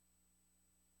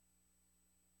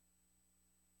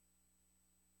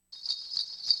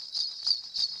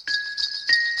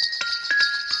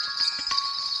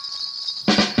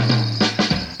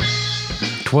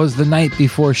'Twas the night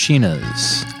before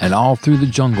Sheena's, and all through the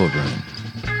jungle room,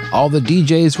 all the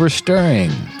DJs were stirring,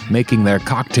 making their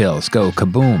cocktails go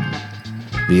kaboom.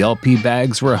 The LP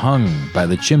bags were hung by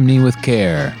the chimney with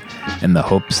care, in the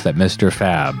hopes that Mr.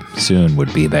 Fab soon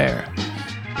would be there.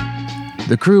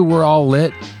 The crew were all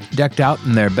lit, decked out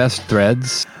in their best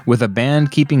threads, with a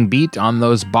band keeping beat on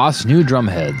those boss new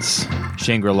drumheads.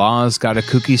 Shangri-La's got a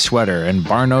kooky sweater and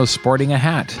Barno's sporting a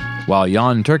hat, while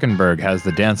Jan Turkenberg has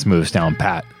the dance moves down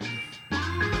pat.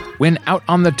 When out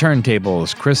on the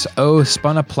turntables, Chris O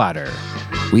spun a platter.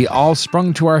 We all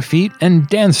sprung to our feet and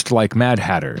danced like Mad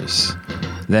Hatters.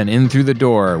 Then in through the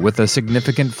door with a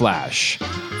significant flash,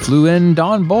 flew in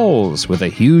Don Bowles with a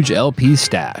huge LP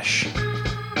stash.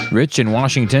 Rich in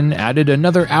Washington added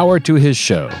another hour to his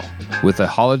show, with a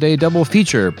holiday double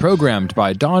feature programmed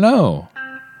by Don O.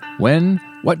 When,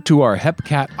 what to our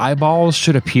Hepcat eyeballs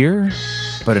should appear,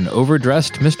 but an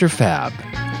overdressed Mr. Fab,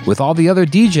 with all the other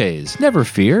DJs, never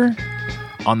fear.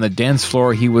 On the dance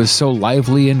floor he was so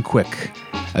lively and quick,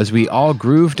 as we all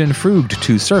grooved and fruged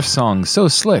to surf songs so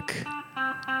slick.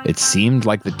 It seemed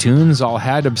like the tunes all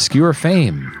had obscure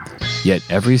fame, yet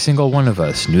every single one of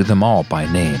us knew them all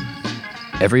by name.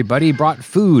 Everybody brought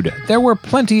food, there were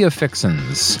plenty of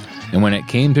fixins, and when it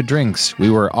came to drinks, we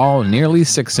were all nearly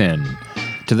 6 in.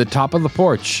 To the top of the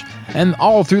porch, and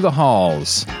all through the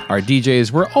halls, our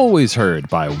DJs were always heard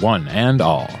by one and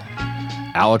all.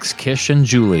 Alex Kish and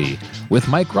Julie, with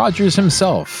Mike Rogers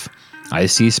himself. I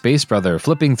see Space Brother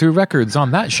flipping through records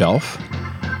on that shelf.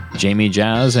 Jamie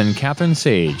Jazz and Catherine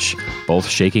Sage, both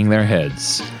shaking their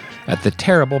heads at the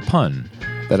terrible pun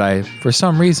that I, for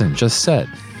some reason, just said.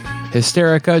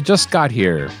 Hysterica just got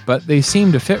here, but they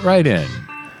seem to fit right in.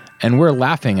 And we're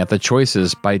laughing at the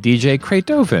choices by DJ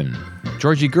Kratoven.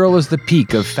 Georgie Girl is the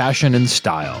peak of fashion and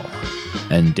style.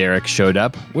 And Derek showed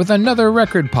up with another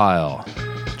record pile.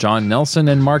 John Nelson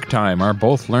and Mark Time are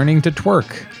both learning to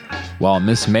twerk, while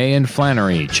Miss May and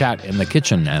Flannery chat in the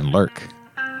kitchen and lurk.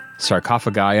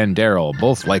 Sarcophagi and Daryl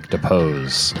both like to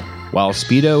pose, while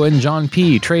Speedo and John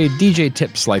P. trade DJ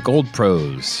tips like old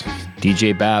pros.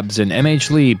 DJ Babs and MH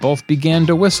Lee both began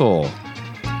to whistle,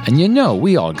 and you know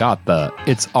we all got the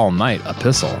 "It's All Night"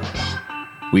 epistle.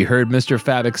 We heard Mr.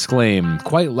 Fab exclaim,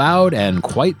 quite loud and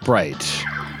quite bright,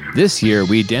 "This year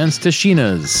we dance to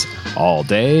Sheena's, all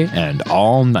day and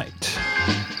all night."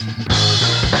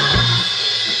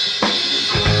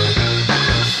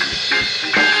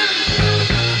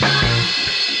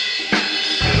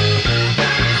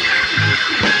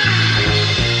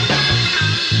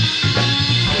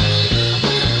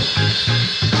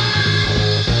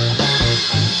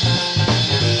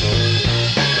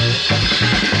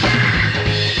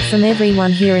 From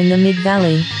everyone here in the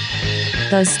Mid-Valley,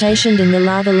 those stationed in the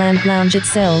Lava Lamp Lounge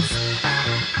itself,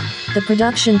 the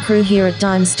production crew here at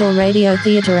Dime Store Radio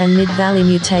Theatre and Mid-Valley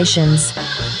Mutations,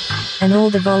 and all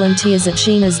the volunteers at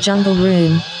Sheena's Jungle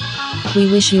Room, we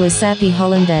wish you a sappy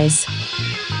hollandaise,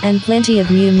 and plenty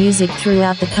of new music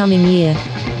throughout the coming year.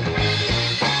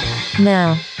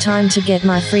 Now, time to get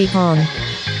my freak on.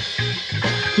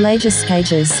 Later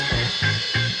skaters.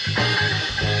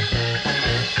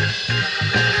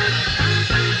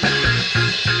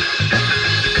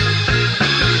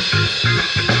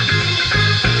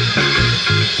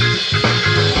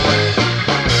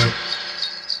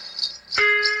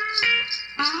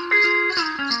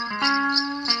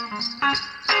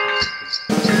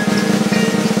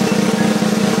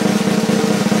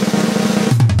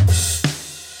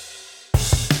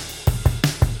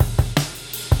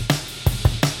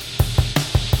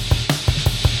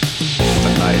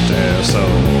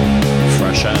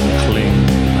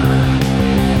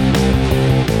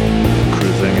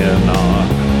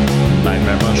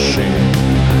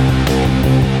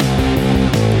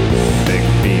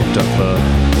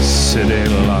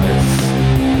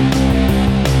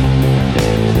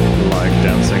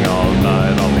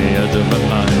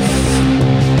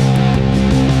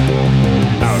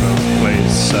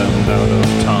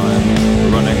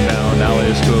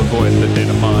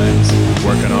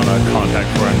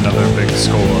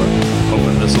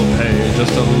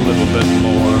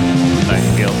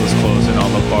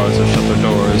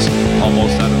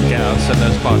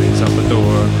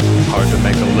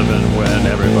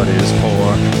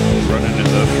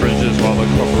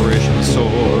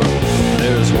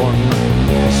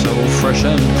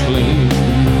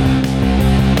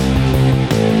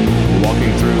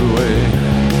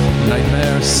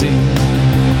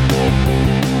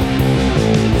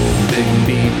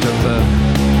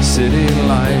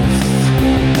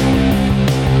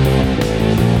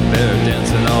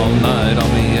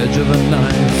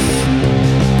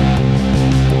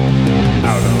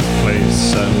 Out of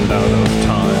place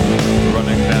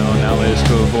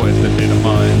avoid the data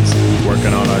mines.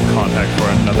 Working on our contact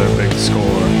for another big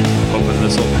score. Hoping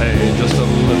this'll pay just a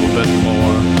little bit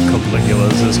more.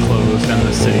 Caligula's is closed and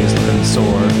the city's looking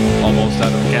sore. Almost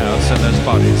out of gas and there's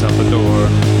bodies out the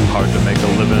door. Hard to make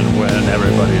a living when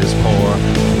everybody is poor.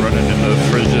 Running into the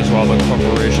fridges while the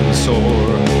corporations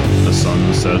soar. The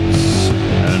sun sets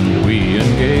and we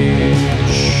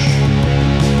engage.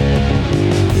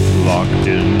 Locked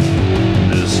in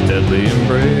this deadly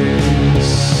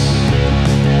embrace.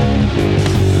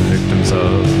 Victims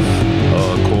of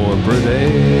a corporate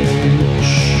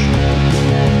age.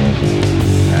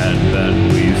 And then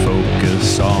we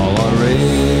focus all our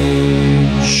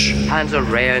rage. Hands are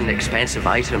rare and expensive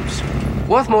items,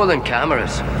 worth more than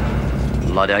cameras.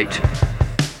 Luddite.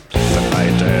 The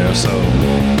night air so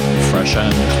fresh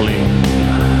and clean.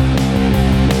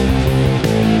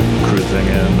 Cruising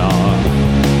in our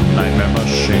nightmare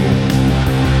machine.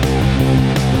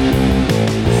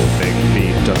 Big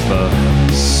beat of the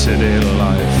city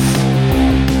life.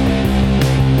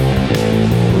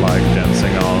 Like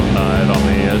dancing all night on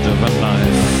the edge of a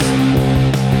knife.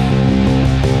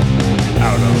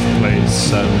 Out of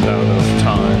place and out of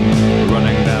time.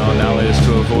 Running down alleys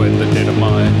to avoid the data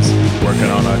mines. Working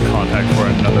on a contact for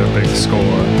another big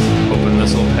score. Hoping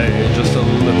this'll pay just a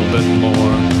little bit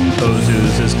more.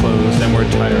 Ozu's is closed and we're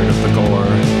tired of the gore.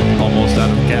 Almost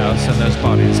out of gas and there's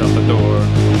bodies out the door.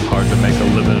 Hard to make a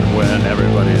living when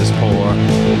everybody is poor.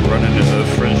 Running into the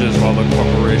fringes while the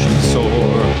corporations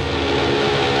soar.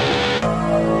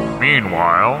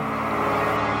 Meanwhile,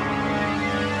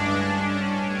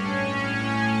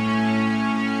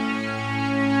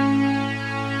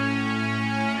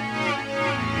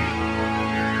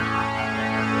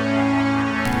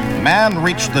 man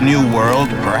reached the New World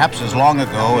perhaps as long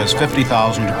ago as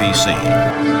 50,000 BC.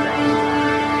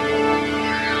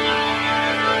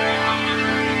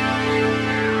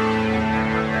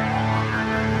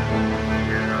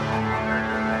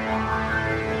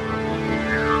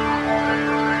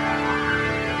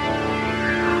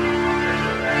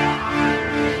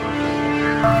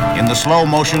 In the slow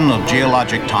motion of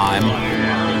geologic time,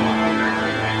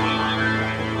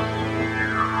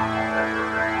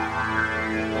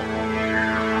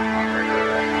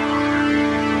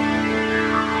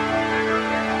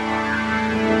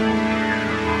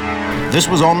 this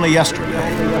was only yesterday.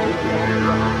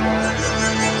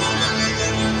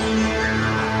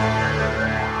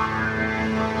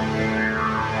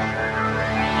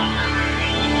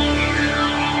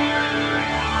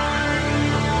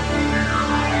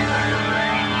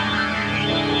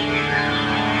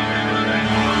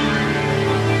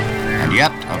 And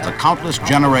yet, of the countless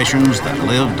generations that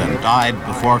lived and died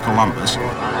before Columbus,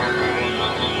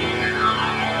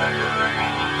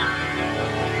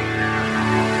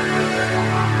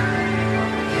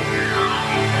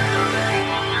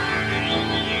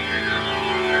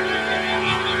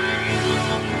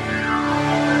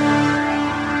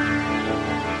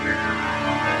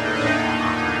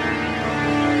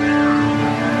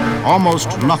 almost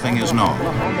nothing is known.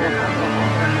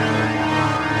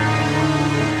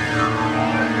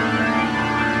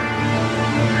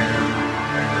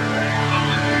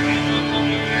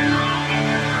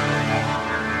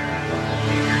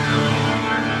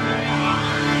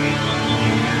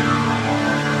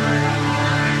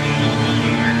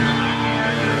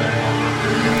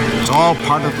 It's all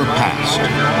part of the past.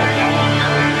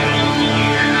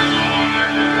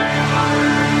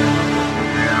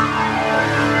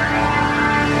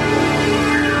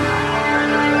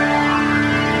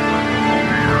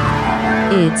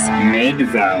 It's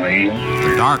Mid-Valley.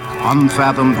 The dark,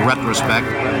 unfathomed retrospect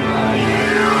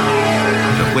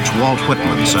to which Walt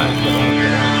Whitman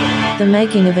sang. the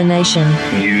making of a nation.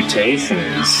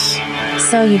 Mutations.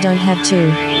 So you don't have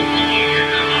to.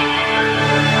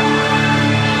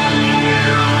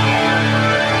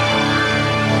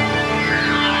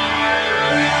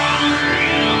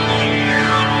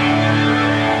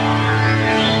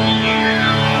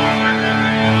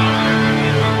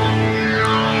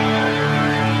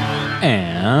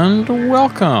 And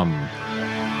welcome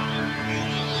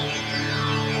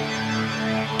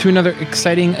to another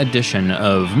exciting edition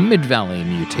of Mid-Valley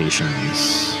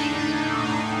Mutations,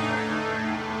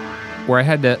 where I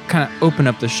had to kind of open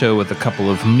up the show with a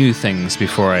couple of new things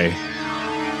before I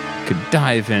could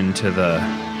dive into the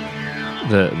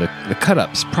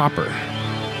cut-ups proper.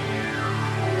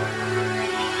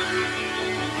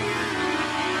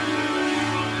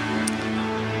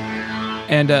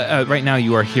 And right now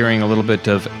you are hearing a little bit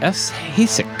of S.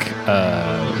 Hasek,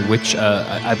 which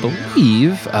I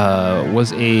believe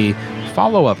was a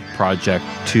follow-up project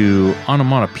to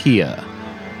Onomatopoeia,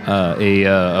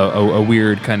 a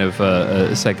weird kind of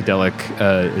psychedelic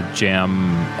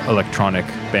jam electronic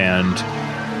band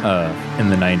in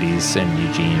the 90s in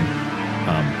Eugene.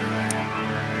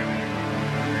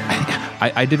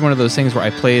 I did one of those things where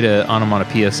I played an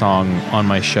onomatopoeia song on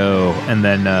my show, and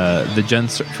then the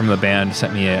gents from the band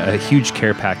sent me a huge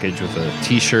care package with a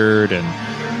T-shirt and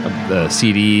the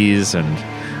CDs and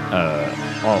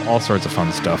all sorts of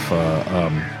fun stuff.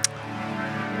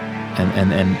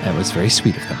 And it was very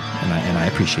sweet of them, and I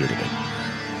appreciated it.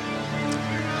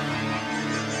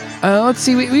 Let's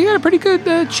see, we got a pretty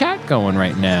good chat going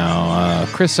right now.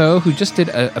 Chris O, who just did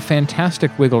a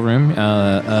fantastic wiggle room.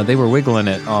 They were wiggling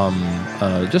it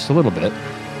just a little bit,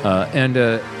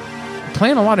 and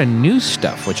playing a lot of new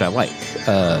stuff, which I like,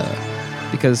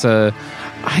 because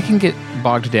I can get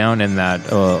bogged down in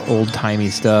that old-timey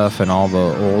stuff and all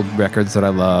the old records that I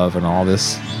love and all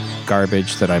this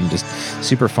garbage that I'm just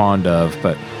super fond of,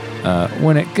 but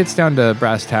when it gets down to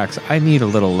brass tacks, I need a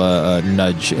little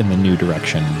nudge in the new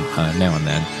direction now and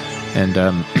then, and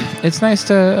it's nice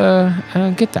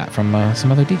to get that from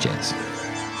some other DJs.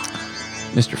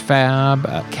 Mr. Fab,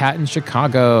 Cat in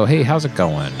Chicago, hey, how's it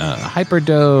going?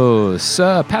 Hyperdose,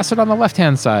 pass it on the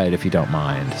left-hand side if you don't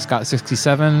mind.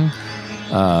 Scott67,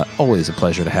 always a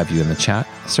pleasure to have you in the chat,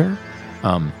 sir.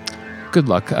 Good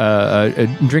luck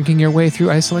drinking your way through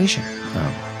isolation.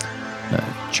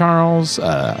 Charles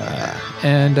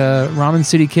and Ramen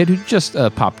City Kid, who just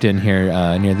popped in here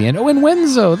near the end. Oh, and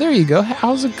Wenzo, there you go.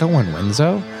 How's it going,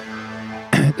 Wenzo?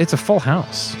 It's a full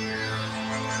house.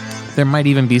 There might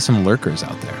even be some lurkers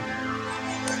out there.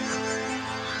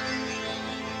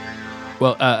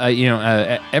 Well,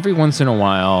 every once in a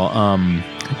while,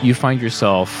 you find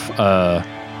yourself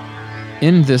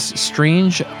in this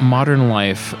strange modern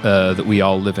life that we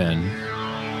all live in,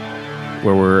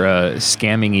 where we're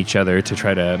scamming each other to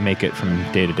try to make it from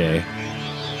day to day.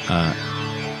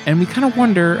 And we kind of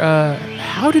wonder,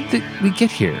 how did we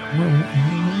get here?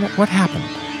 What happened?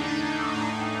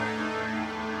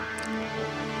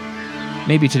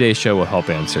 Maybe today's show will help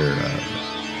answer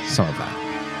some of that.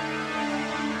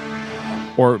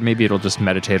 Or maybe it'll just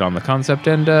meditate on the concept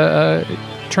and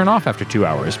turn off after 2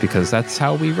 hours, because that's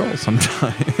how we roll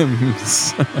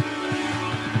sometimes.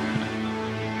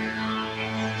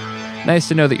 Nice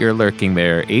to know that you're lurking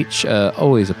there, H.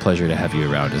 Always a pleasure to have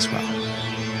you around as well.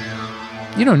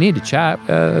 You don't need to chat,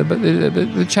 but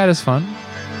the chat is fun.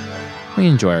 We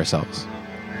enjoy ourselves.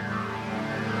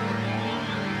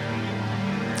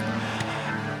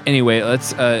 Anyway,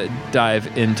 let's dive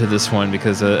into this one,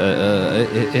 because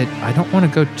I don't want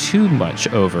to go too much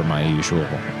over my usual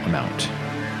amount.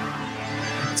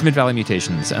 It's Mid-Valley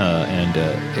Mutations, and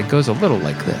it goes a little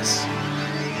like this.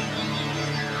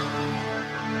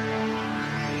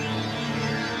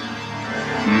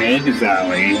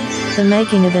 Mid-Valley The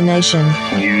making of a nation.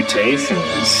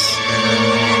 Mutations.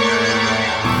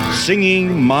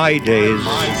 Singing my days.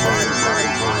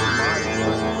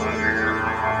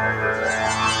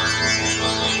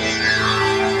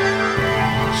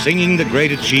 Singing the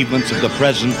great achievements of the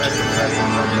present.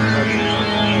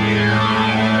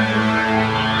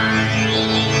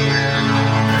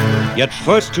 Yet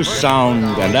first to sound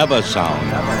and ever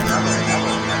sound.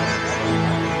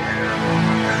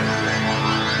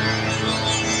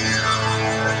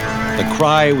 The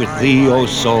cry with thee, O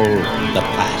soul, the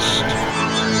past.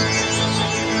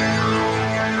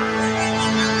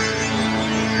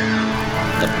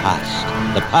 The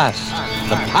past, the past,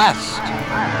 the past.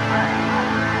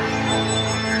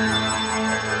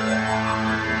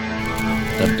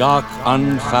 The dark,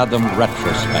 unfathomed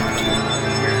retrospect.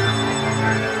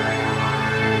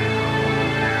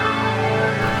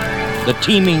 The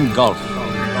teeming gulf.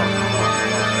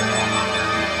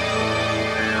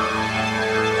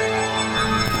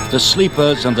 The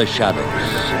sleepers and the shadows.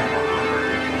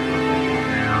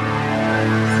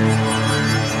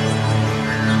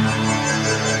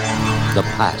 The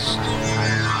past.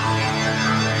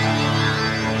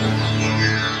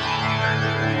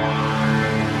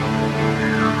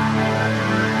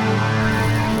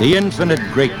 The infinite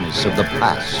greatness of the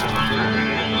past.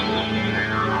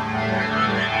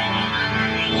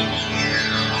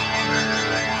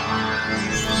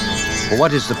 For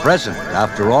what is the present,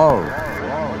 after all?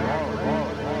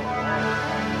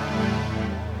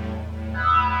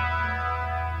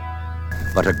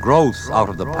 But a growth out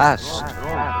of the past.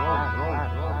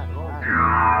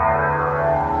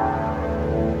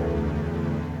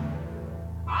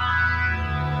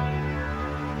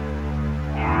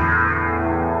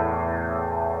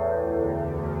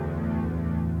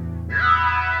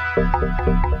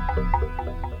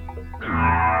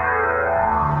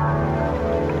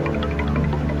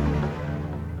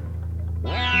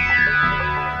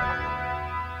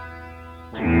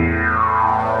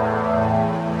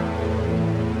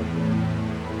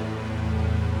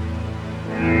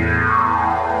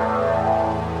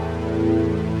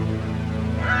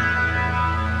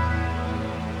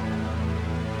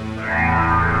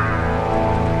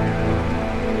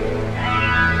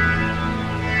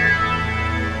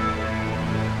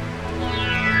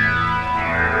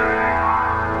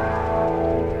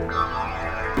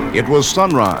 It was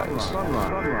sunrise.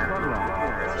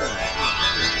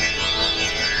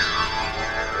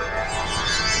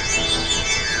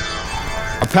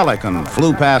 A pelican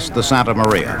flew past the Santa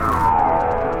Maria.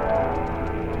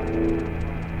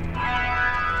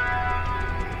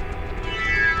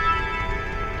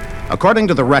 According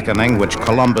to the reckoning which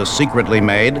Columbus secretly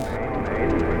made,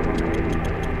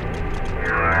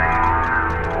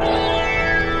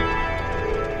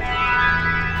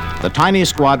 the tiny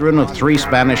squadron of 3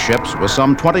 Spanish ships was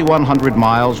some 2,100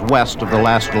 miles west of the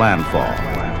last landfall.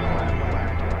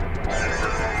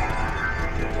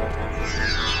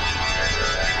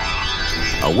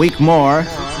 A week more,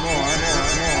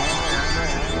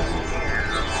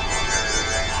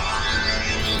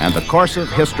 and the course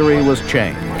of history was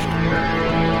changed.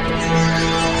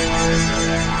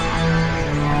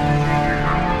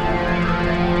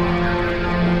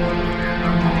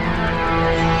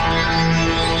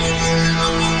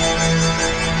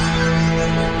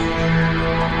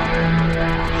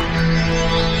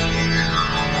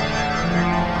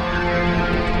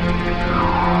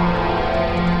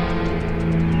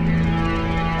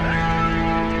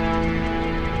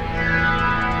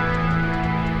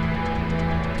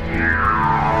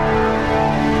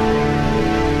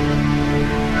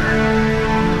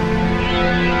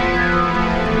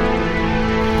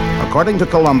 According to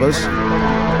Columbus,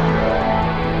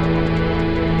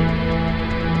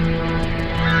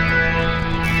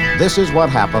 this is what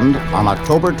happened on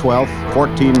October 12,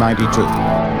 1492.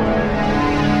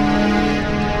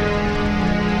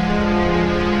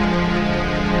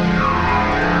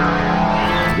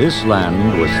 This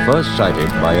land was first sighted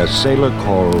by a sailor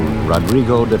called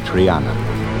Rodrigo de Triana.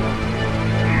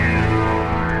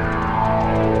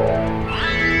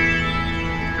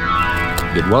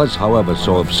 It was, however,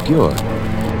 so obscure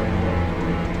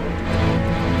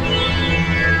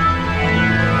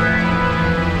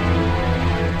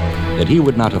that he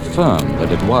would not affirm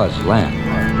that it was land.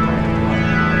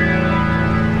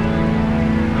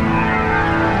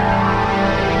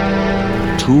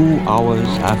 Two hours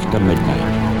after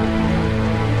midnight,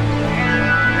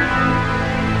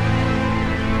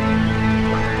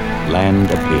 land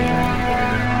appeared.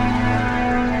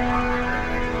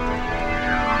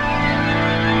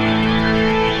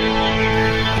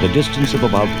 At a distance of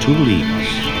about 2 leagues,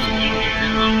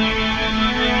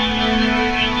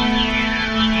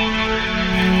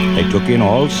 they took in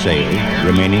all sail,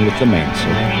 remaining with the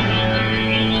mainsail,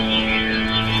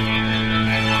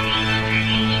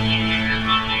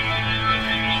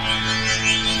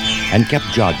 and kept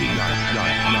jogging.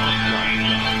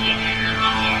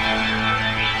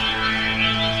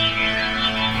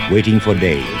 Waiting for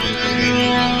day.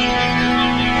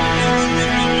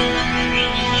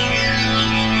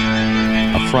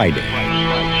 A Friday.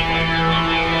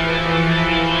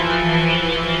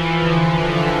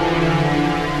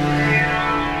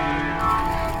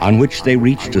 On which they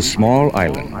reached a small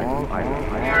island.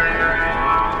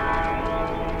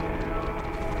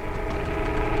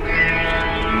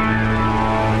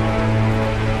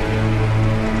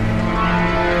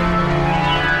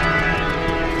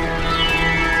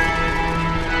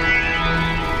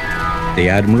 The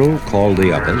admiral called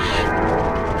the others,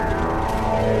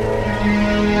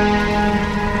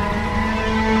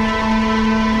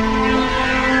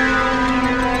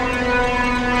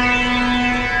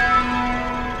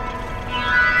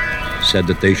 said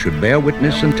that they should bear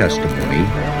witness and testimony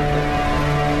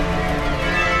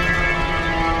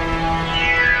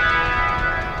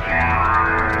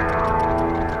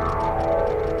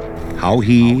how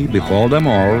he, before them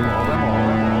all,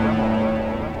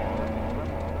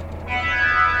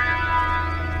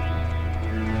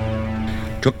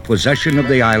 took possession of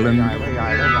the island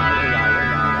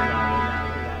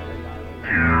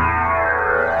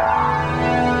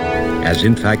as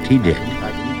in fact he did.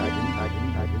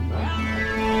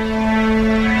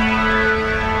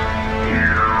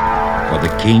 For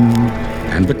the king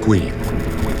and the queen,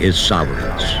 his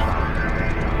sovereigns.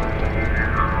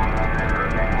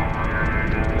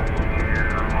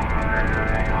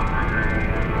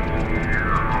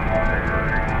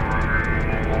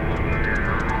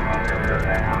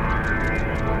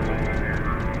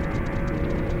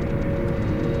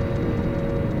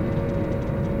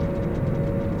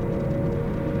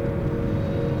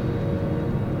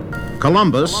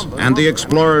 Columbus and the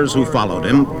explorers who followed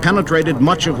him penetrated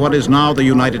much of what is now the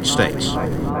United States.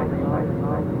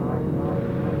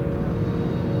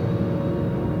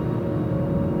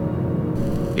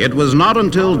 It was not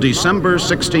until December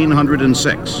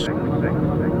 1606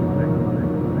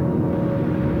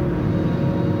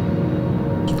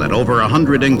 that over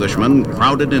 100 Englishmen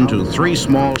crowded into 3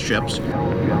 small ships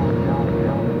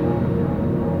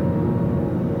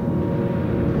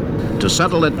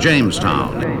settle at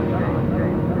Jamestown.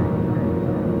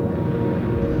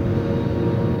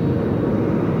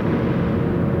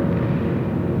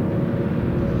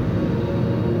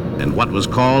 In what was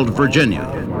called Virginia.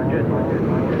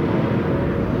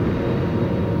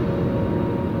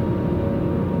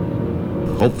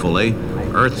 Hopefully,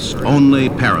 Earth's only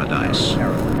paradise.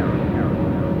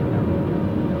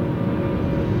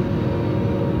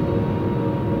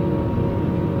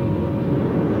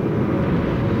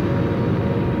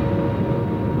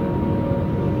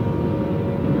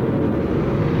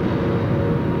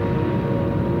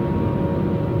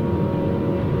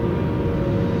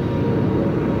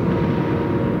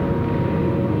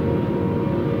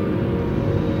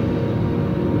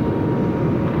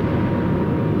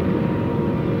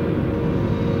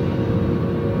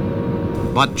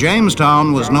 But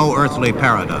Jamestown was no earthly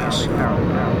paradise.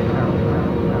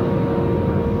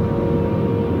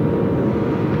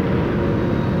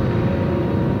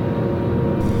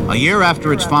 A year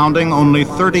after its founding, only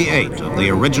 38 of the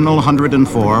original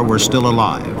 104 were still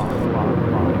alive.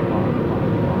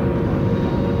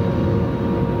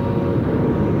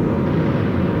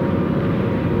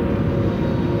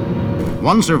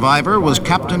 One survivor was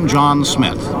Captain John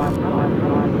Smith.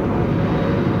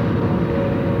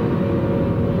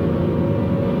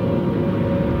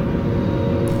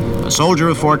 A soldier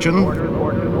of fortune,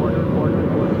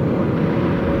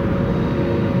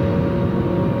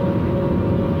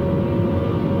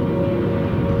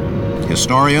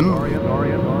 historian,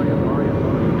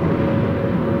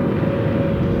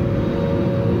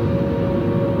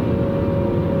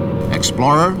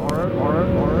 explorer,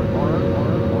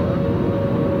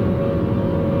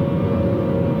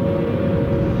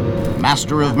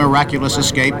 master of miraculous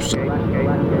escapes,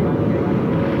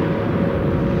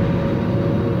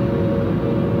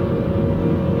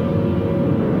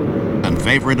 and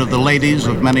favorite of the ladies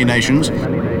of many nations.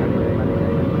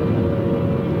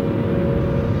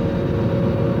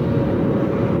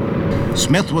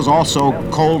 Smith was also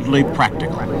coldly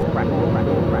practical.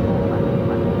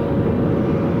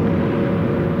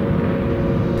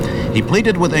 He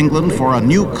pleaded with England for a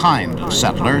new kind of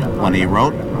settler when he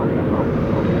wrote,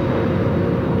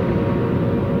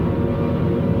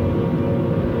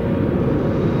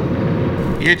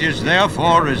 "It is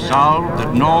therefore resolved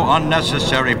that no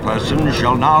unnecessary person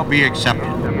shall now be accepted.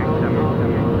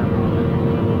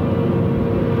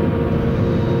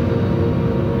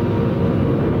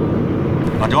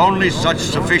 But only such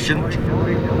sufficient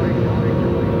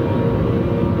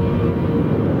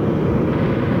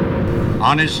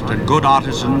honest and good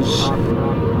artisans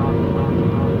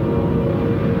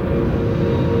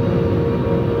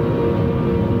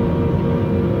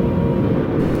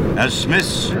as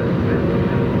smiths,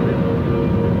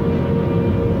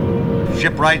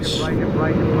 shipwrights,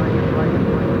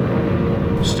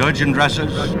 sturgeon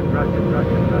dressers,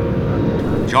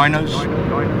 joiners,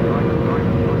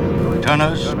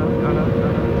 turners,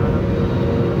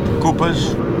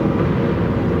 coopers,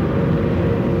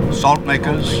 salt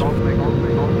makers,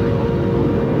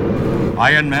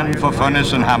 iron men for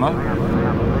furnace and hammer,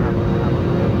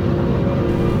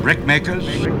 brick makers,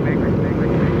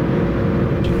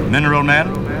 mineral men,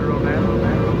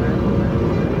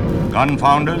 gun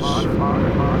founders,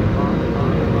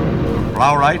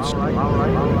 ploughwrights,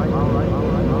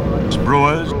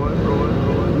 brewers,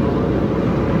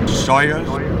 sawyers,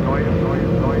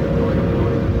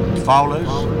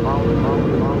 fowlers,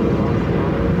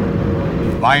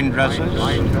 vine dressers,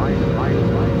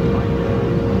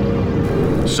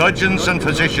 surgeons and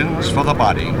physicians for the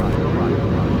body,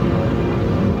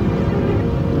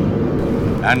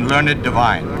 and learned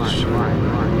divines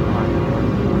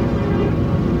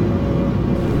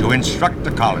to instruct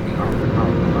the colony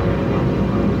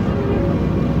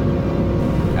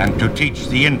and to teach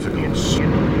the infidels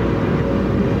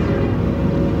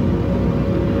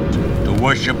to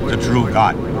worship the true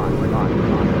God.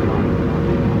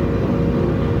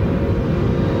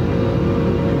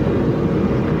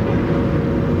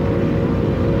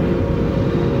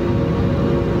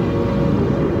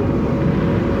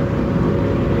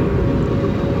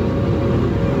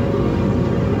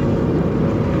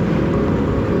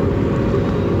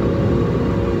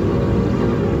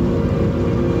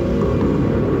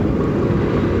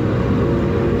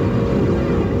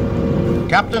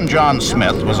 Captain John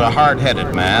Smith was a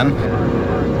hard-headed man.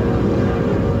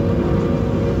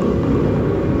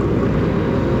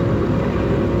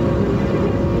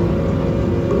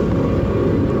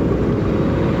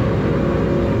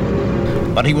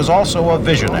 But he was also a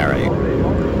visionary.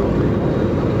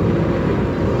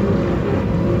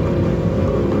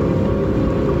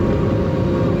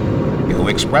 Who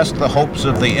expressed the hopes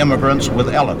of the immigrants with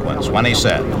eloquence when he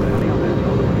said,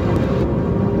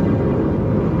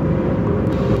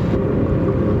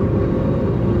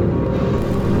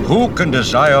 "Who can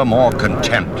desire more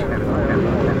content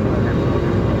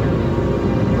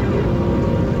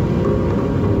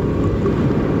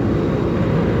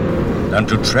than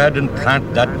to tread and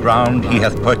plant that ground he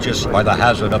hath purchased by the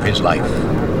hazard of his life?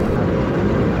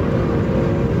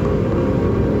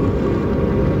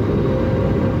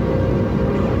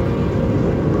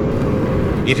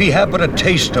 If he have but a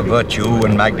taste of virtue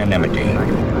and magnanimity,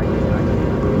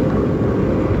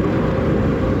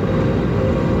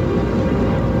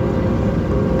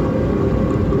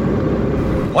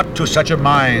 what to such a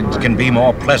mind can be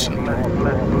more pleasant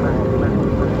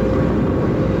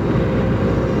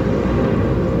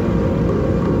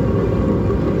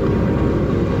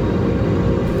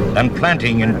than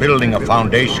planting and building a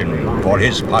foundation for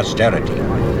his posterity?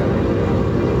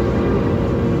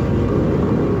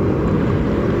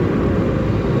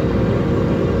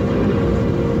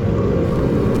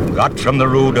 Got from the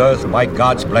rude earth by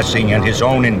God's blessing and his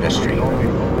own industry,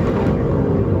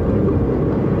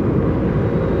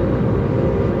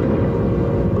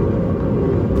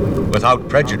 without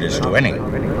prejudice to any.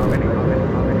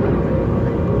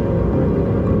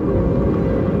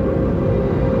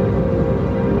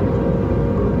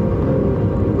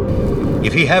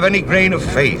 If he have any grain of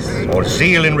faith or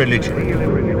zeal in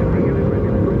religion,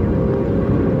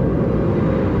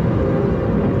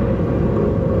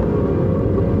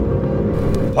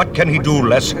 what can he do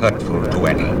less hurtful to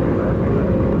any?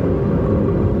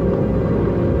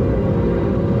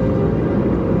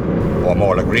 Or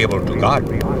more agreeable to God?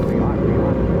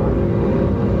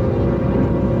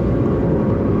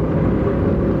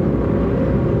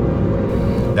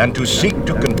 Than to seek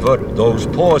to convert those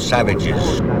poor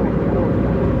savages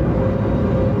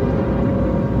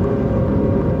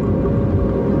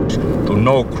to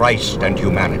know Christ and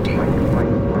humanity.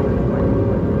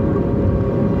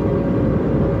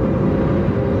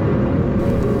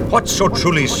 What so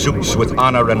truly suits with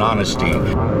honor and honesty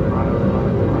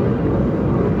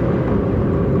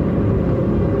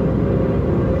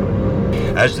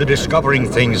as the discovering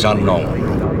things unknown,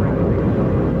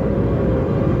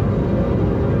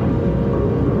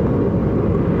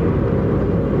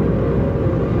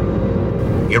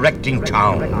 erecting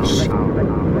towns,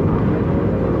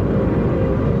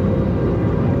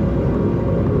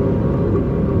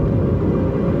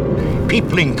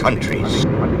 peopling countries,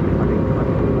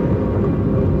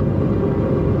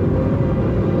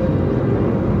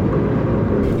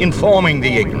 informing the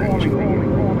ignorant,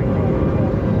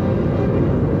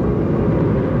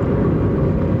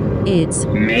 It's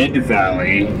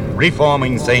Mid-Valley.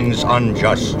 reforming things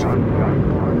unjust,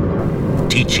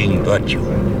 teaching virtue.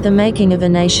 the making of a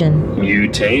nation.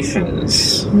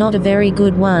 Mutations. Not a very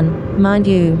good one, mind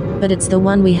you, but it's the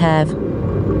one we have.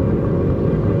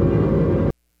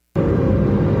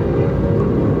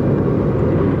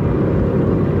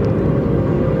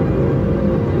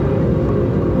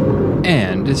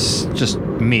 And it's just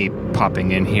me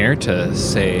popping in here to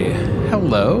say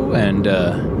hello and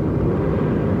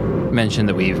mention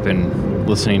that we've been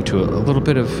listening to a little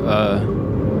bit of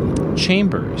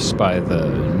Chambers by the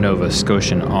Nova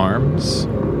Scotian Arms.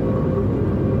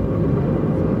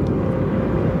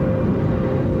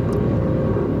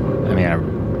 I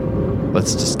mean,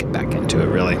 let's just get back into it,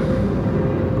 really.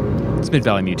 It's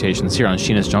Mid-Valley Mutations here on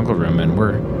Sheena's Jungle Room, and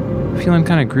we're feeling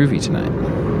kind of groovy tonight.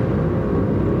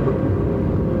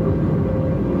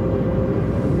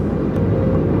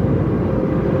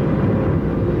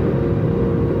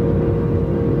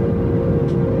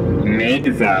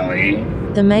 Mid-Valley.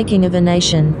 The making of a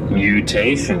nation.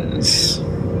 Mutations.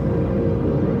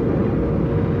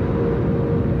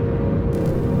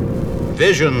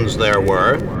 Visions there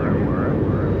were,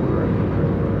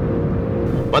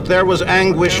 but there was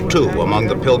anguish too among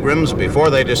the Pilgrims before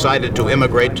they decided to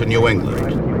immigrate to New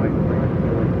England.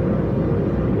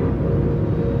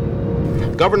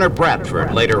 Governor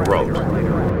Bradford later wrote,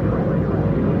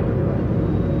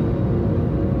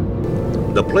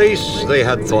 The place they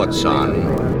had thoughts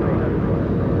on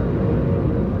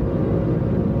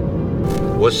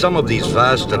was some of these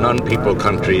vast and unpeopled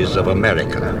countries of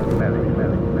America.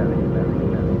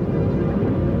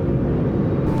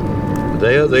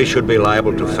 There they should be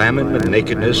liable to famine and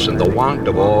nakedness and the want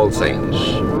of all things.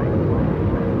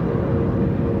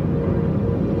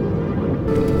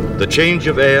 The change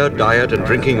of air, diet, and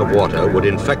drinking of water would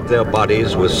infect their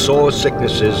bodies with sore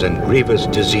sicknesses and grievous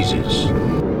diseases.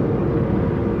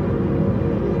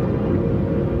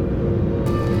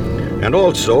 And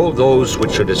also, those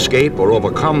which should escape or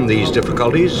overcome these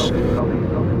difficulties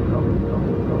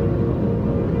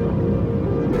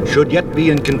should yet be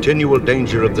in continual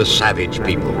danger of the savage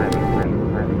people,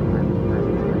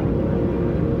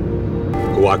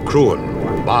 who are cruel,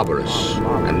 barbarous,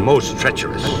 and most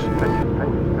treacherous.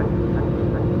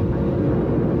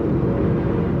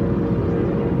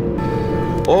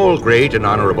 All great and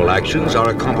honorable actions are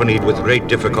accompanied with great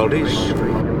difficulties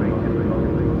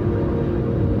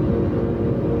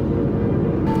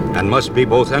and must be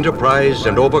both enterprised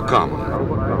and overcome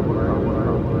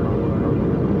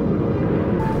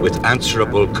with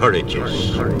answerable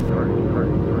courages.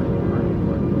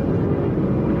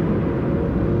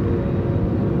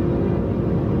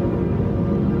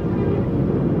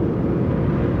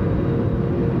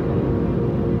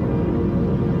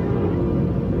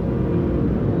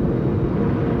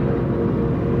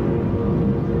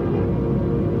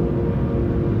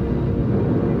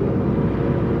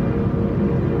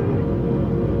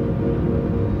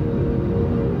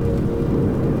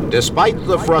 Despite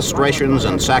the frustrations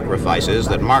and sacrifices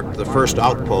that marked the first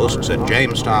outposts at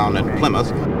Jamestown and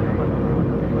Plymouth,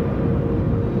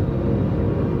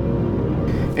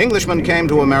 Englishmen came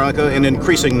to America in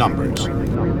increasing numbers.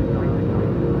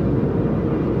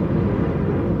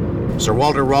 Sir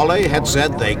Walter Raleigh had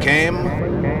said they came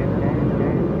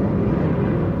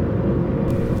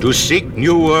to seek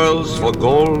new worlds for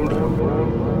gold,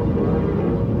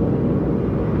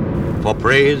 for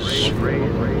praise,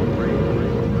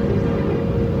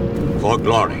 for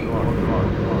glory.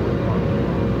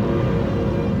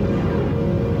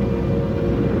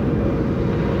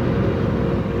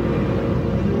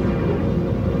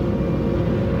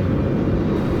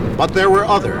 But there were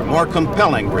other, more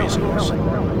compelling reasons.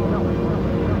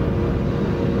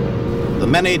 The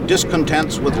many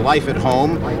discontents with life at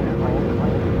home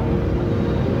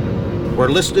were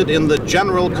listed in the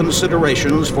general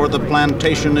considerations for the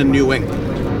plantation in New England.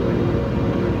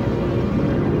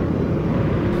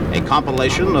 A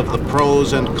compilation of the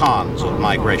pros and cons of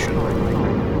migration.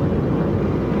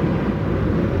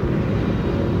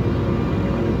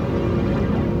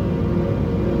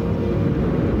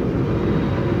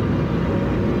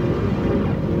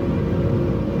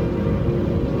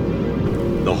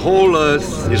 The whole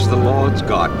earth is the Lord's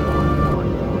garden,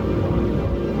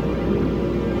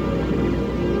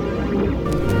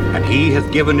 and he hath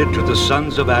given it to the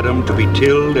sons of Adam to be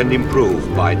tilled and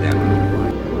improved by them.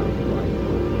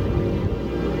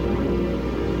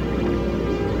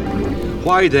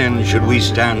 Why then should we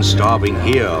stand starving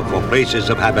here for places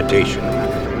of habitation?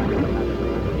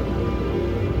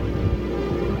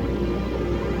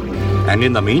 And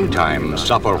in the meantime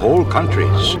suffer whole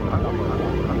countries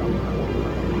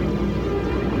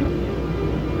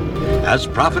as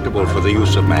profitable for the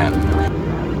use of man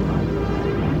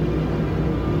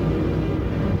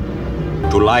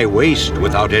to lie waste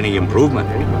without any improvement?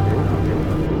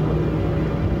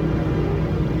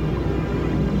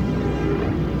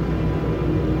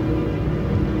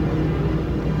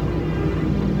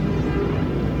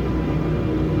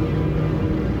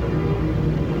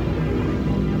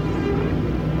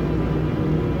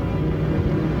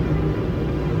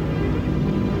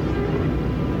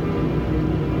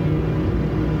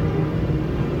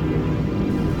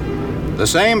 The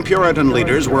same Puritan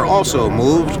leaders were also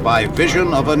moved by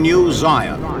vision of a new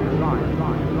Zion,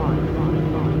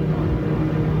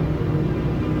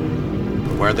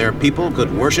 where their people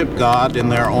could worship God in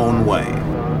their own way.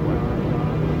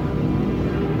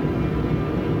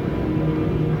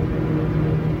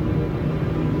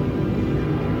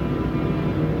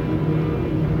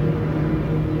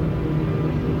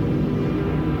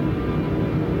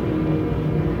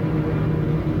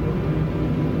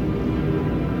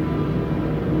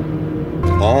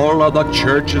 All other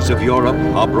churches of Europe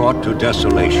are brought to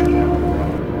desolation.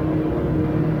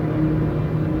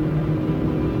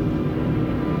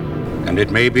 And it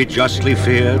may be justly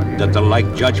feared that the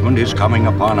like judgment is coming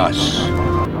upon us.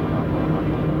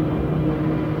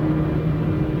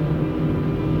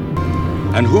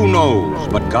 And who knows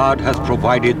but God hath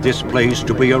provided this place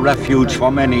to be a refuge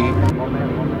for many,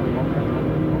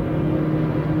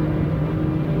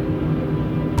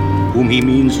 whom he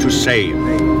means to save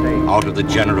out of the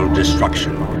general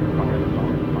destruction.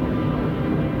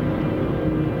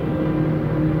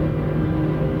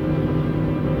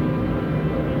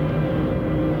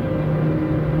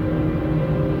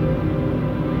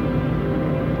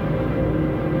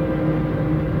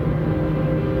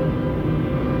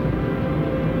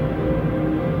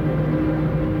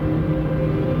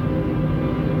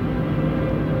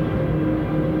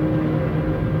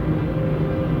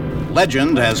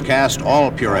 Legend has cast all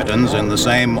Puritans in the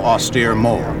same austere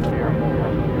mold.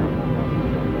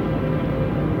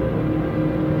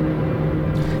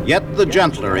 Yet the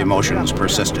gentler emotions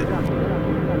persisted.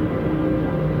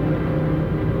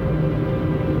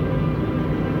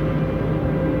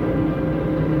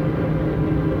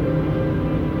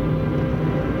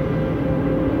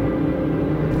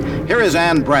 Here is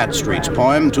Anne Bradstreet's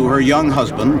poem to her young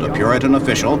husband, a Puritan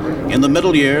official, in the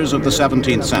middle years of the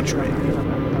 17th century.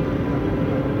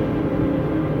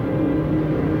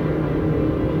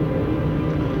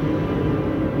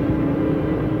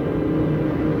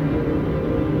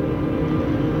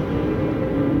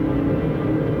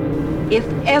 If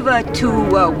ever two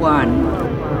were one,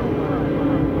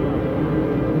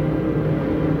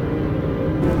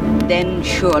 then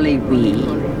surely we.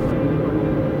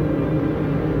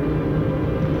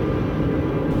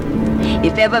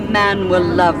 If ever man were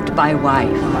loved by wife,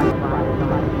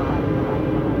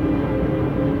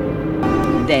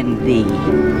 then thee.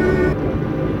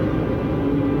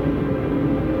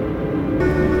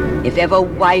 If ever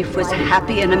wife was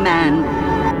happy in a man,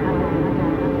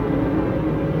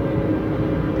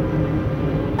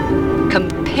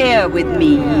 compare with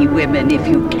me, ye women, if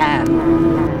you can.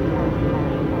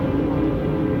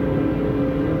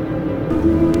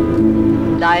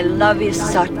 Thy love is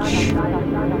such,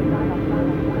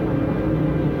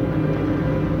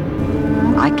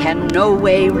 I can no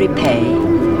way repay.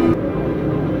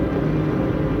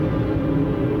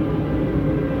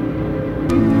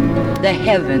 The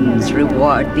heavens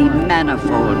reward thee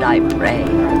manifold, I pray.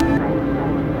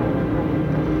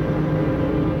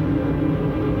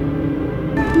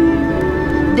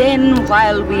 Then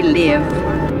while we live,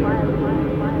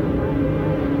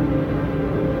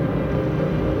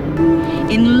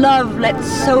 in love let's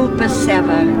so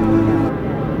persever,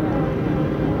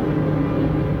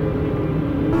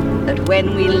 that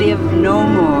when we live no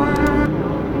more,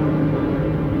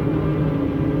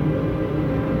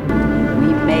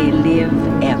 we may live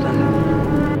ever.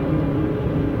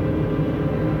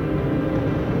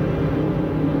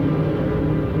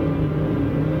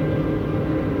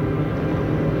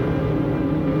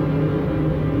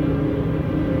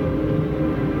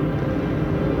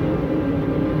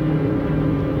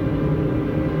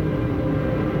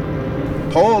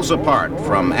 Poles apart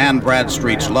from Anne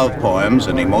Bradstreet's love poems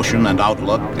in emotion and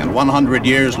outlook, and 100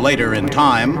 years later in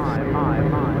time,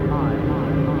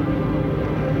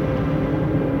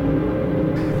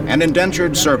 an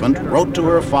indentured servant wrote to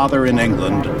her father in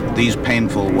England these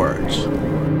painful words.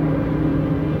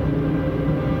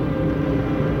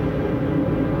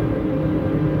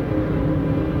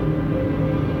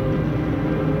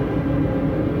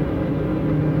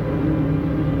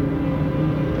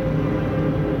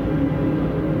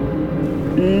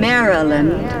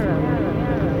 Maryland,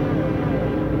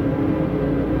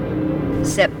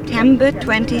 September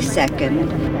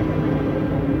 22nd,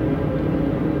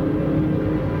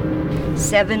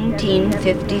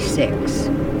 1756.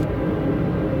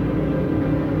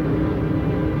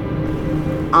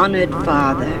 Honored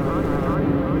Father,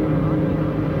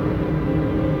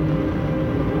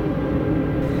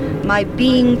 my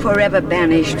being forever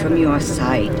banished from your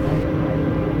sight,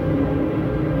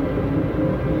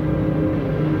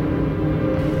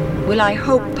 will I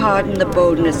hope pardon the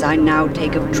boldness I now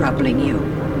take of troubling you.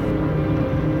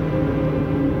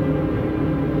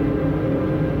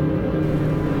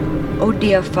 Oh,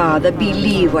 dear Father,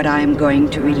 believe what I am going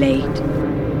to relate.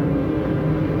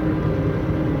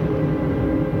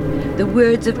 The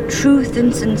words of truth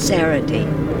and sincerity.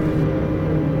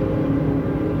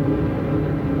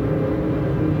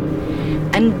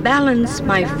 And balance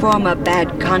my former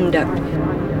bad conduct,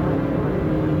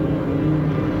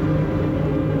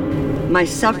 my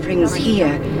sufferings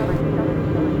here,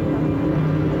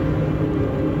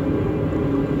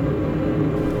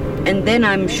 and then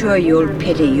I'm sure you'll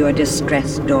pity your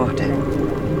distressed daughter.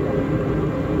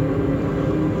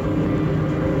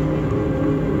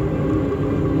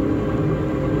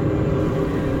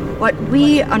 What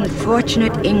we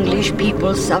unfortunate English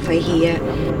people suffer here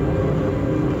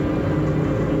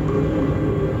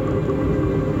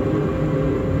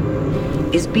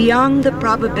is beyond the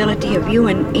probability of you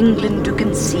in England to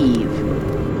conceive.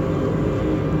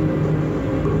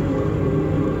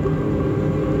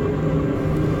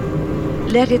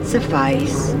 Let it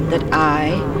suffice that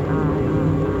I,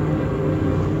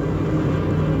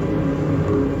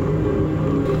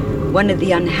 one of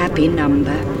the unhappy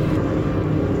number,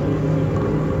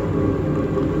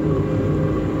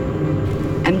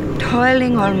 am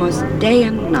toiling almost day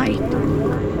and night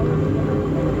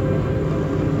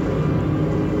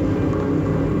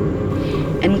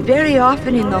and very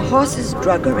often in the horse's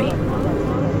druggery,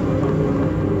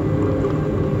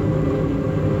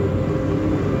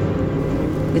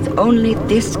 with only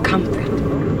this comfort,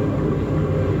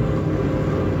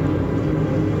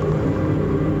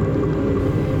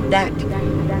 that,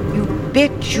 you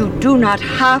bitch, you do not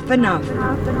half enough.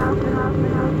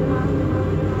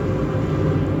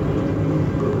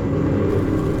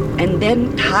 And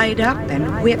then tied up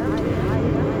and whipped.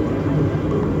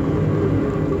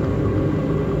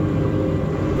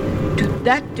 To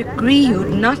that degree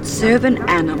you'd not serve an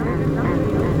animal.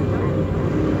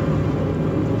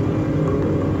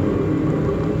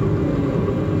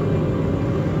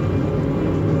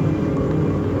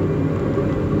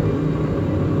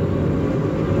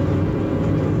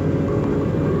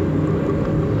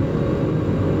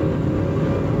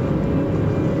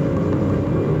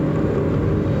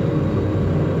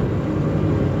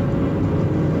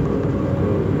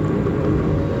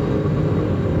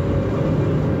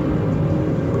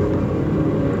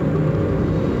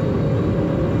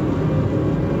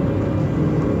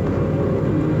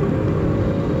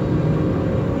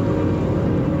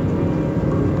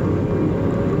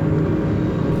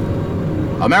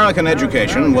 American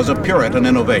education was a Puritan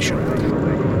innovation.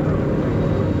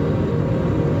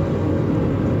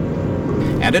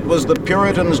 And it was the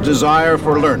Puritans' desire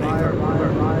for learning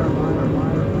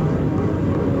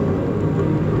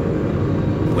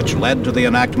which led to the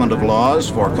enactment of laws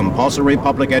for compulsory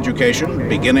public education,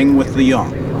 beginning with the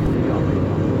young.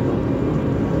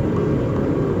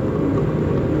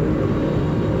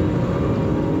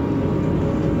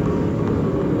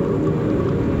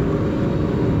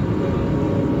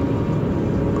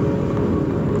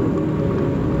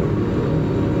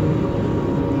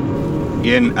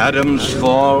 In Adam's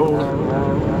fall,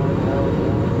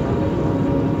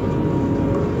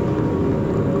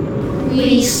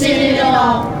 we sin it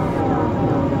all.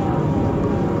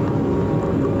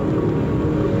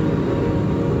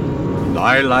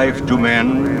 thy life to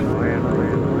men,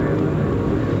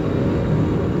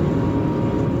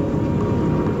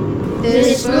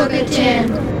 This book attend.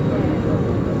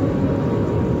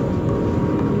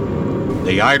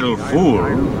 the idle fool,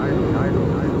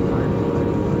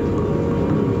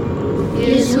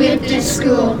 Is whipped at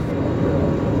school.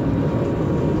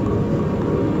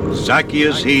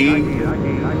 Zacchaeus he,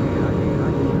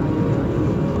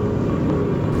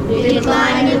 They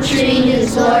climb the tree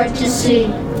his Lord to see.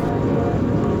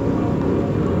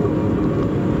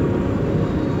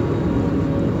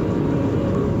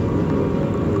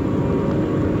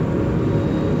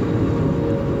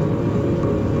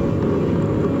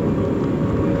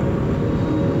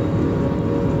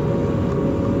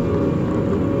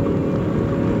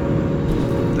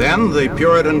 Then the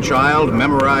Puritan child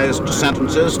memorized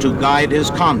sentences to guide his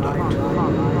conduct.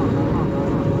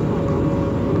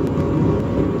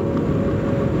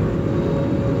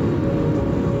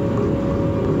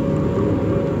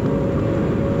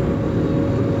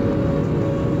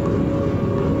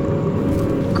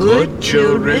 good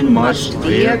children must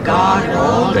fear God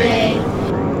all day.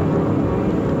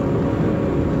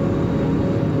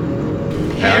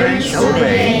 Parents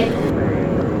obey.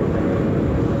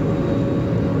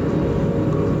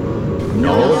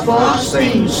 No false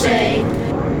things say.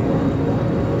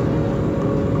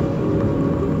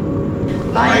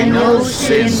 By no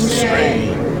sin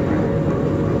stray.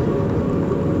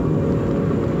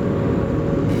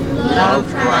 Love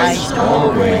Christ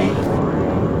always.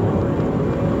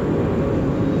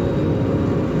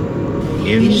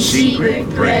 In secret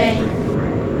pray.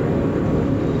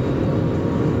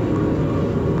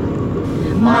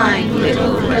 Mind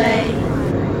little play.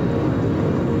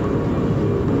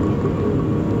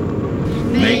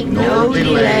 Make no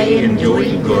delay in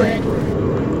doing good.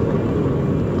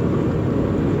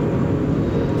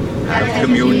 Have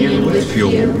communion with few.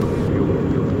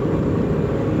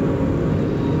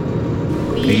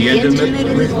 Be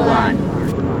intimate with one.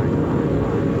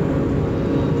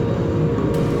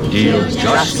 Deal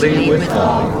justly with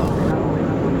all.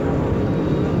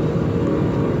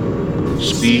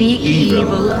 Speak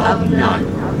evil of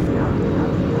none.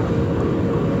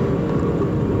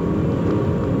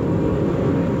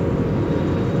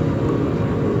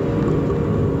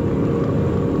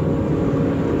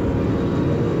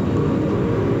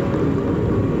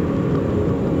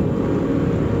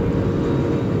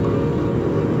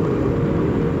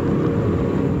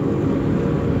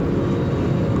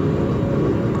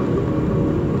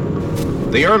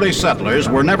 The early settlers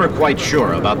were never quite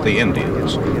sure about the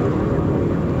Indians.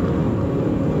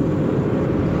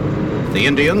 The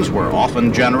Indians were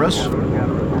often generous,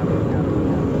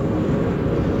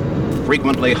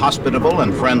 frequently hospitable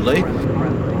and friendly,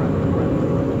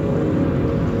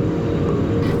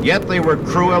 yet they were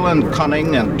cruel and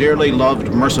cunning and dearly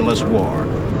loved merciless war.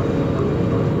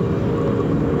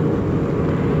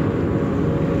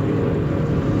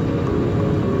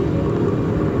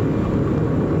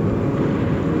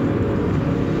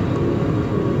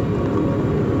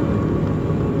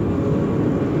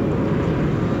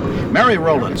 Mary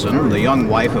Rowlandson, the young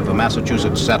wife of a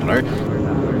Massachusetts settler,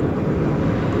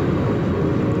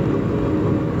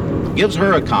 gives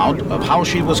her account of how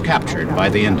she was captured by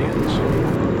the Indians.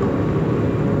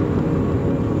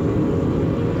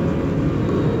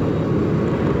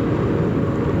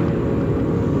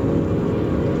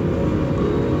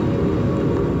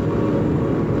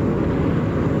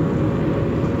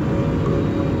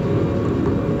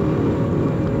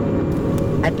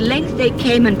 At length they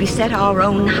came and beset our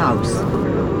own house.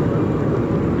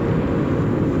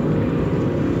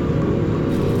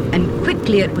 And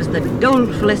quickly it was the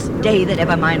dolefullest day that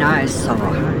ever mine eyes saw.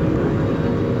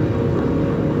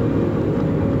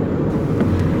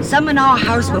 Some in our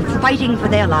house were fighting for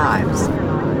their lives.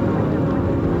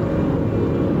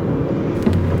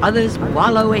 Others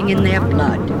wallowing in their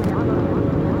blood.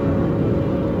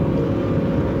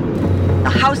 The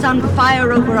house on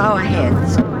fire over our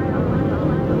heads.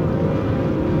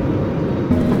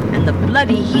 And the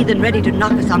bloody heathen ready to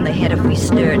knock us on the head if we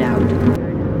stirred out.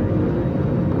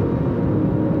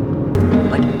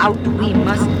 But out we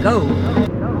must go.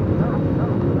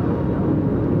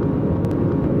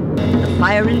 The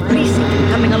fire increasing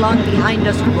and coming along behind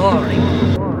us roaring.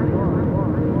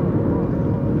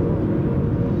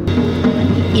 And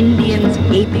the Indians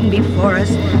gaping before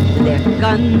us with their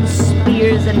guns,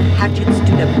 spears, and hatchets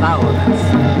to devour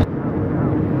us.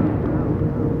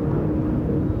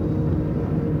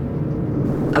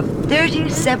 Of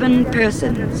 37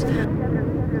 persons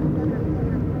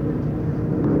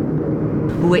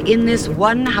who were in this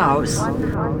one house,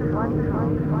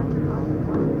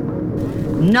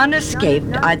 none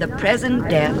escaped either present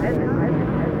death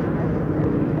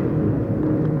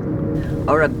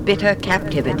or a bitter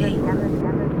captivity,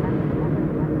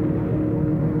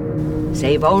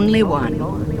 save only one,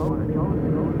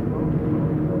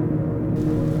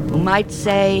 who might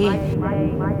say,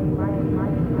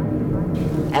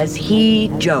 as he,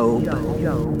 Job,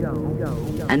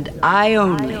 and I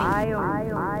only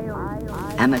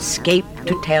am escaped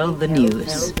to tell the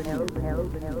news.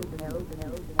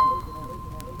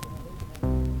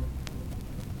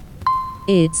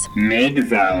 It's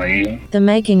Mid-Valley The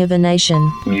Making of a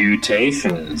Nation.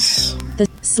 Mutations. The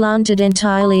slanted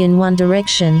entirely in one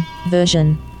direction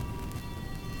version.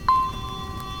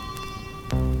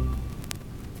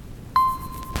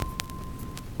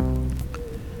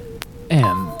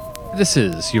 And this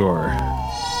is your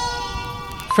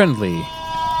friendly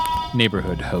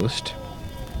neighborhood host,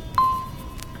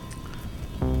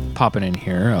 popping in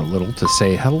here a little to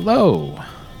say hello,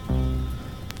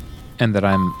 and that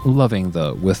I'm loving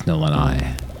the Withnell and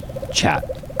I chat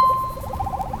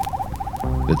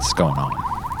that's going on.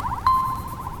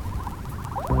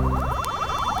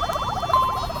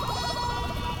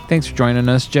 Thanks for joining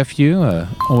us, Jeff Yu.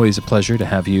 Always a pleasure to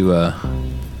have you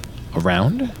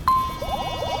around.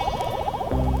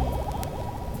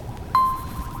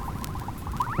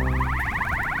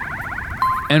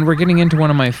 And we're getting into one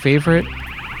of my favorite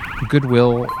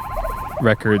Goodwill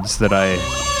records that I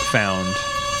found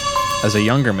as a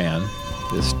younger man,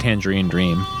 this Tangerine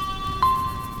Dream,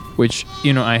 which,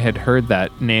 you know, I had heard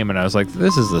that name and I was like,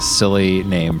 this is a silly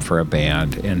name for a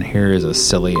band, and here is a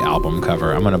silly album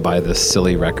cover. I'm going to buy this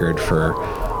silly record for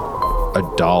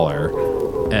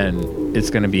 $1 and it's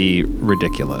going to be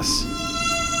ridiculous.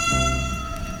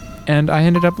 And I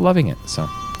ended up loving it, so.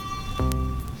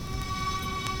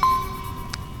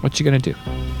 What you gonna do?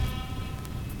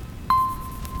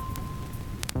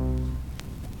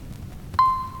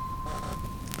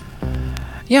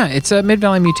 Yeah, it's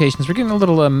Mid-Valley Mutations. We're getting a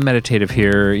little meditative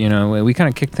here. You know, we kind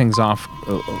of kicked things off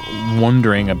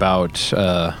wondering about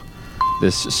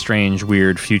this strange,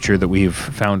 weird future that we've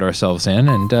found ourselves in,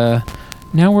 and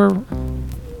now we're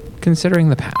considering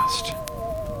the past.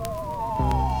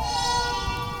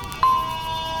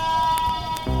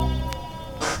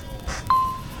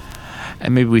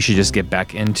 And maybe we should just get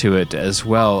back into it as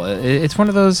well. It's one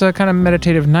of those kind of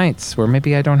meditative nights where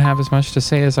maybe I don't have as much to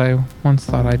say as I once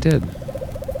thought I did.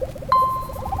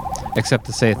 Except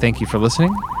to say thank you for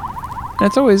listening. And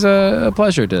it's always a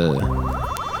pleasure to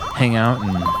hang out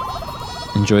and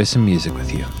enjoy some music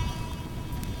with you.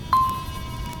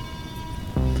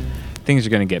 Things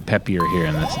are going to get peppier here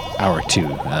in this hour too.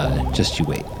 Just you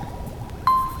wait.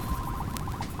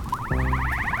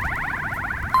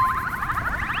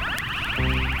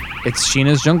 It's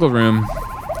Sheena's Jungle Room,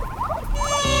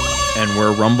 and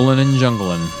we're rumbling and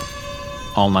jungling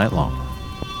all night long.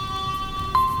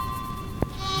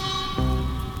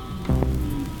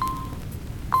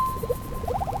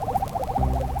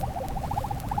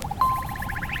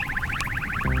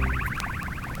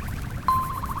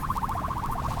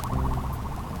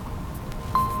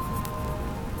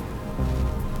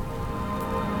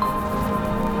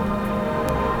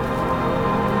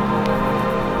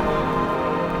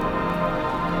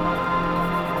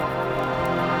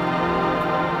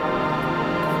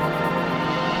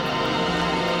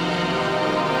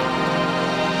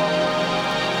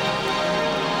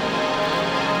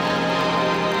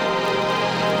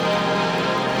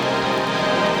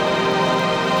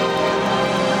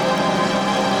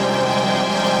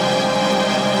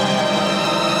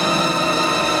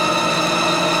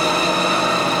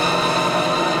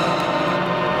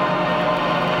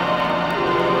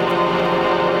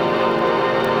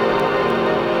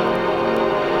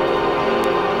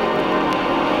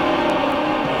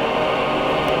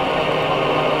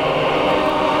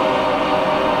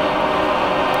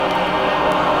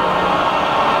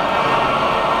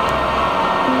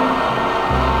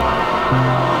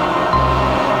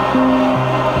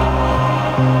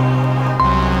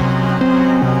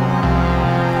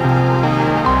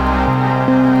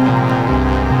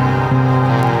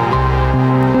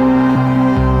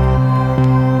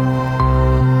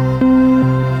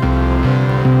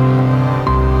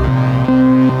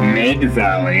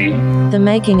 Mid-Valley. The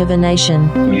making of a nation.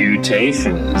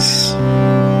 Mutations.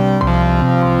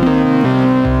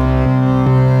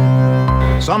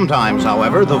 Sometimes,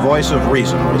 however, the voice of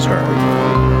reason was heard.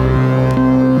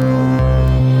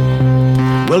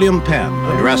 William Penn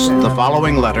addressed the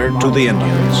following letter to the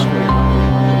Indians.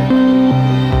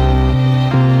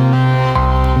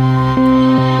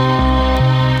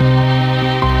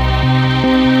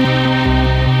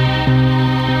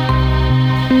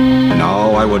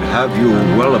 Now I would have you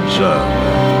well observe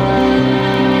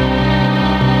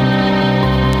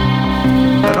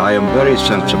that I am very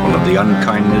sensible of the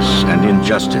unkindness and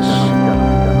injustice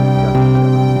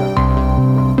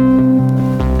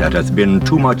that hath been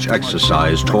too much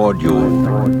exercised toward you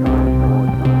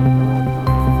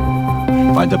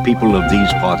by the people of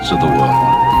these parts of the world,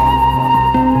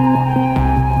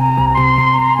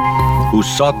 who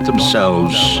sought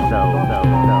themselves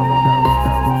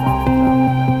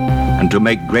and to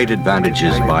make great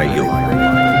advantages by you.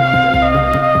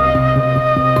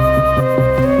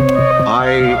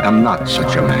 I am not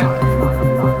such a man,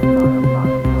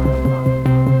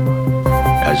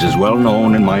 as is well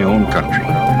known in my own country.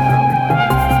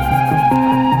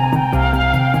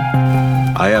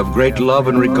 I have great love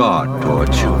and regard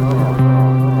towards you,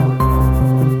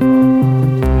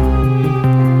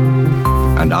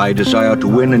 and I desire to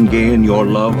win and gain your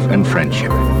love and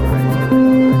friendship.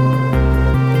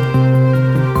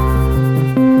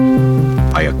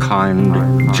 By a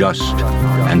kind, just,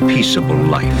 and peaceable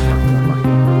life.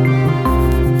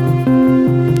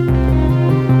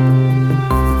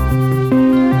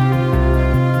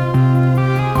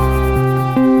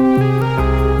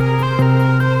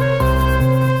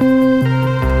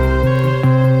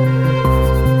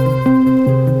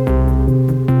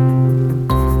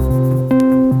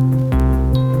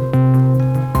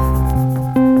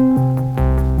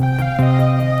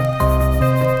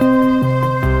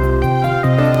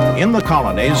 In the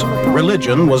colonies,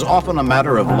 religion was often a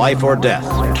matter of life or death,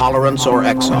 tolerance or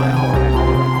exile.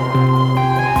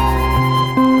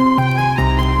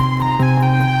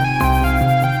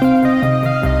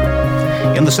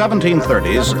 In the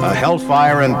 1730s, a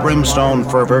hellfire and brimstone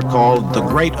fervor called the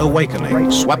Great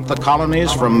Awakening swept the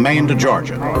colonies from Maine to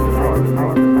Georgia.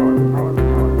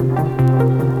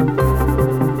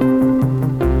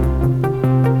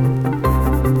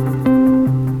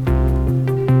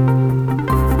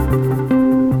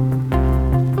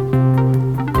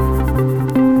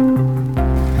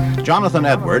 Jonathan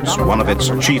Edwards, one of its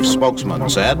chief spokesmen,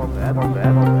 said,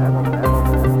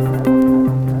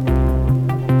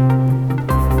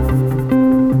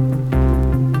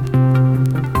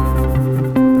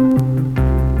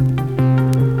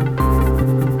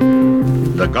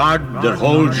 The God that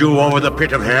holds you over the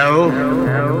pit of hell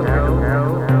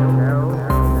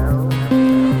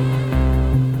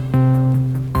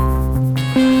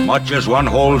much as one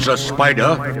holds a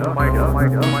spider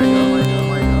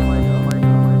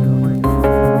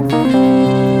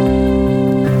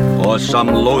or some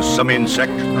loathsome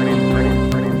insect,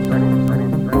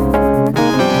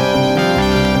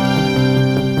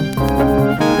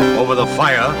 over the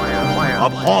fire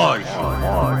abhors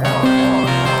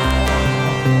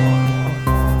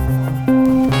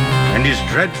and is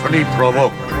dreadfully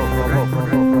provoked.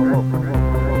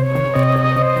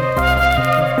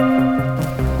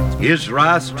 His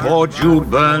wrath towards you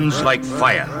burns like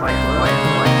fire.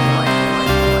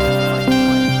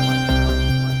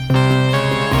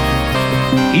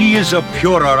 He is of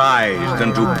purer eyes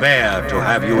than to bear to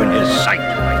have you in his sight.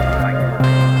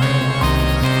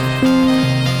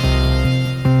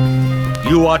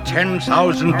 You are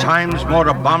 10,000 times more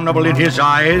abominable in his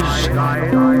eyes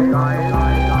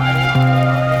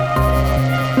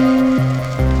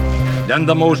than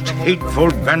the most hateful,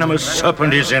 venomous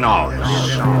serpent is in ours.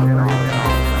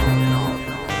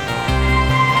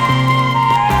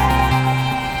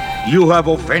 You have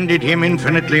offended him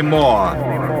infinitely more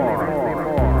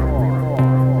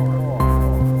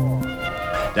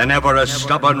than ever a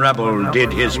stubborn rebel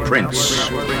did his prince.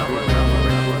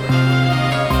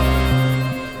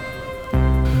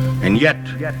 And yet,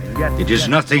 it is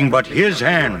nothing but his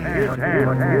hand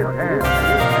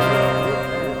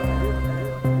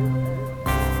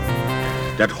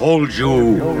that holds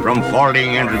you from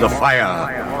falling into the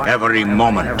fire every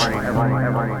moment.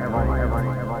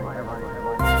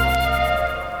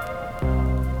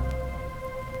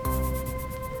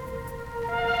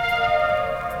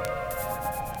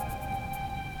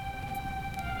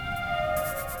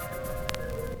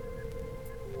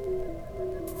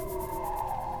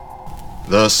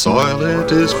 The soil, it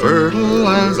is fertile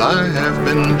as I have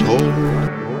been told.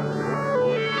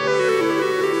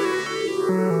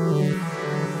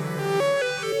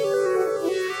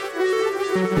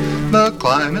 The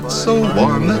climate's so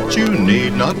warm that you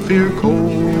need not fear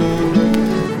cold.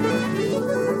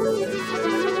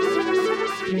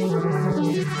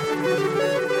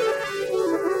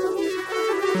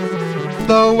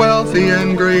 The wealthy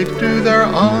and great do their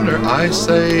honor, I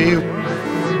say.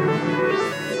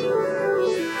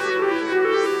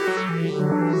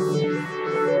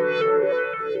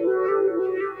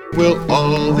 Will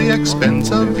all the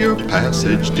expense of your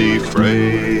passage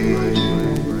defray?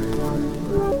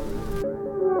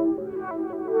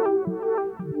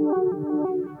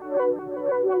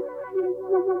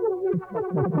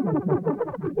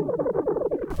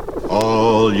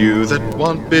 All you that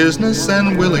want business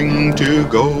and willing to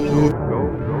go,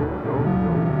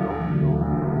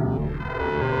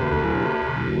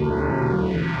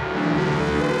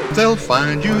 they'll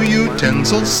find you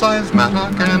utensils, scythe,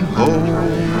 mattock, and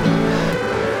hoe.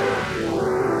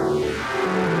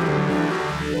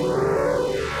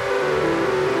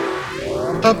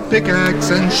 A pickaxe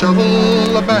and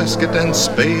shovel, a basket and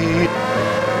spade.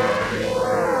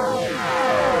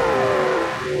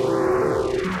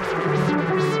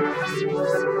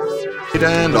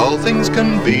 And all things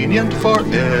convenient for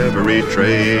every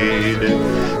trade.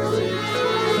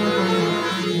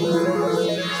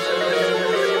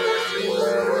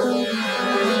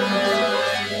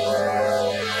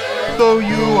 Though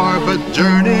you are but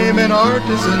journeymen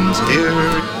artisans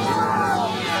here,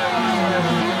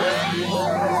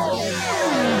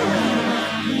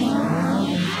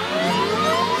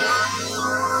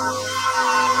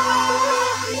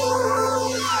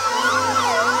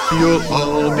 you'll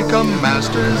all become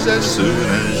masters as soon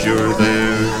as you're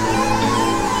there.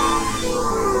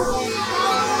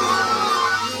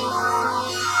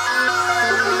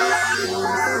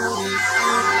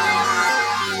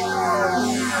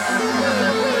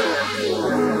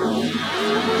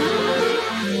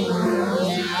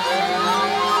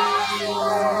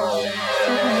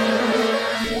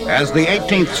 As the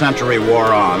 18th century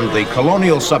wore on, the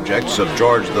colonial subjects of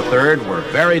George III were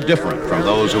very different from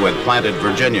those who had planted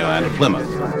Virginia and Plymouth.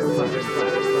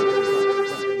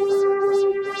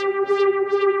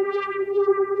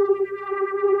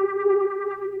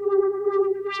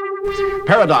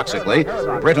 Paradoxically,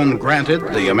 Britain granted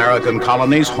the American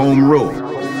colonies home rule.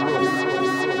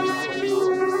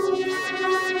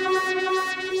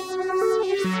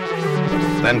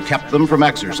 Then kept them from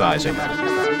exercising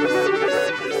it.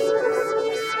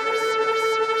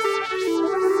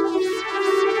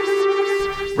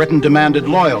 Britain demanded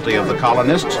loyalty of the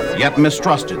colonists, yet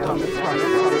mistrusted them.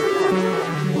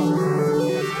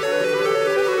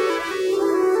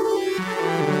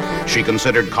 She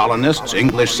considered colonists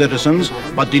English citizens,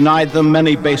 but denied them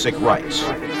many basic rights.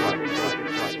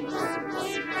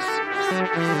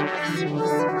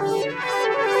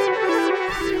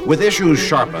 With issues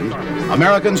sharpened,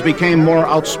 Americans became more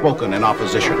outspoken in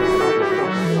opposition.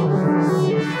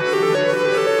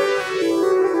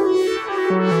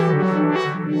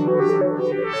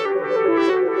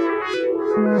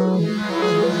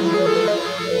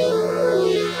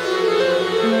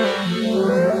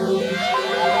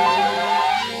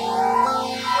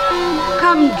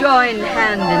 Come join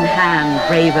hand in hand,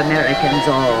 brave Americans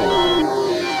all.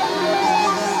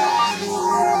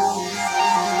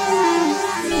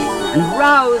 And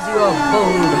rouse your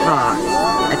bold hearts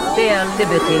at fair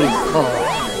liberty's call.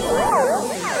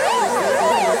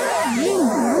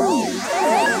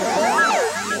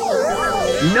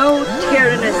 No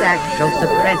tyrannous act shall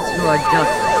suppress your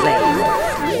just claim.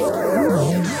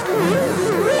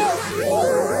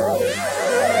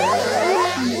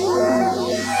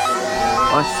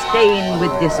 Or stain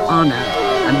with dishonor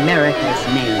America's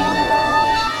name.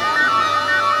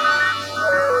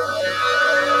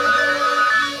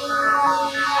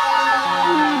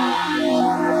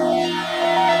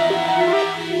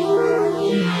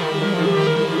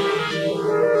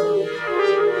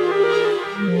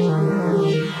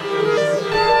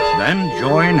 Then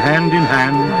join hand in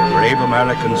hand, brave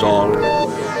Americans all.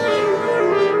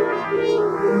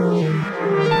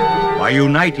 By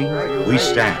uniting, we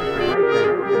stand.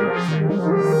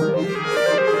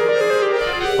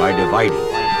 By dividing,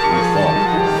 we fall.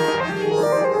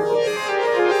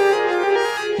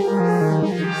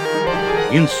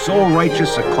 In so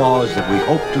righteous a cause that we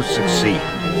hope to succeed.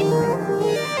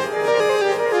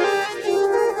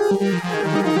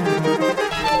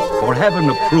 For heaven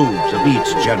approves of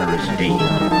each generous deed.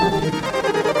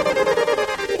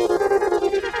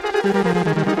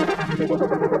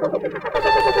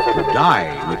 To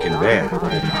deny we can bear,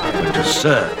 but to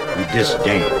serve we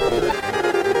disdain.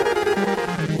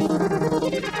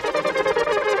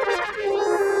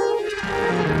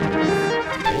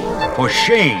 For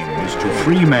shame is to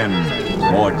free men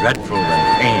more dreadful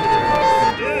than pain.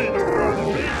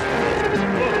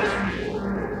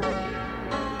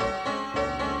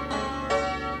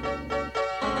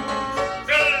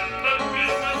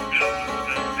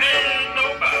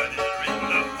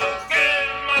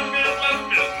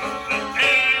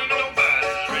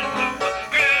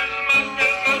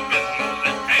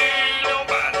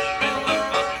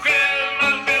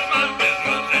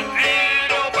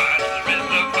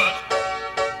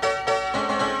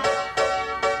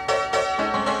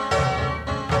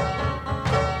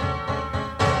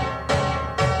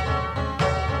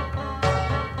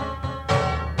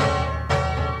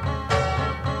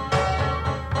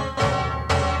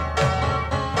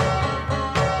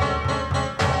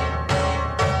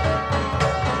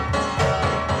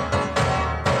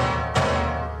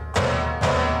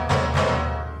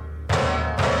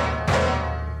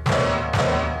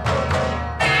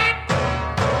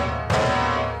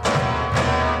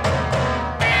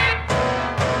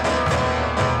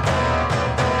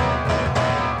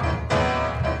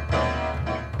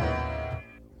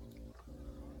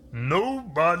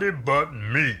 Nobody but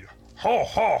me. Ho,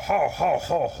 ho, ho, ho,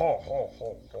 ho, ho, ho,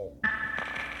 ho, ho.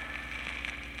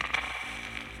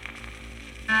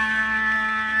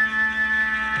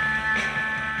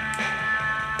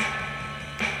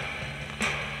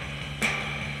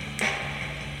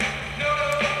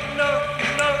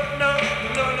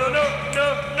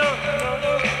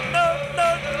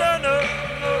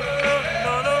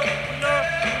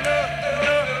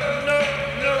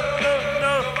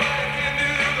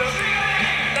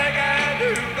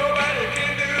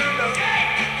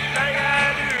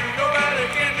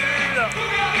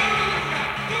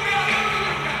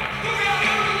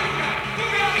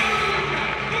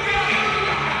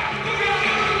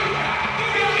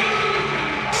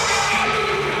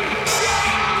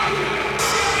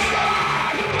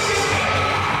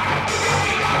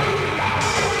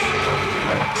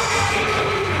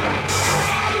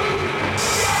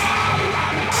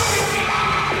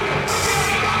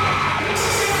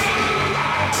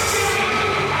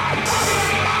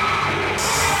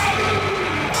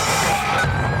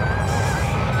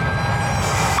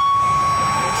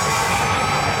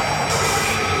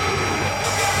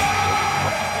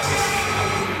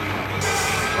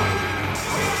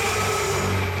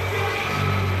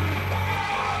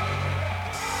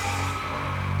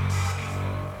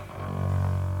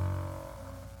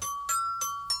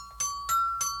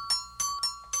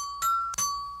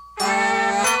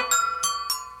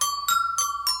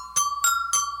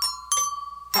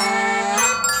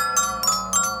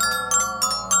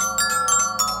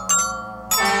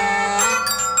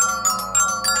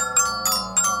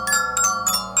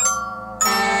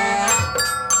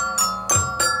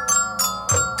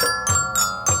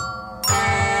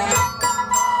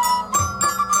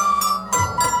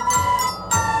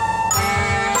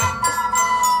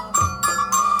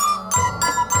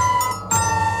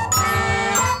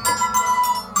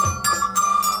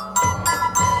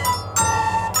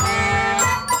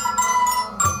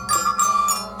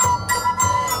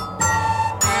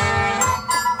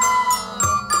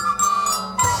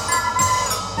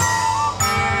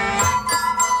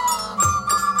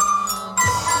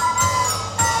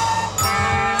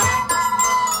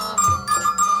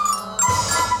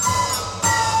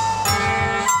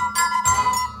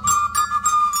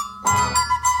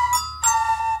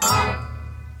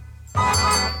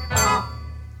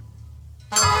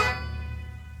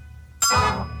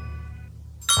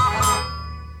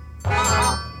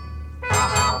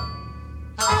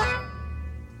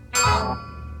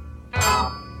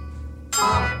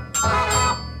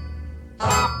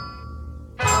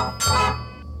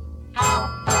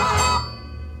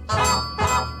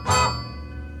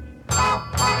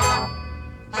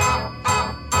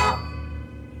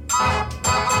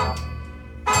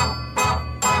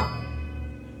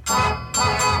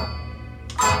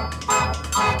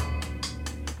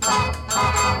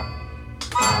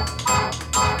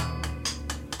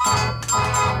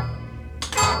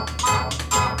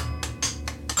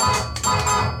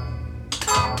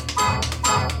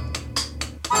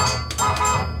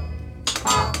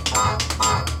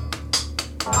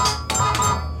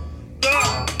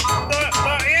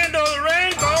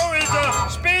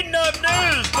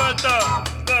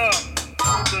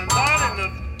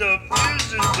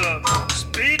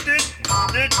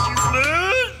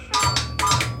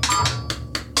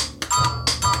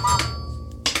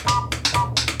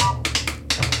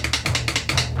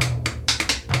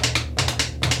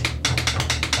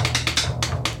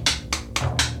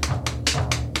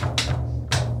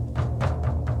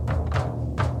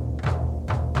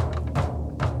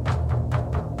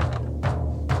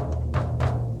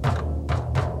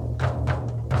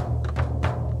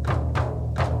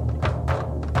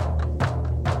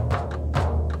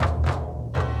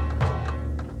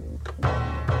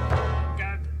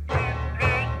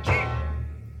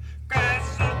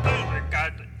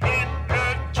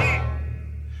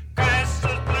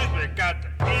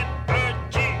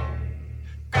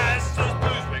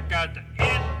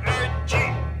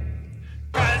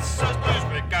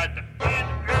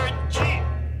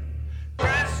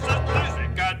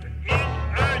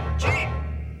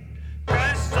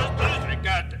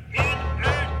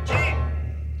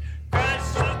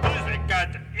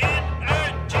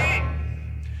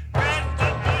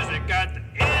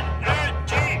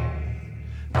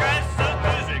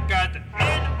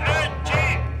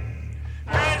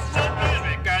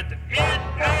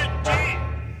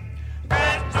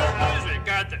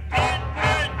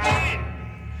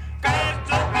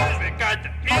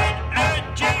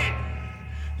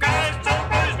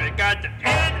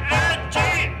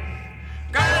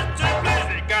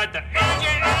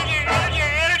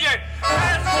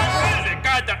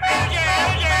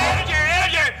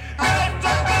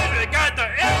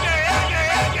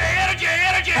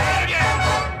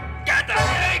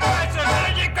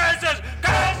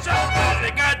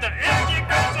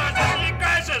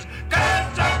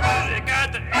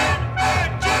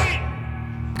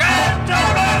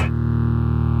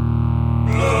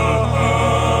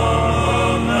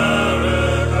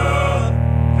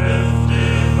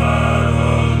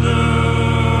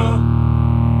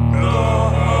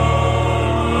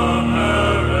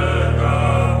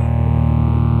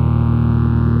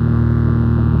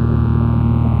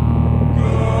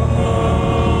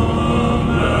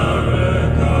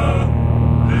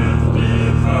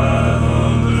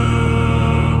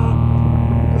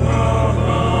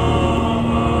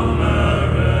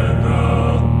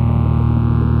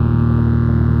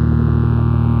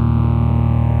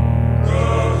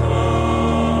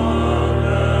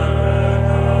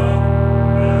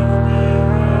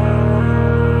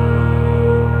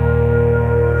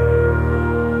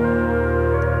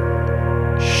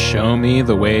 me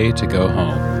the way to go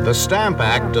home. The Stamp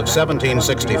Act of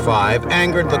 1765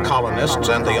 angered the colonists,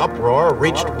 and the uproar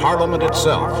reached Parliament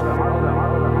itself.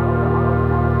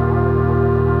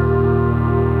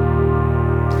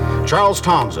 Charles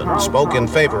Townsend spoke in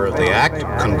favor of the act,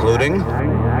 concluding,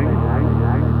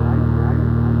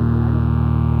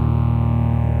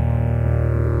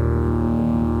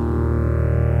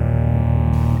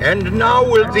 "And now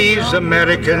will these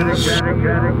Americans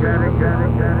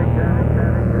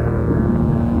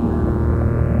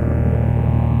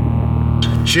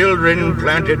children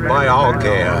planted by our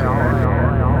care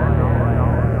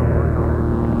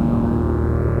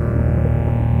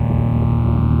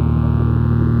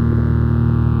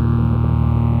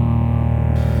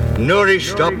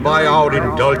nourished up by our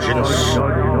indulgence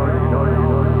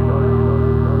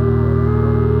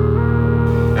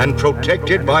and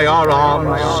protected by our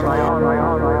arms,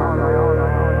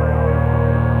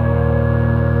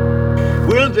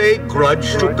 will they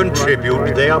grudge to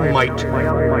contribute their mite?"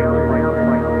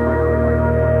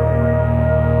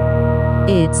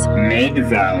 It's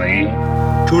Mid-Valley.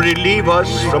 To relieve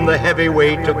us from the heavy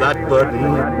weight of that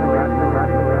burden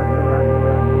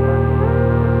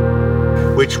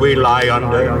which we lie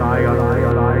under.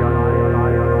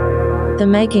 the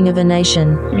making of a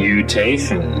nation,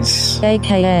 Mutations.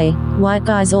 aka white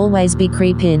guys always be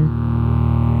creepin'.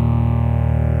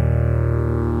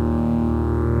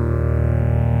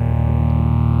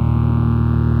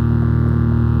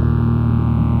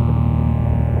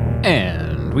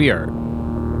 And we are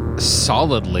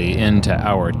solidly into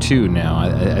hour 2 now.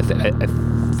 I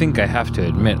think I have to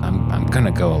admit I'm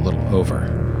gonna go a little over.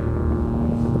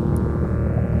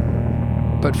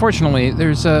 But fortunately,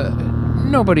 there's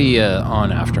nobody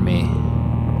on after me.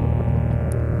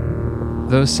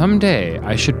 Though someday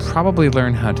I should probably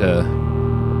learn how to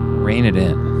rein it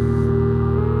in.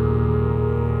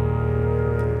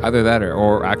 Either that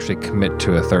or actually commit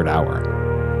to a third hour.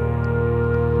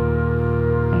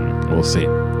 We'll see.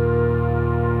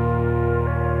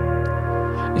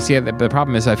 You see, the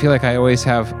problem is I feel like I always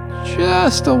have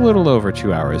just a little over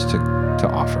 2 hours to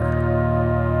offer.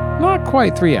 Not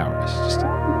quite 3 hours,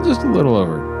 just a little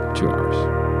over 2 hours.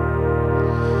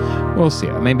 We'll see.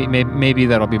 Maybe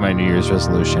that'll be my New Year's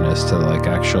resolution, is to like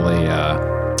actually,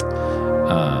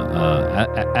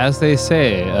 as they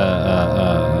say,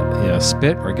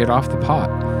 spit or get off the pot.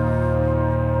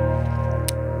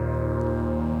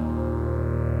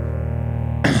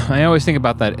 I always think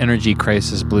about that Energy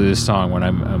Crisis Blues song when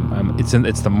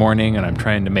it's the morning and I'm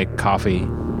trying to make coffee.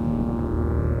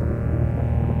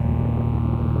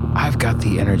 I've got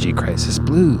the Energy Crisis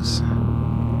Blues.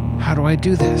 How do I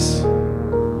do this?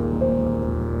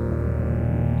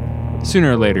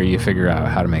 Sooner or later, you figure out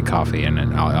how to make coffee, and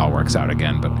it all works out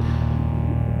again. But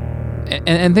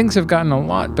and things have gotten a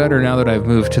lot better now that I've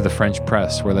moved to the French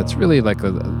press, where that's really like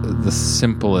the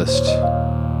simplest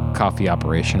coffee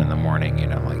operation in the morning. You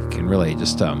know, like you can really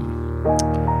just get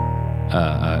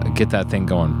that thing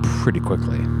going pretty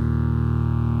quickly.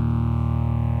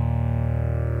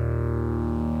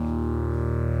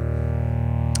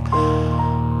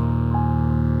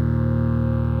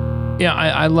 Yeah,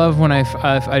 I love when I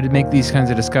make these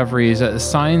kinds of discoveries.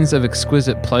 Signs of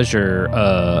exquisite pleasure.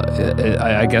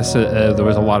 I guess there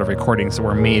was a lot of recordings that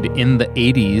were made in the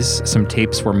 80s. Some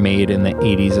tapes were made in the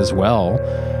 80s as well,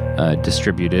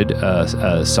 distributed,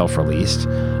 self-released.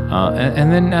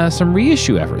 And then some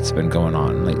reissue efforts have been going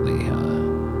on lately.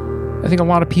 I think a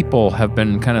lot of people have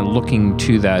been kind of looking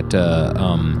to that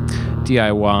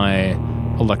DIY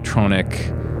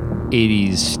electronic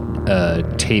 80s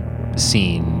tape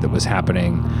scene that was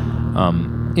happening,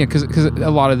 because a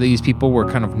lot of these people were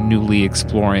kind of newly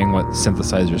exploring what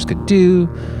synthesizers could do,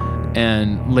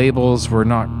 and labels were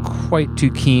not quite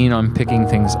too keen on picking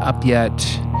things up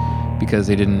yet because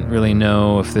they didn't really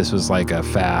know if this was like a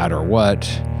fad or what.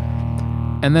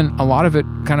 And then a lot of it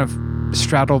kind of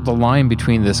straddled the line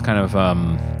between this kind of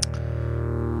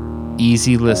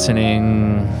easy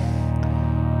listening,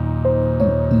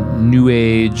 new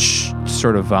age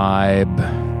sort of vibe,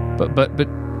 but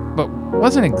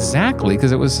wasn't exactly,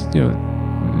 because it was,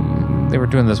 they were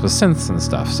doing this with synths and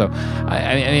stuff. So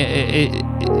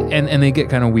and they get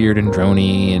kind of weird and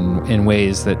drony in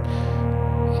ways that,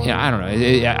 I don't know.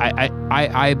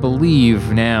 I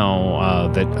believe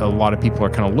now that a lot of people are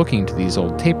kind of looking to these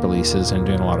old tape releases and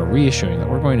doing a lot of reissuing,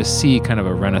 that we're going to see kind of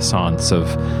a renaissance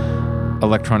of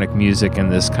electronic music in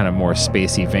this kind of more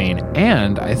spacey vein.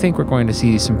 And I think we're going to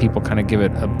see some people kind of give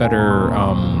it a better,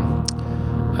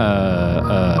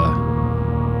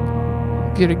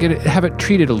 have it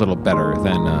treated a little better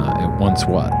than it once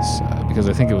was, because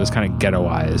I think it was kind of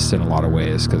ghettoized in a lot of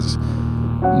ways, because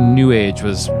New Age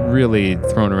was really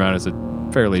thrown around as a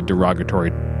fairly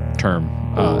derogatory term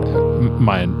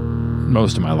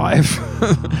most of my life.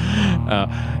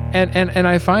 And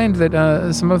I find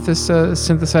that some of this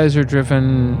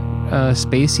synthesizer-driven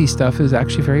spacey stuff is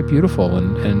actually very beautiful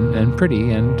and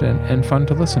pretty and fun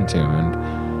to listen to. And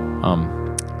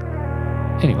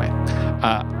anyway,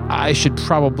 I should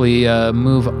probably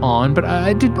move on, but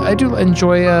I do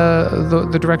enjoy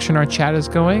the direction our chat is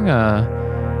going.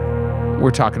 We're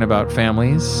talking about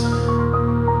families,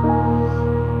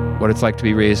 what it's like to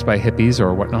be raised by hippies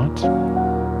or whatnot.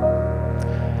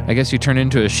 I guess you turn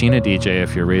into a Sheena DJ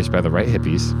if you're raised by the right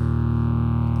hippies.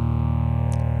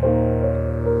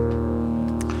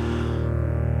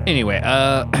 Anyway,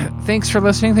 thanks for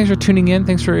listening. Thanks for tuning in.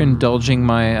 Thanks for indulging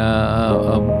my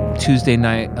Tuesday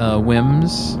night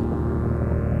whims.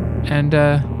 And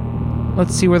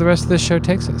let's see where the rest of this show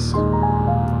takes us.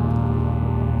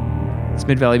 It's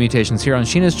Mid-Valley Mutations here on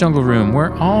Sheena's Jungle Room,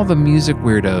 where all the music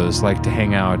weirdos like to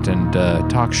hang out and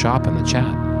talk shop in the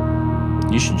chat.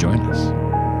 You should join us.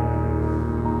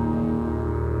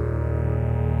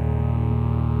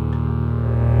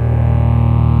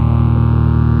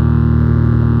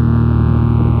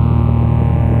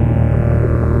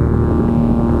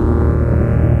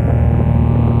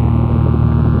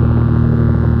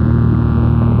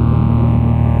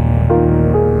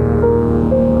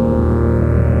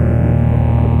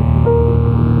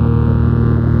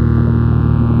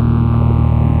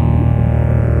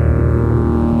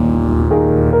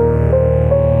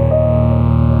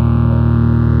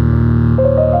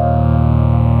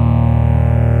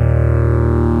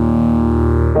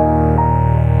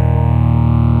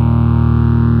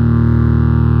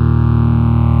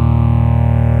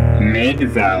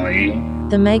 Mid-Valley.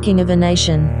 The Making of a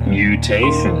Nation.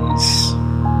 Mutations.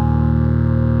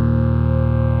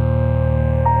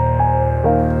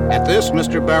 At this,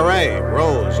 Mr. Barret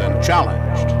rose and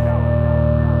challenged.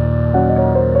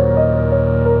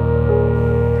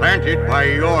 Planted by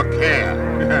your care,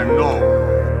 no.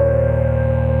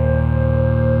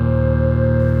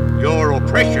 Your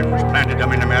oppressions planted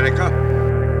them in America.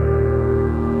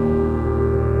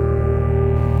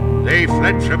 They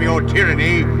fled from your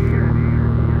tyranny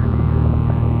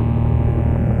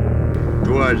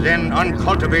to a then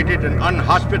uncultivated and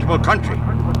unhospitable country.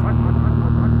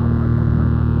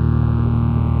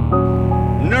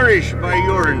 Nourished by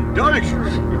your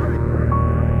indulgence,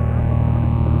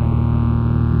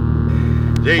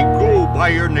 they grew by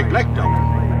your neglect of them.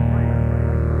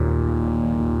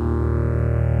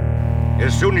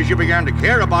 As soon as you began to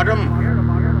care about them,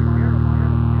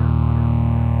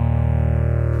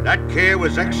 that care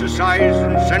was exercised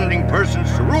in sending persons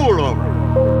to rule over them,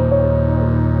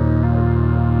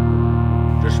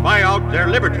 to spy out their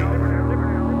liberty,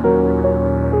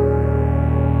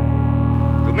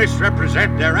 to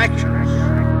misrepresent their actions.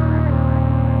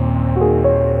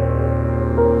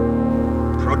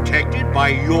 Protected by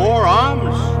your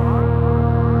arms,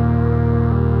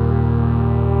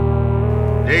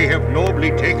 they have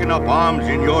nobly taken up arms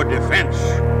in your defense,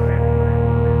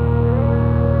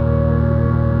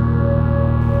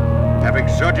 have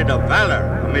exerted a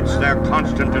valor amidst their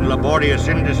constant and laborious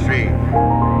industry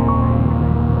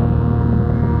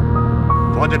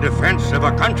for the defense of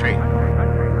a country.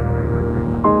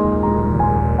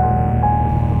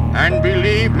 And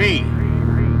believe me,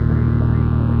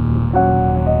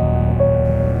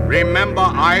 remember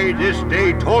I this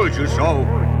day told you so.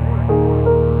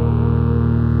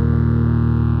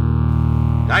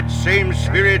 That same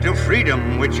spirit of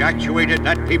freedom which actuated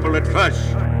that people at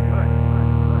first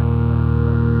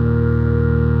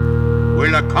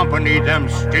will accompany them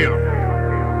still.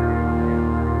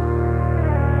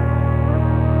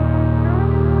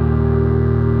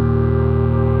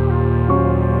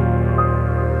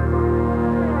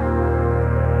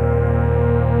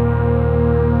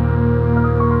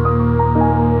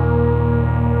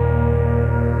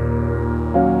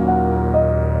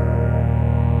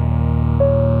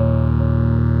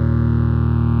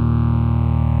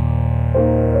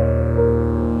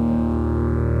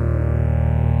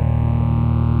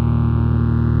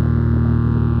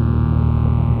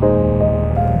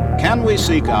 Can we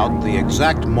seek out the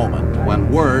exact moment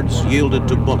when words yielded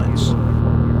to bullets?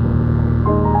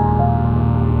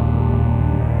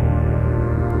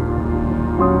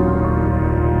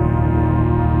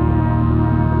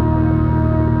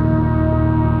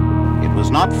 It was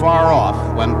not far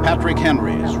off when Patrick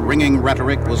Henry's ringing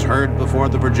rhetoric was heard before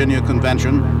the Virginia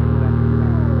Convention,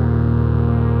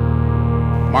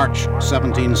 March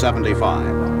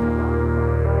 1775.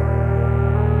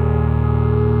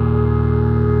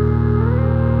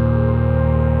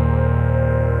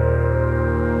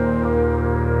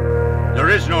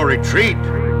 retreat,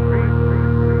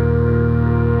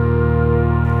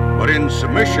 but in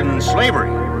submission and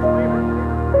slavery.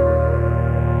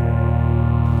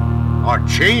 Our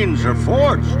chains are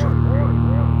forged.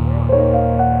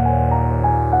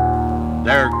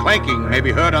 Their clanking may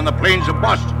be heard on the plains of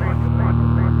Boston.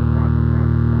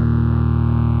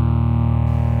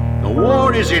 The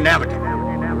war is inevitable.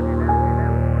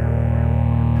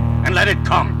 And let it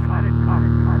come.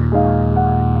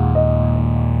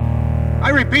 I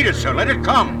repeat it, sir, let it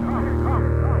come.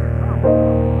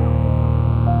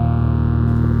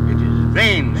 It is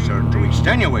vain, sir, to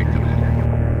extenuate the matter.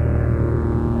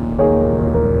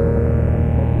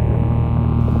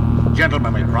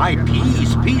 Gentlemen may cry,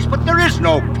 peace, peace, but there is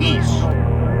no peace.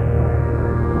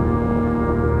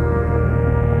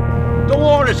 The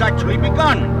war has actually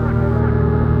begun.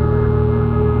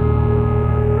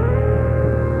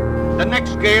 The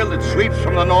next gale that sweeps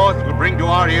from the north will bring to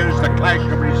our ears the clash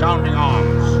of resounding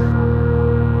arms.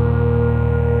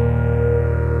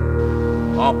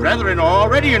 Our brethren are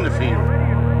already in the field.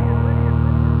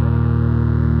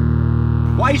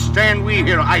 Why stand we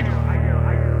here idle?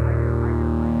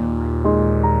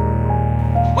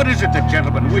 What is it that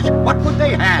gentlemen wish? What would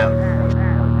they have?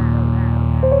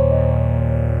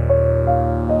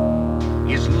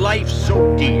 Is life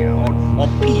so dear, or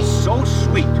peace so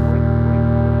sweet?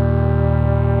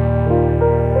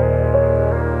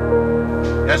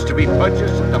 Has to be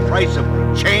purchased at the price of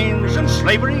chains and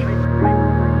slavery?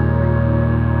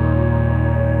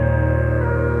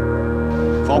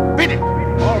 Forbid it,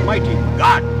 Almighty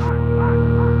God!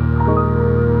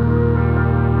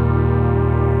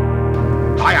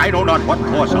 I know not what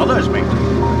course others may take,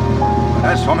 but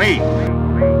as for me,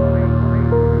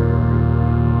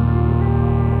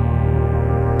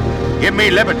 give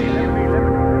me liberty.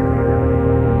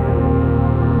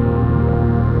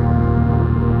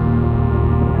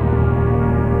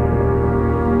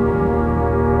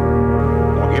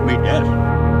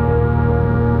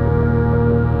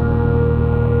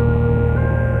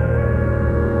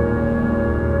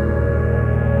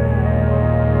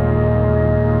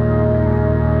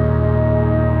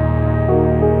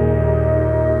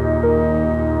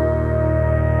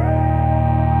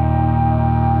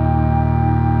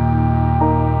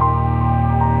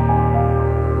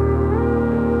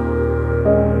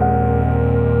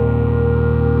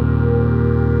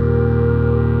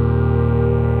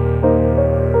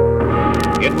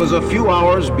 It was a few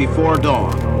hours before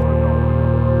dawn.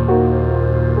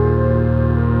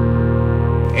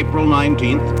 April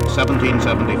 19th,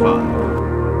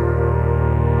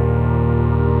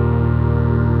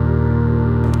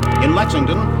 1775. In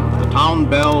Lexington, the town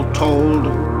bell tolled,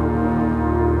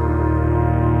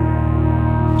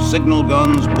 signal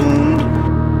guns boomed,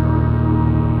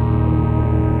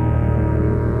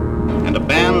 and a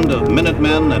band of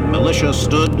Minutemen and militia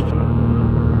stood,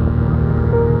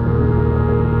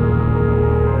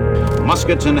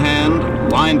 muskets in hand,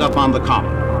 lined up on the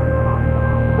common.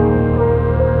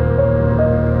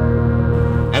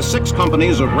 As 6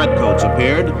 companies of redcoats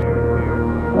appeared,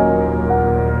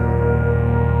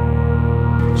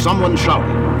 someone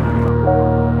shouted,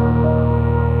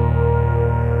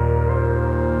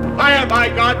 "Fire, by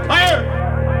God, fire!"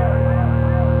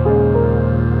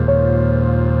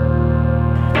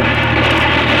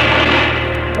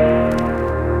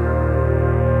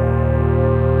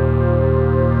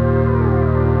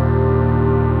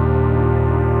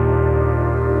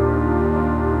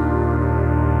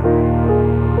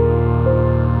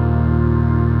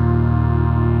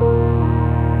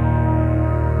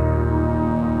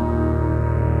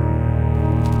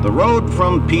 The road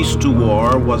from peace to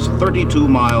war was 32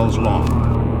 miles long.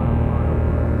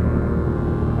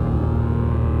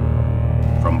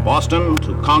 From Boston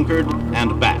to Concord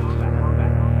and back.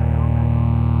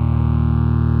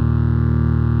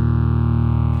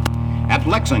 At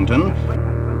Lexington,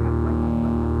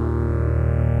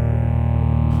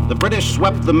 the British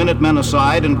swept the Minutemen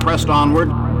aside and pressed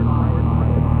onward,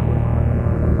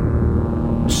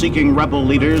 seeking rebel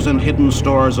leaders and hidden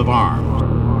stores of arms.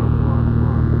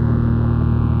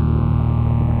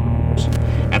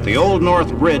 At the Old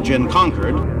North Bridge in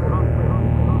Concord,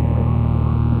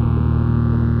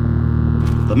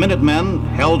 the Minutemen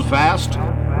held fast,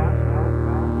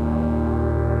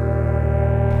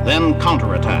 then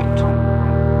counterattacked.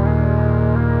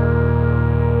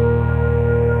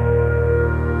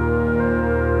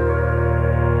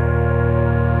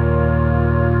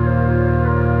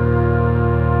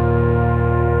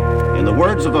 In the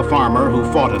words of a farmer who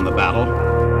fought in the battle,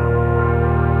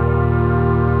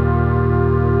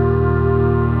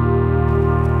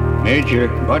 Major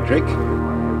Buttrick,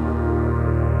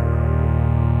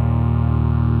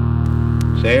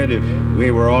 said if we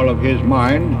were all of his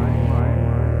mind,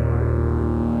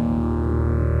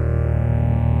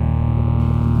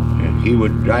 he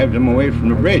would drive them away from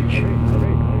the bridge.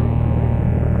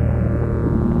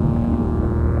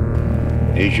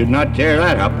 He should not tear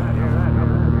that up.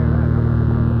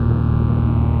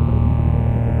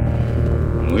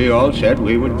 We all said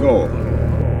we would go.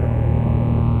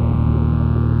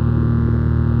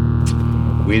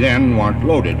 We then weren't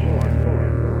loaded.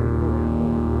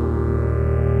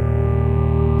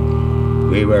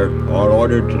 We were all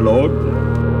ordered to load.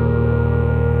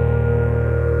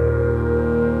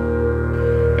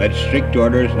 Had strict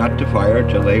orders not to fire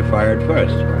till they fired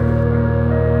first.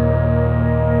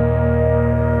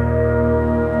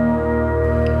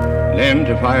 Then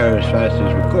to fire as fast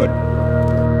as we could.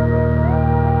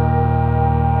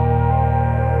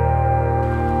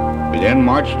 We then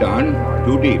marched on,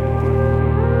 too deep.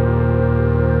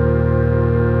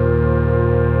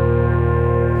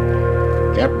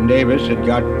 Captain Davis had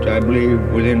got, I believe,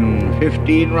 within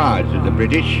 15 rods of the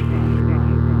British.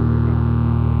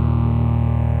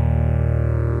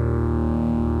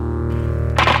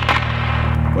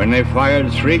 When they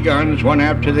fired 3 guns, one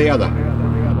after the other.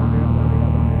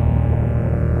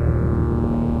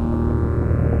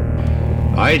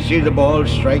 I see the ball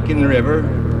striking the river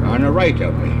on the right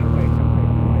of me.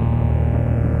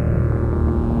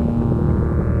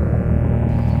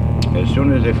 As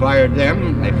soon as they fired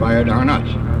them, they fired on us.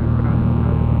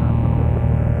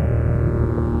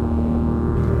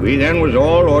 We then was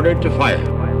all ordered to fire.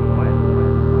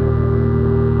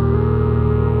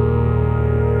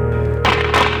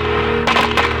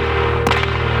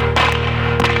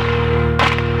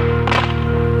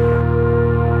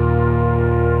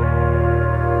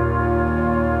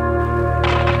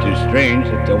 It is strange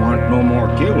that there weren't no more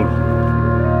killed.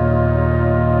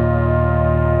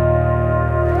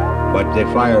 But they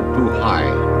fired too high.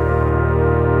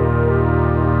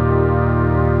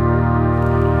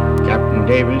 Captain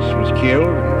Davis was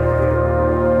killed.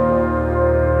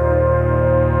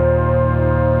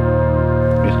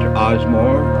 Mr.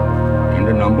 Osmore and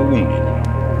a number wounded.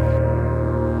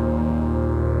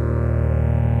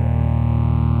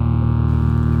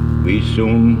 We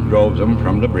soon drove them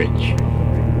from the bridge.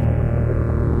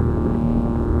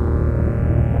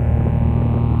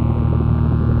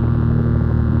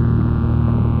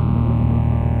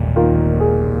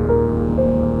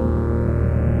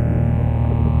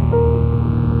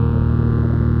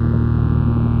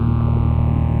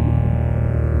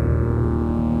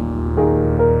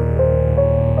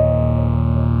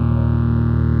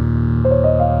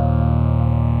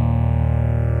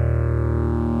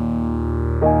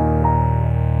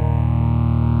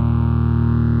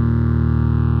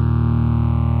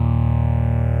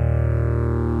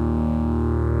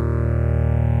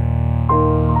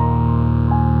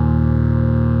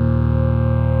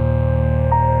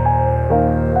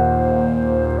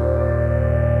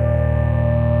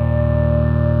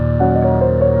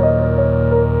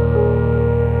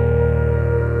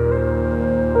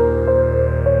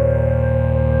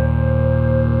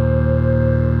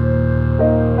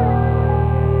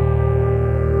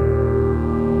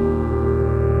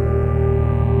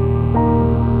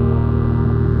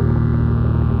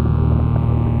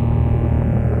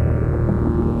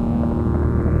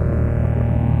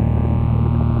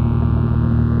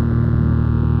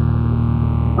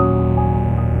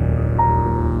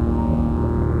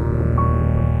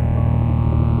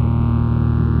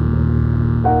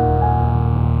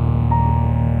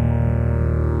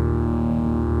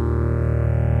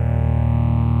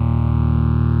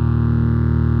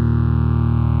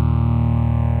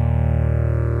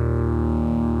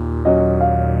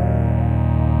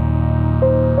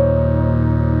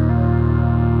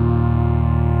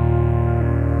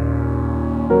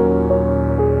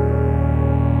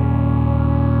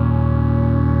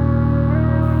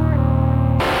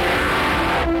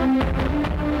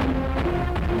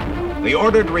 The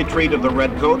ordered retreat of the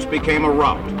Redcoats became a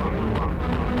rout.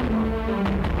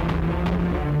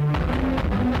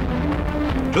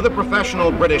 To the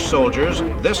professional British soldiers,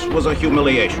 this was a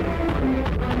humiliation.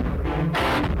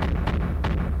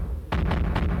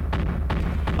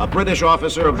 A British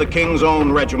officer of the King's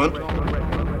Own Regiment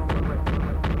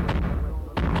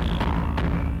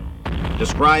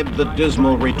described the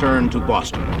dismal return to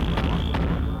Boston.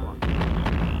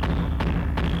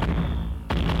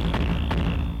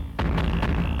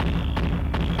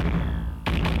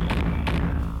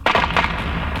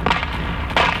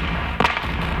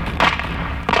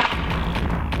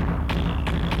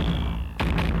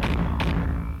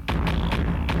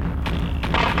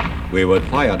 We were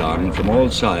fired on from all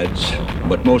sides,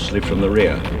 but mostly from the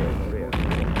rear.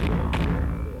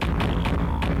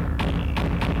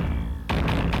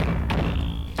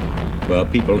 where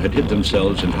people had hid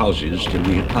themselves in houses till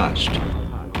we had passed.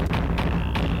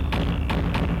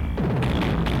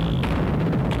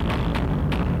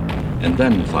 And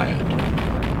then fired.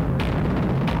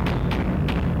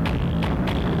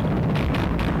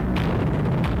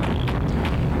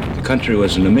 The country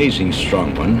was an amazing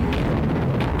strong one,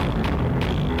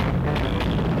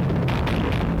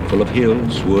 full of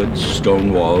hills, woods,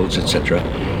 stone walls, etc.,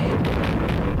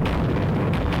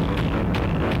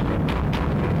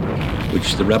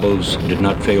 which the rebels did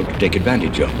not fail to take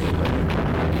advantage of.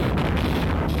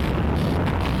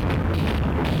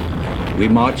 We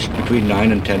marched between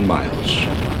 9 and 10 miles.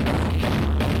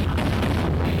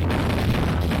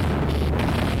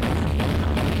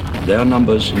 Their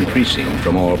numbers increasing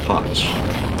from all parts.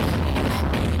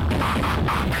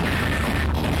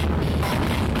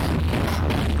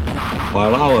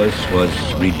 While ours was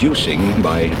reducing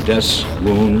by deaths,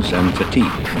 wounds, and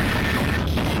fatigue.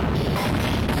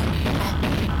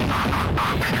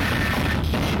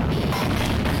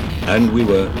 And we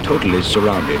were totally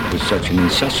surrounded with such an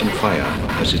incessant fire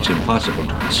as it's impossible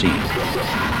to conceive.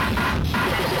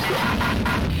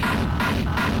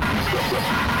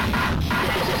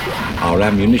 Our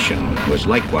ammunition was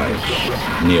likewise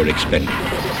near expended.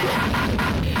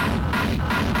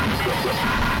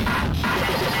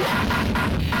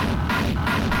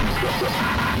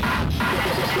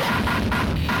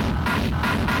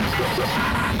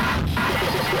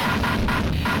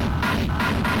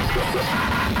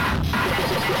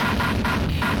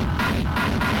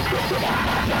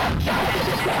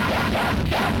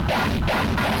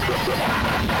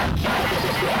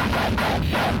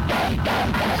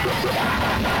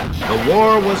 The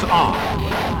war was on.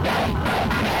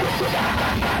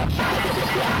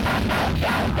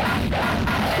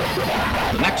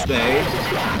 The next day,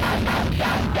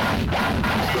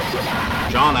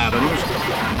 John Adams,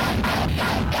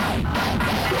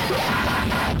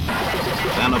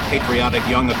 then a patriotic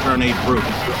young attorney,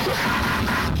 Bruton.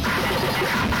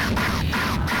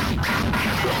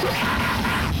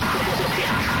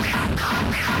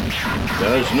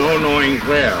 There's no knowing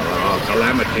where our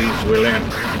calamities will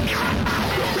end.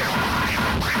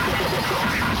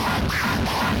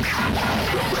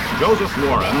 Joseph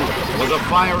Warren was a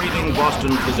fire-eating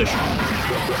Boston physician.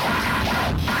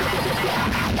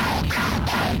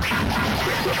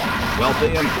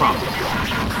 Wealthy and prominent.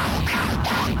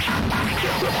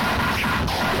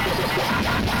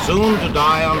 Soon to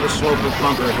die on the slope of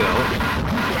Bunker Hill,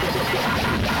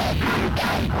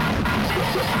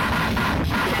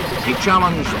 he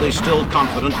challenged the still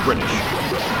confident British.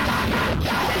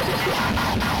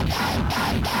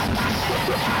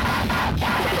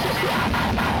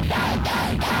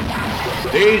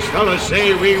 These fellas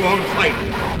say we won't fight.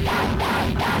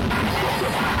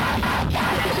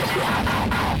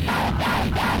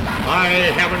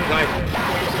 I haven't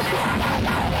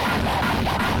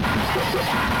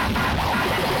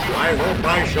I hope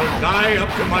I shall die up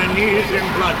to my knees in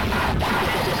blood.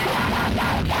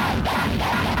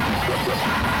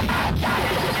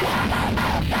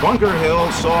 Bunker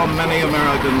Hill saw many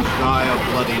Americans die a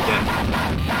bloody death.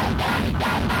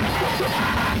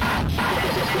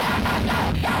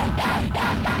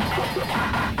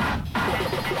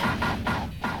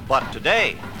 But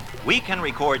today, we can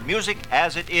record music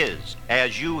as it is,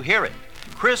 as you hear it,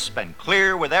 crisp and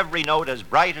clear with every note as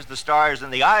bright as the stars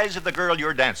in the eyes of the girl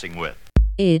you're dancing with.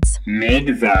 It's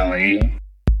Mid-Valley.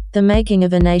 The Making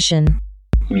of a Nation.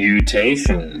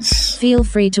 Mutations. Feel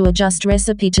free to adjust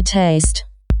recipe to taste.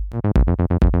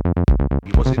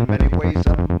 He was in many ways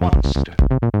a monster.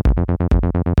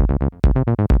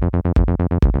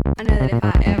 I know that if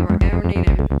I ever need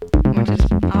him, which is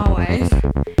always,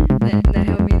 that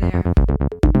he'll be there.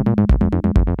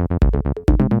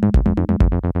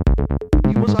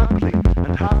 He was ugly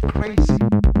and half crazy.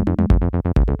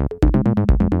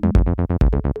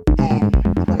 And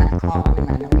I'm gonna call him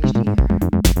an Alicia.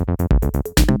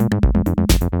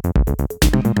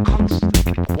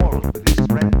 Constantly quarreled with his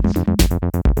friends.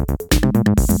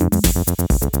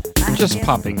 Just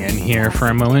popping in here for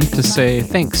a moment to say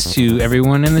thanks to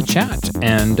everyone in the chat,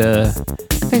 and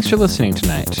thanks for listening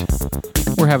tonight.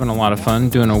 We're having a lot of fun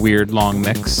doing a weird long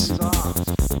mix,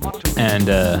 and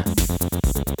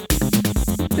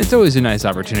it's always a nice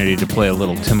opportunity to play a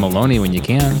little Tim Maloney when you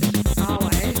can.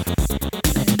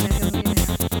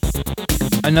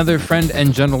 Another friend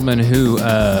and gentleman who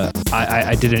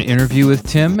I did an interview with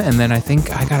Tim, and then I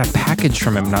think I got a package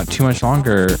from him not too much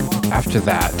longer after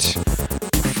that,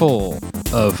 full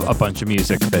of a bunch of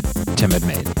music that Tim had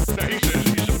made,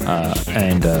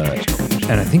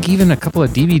 and I think even a couple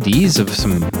of DVDs of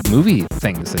some movie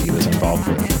things that he was involved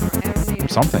with.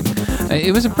 something.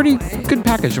 It was a pretty good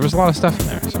package. There was a lot of stuff in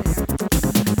there. So.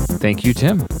 Thank you,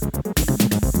 Tim.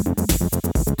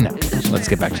 Now, let's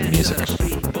get back to the music.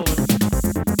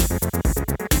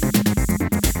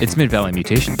 It's Mid-Valley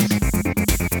Mutations.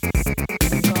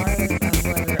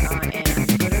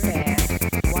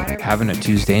 Having a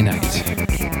Tuesday night.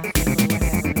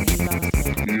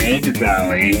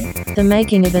 Mid-Valley. The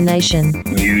making of a nation.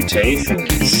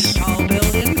 Mutations.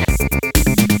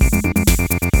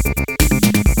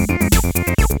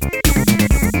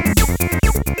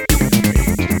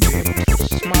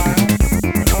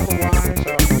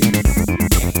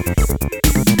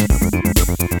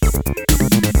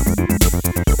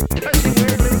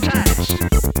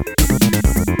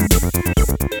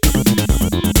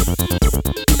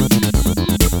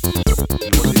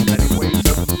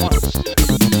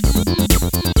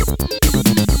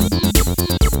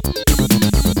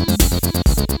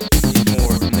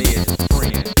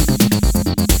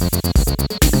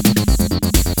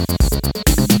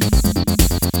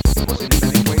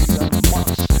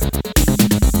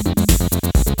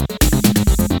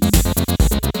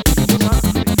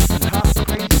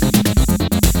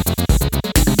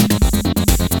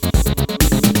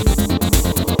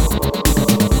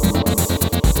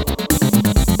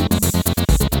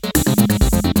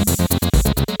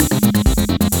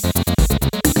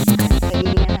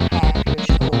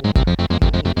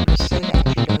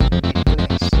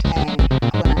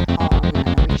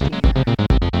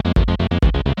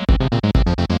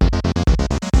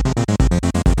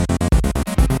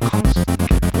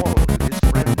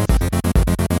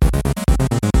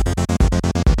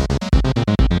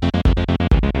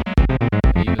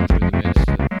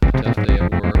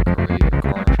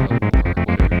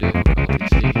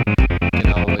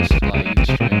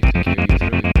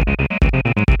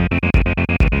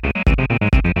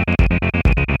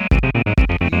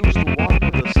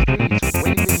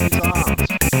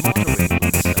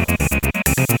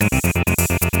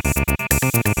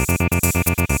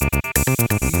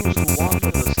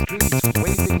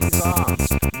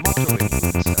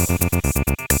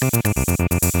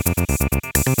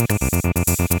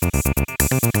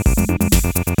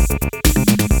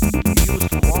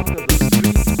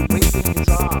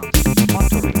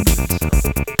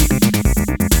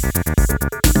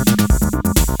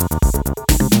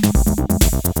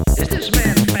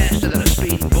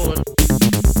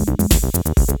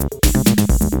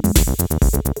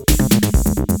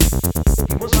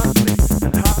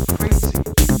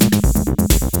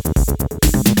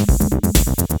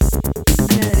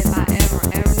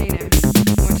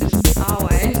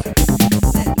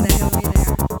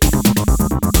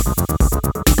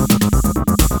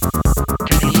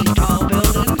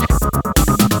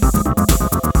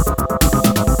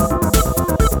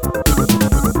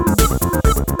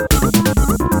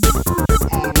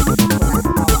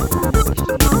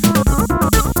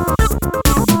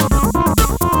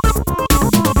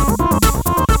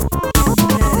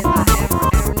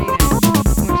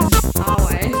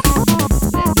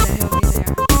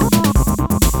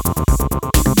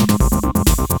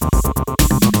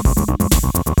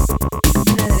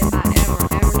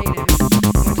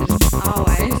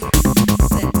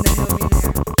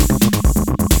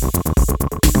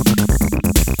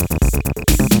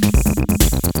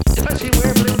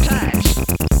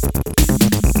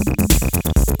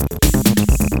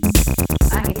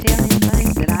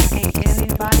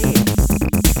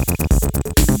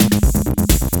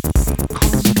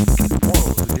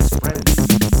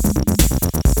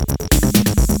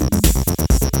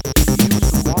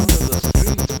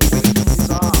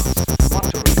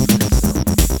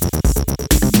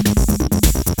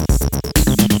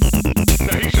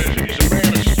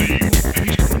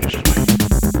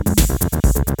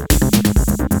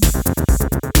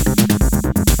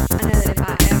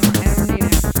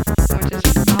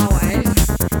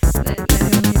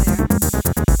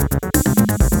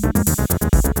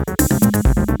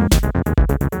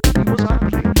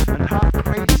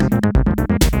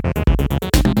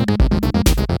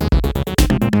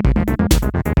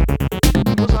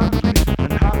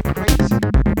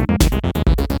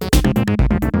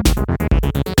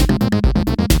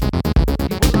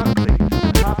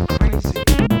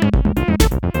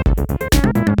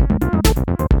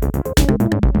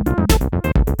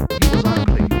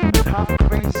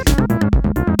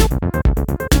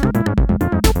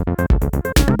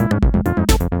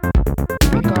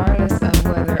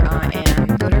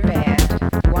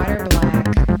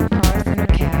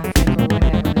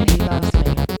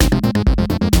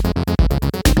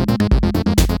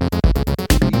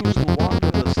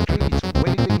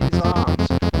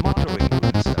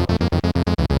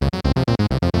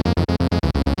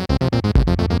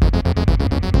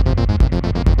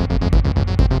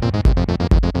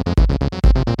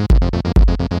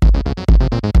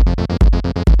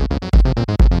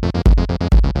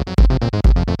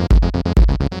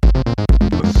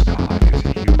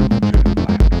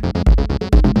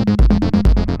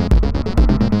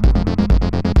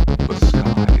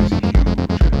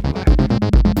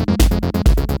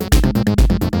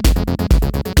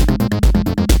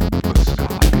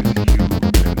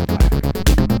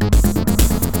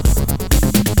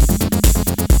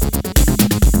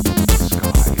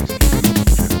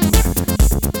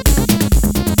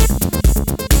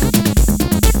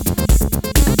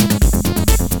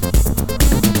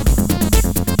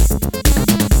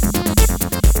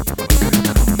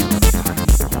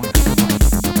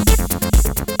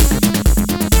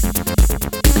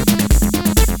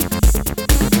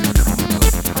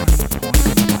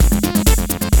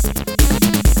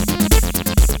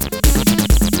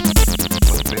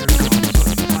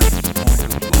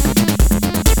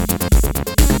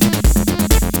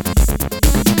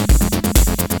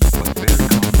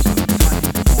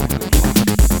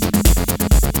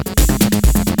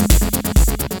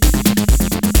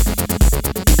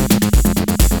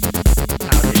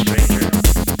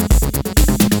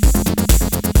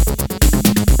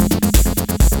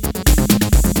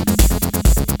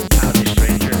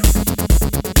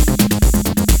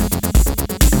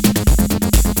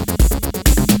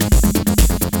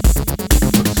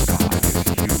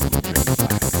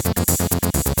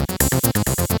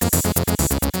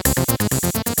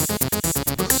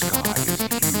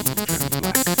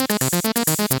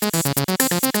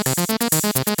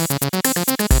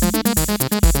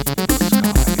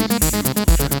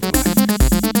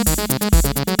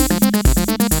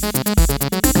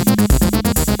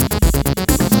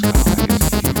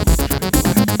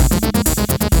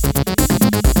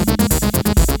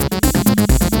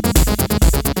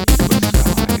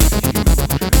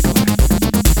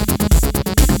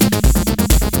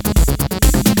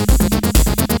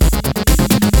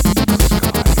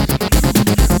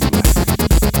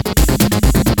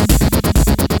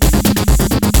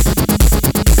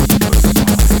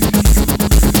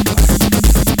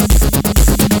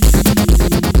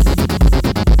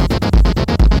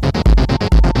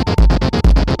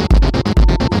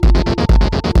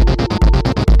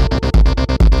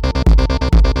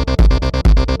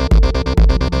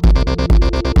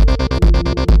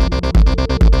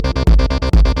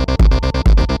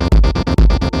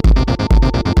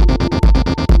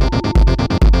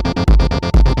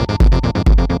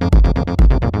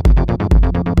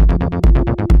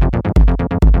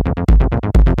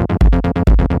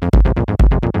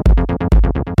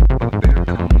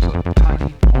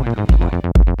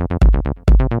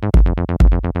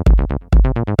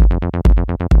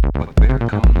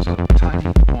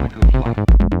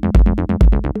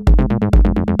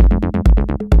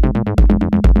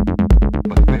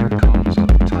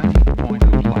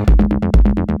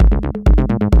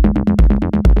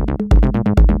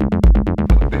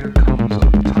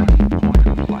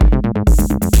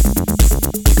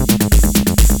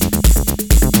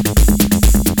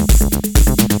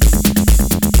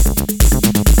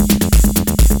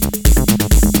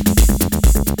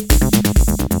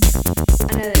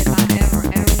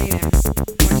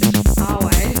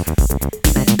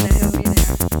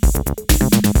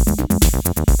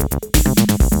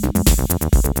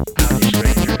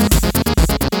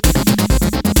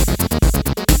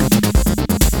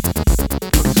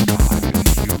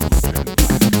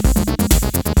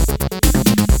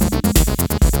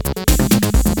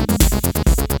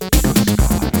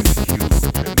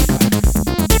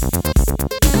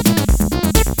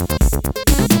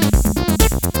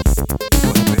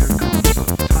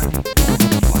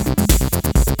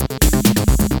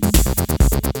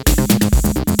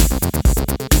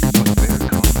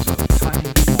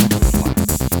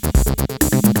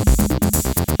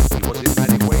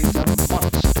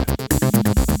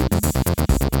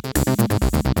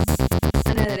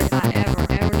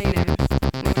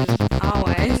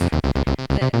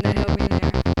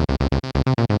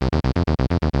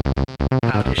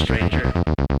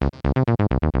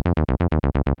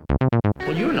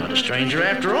 Stranger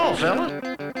after all, fella.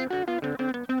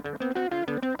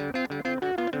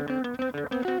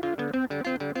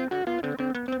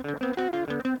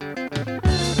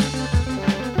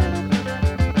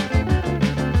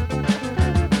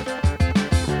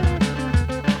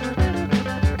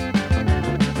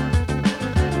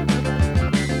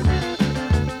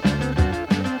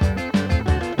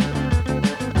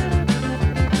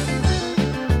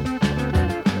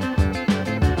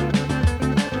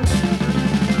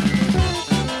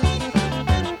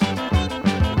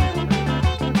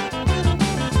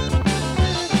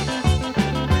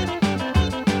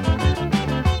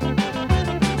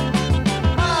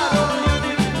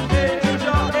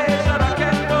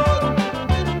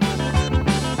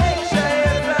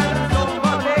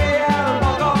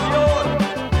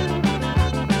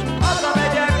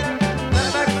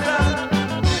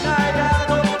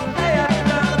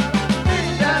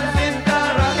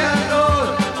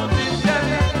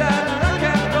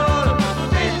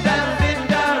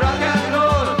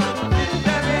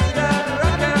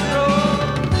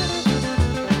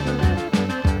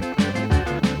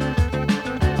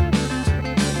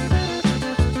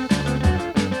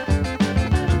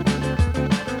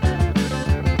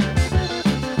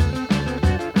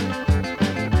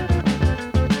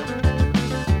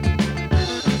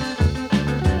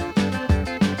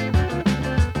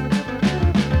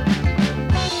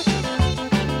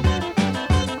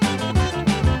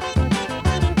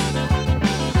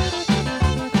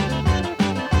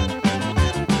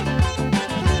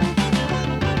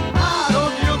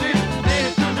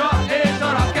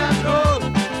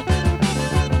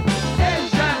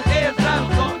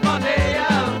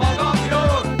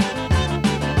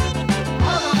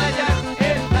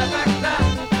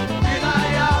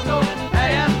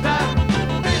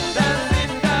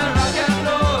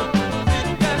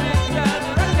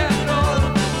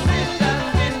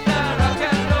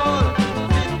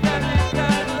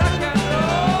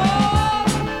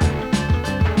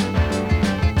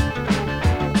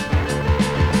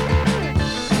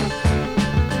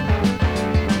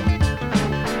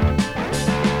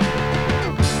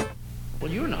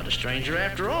 Stranger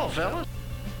after all, fellas.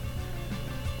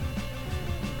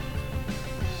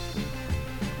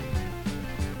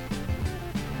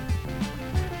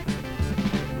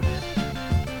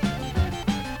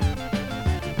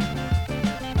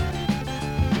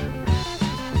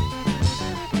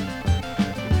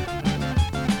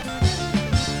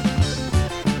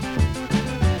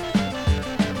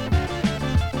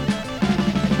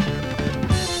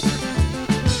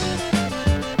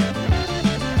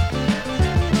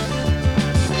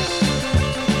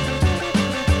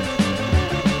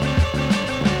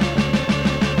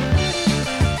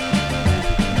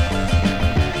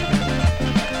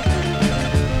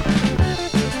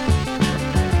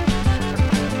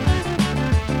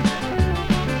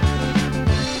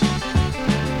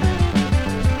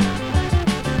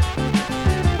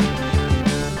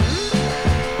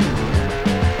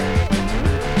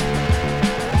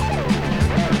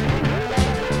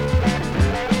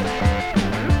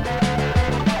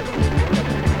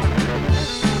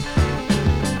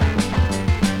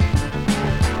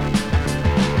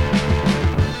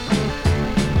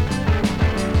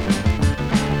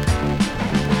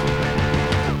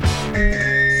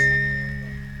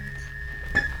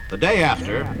 The day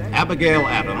after, Abigail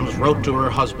Adams wrote to her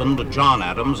husband, John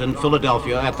Adams, in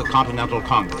Philadelphia at the Continental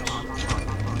Congress.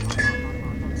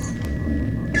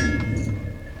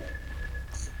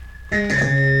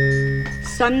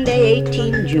 Sunday,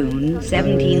 18 June,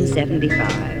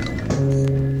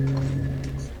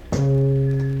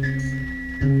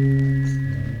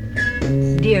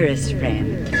 1775. Dearest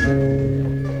friend,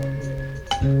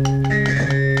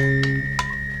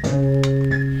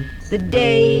 the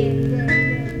day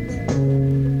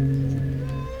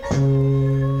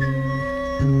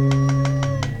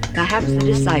perhaps the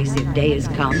decisive day has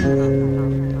come.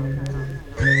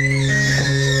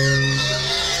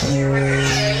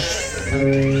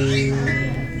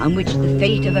 On which the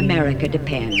fate of America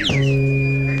depends.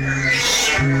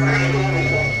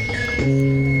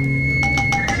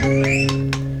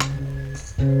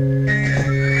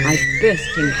 My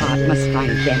bursting heart must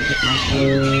find vent at my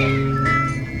hand.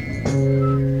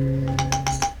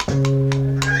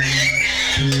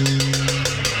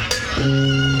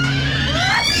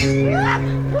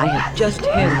 I have just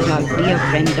heard that our dear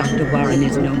friend Dr. Warren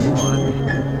is no more.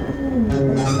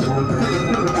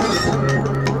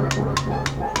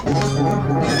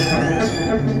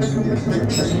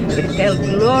 But fell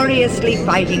gloriously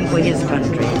fighting for his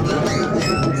country.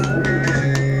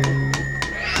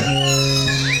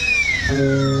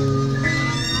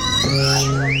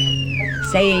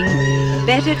 Saying,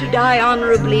 better to die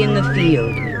honorably in the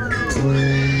field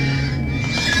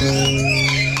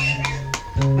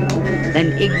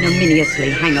than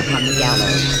ignominiously hang upon the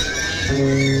gallows.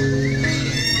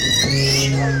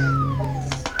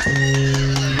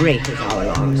 Great is our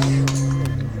loss.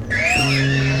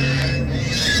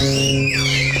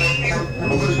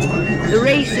 The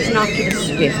race is not to the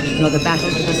swift, nor the battle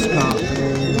to the strong.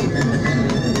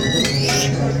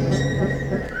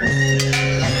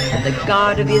 The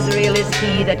God of Israel is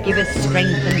he that giveth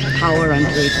strength and power unto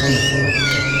his people.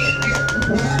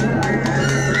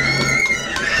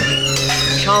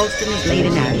 Charleston is laid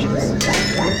in ashes.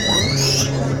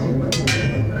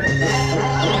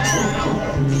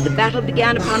 The battle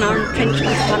began upon our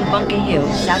entrenchments upon Bunker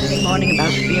Hill, Saturday morning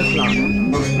about 3 o'clock.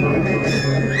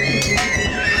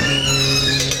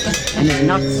 And has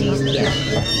not ceased yet.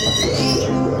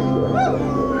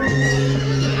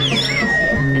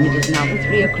 And it is now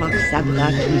 3 o'clock Sabbath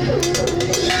afternoon.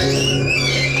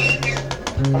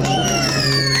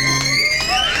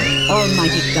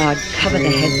 Almighty God, cover the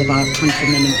heads of our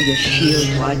countrymen and be a shield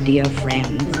to our dear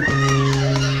friends.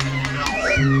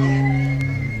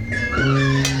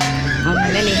 How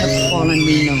many have fallen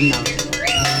we know not.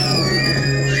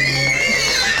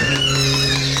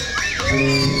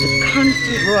 The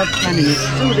constant roar of cannon is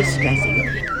so distressing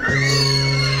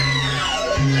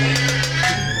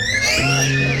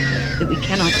that we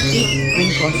cannot eat,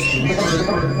 drink, or sleep.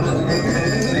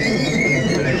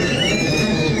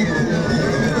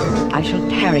 I shall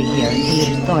tarry here until it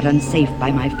is thought unsafe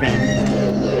by my friends.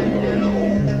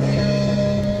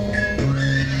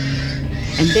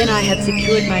 And then I have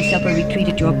secured myself a retreat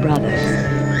at your brother's,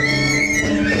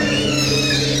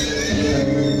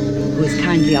 who has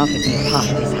kindly offered me part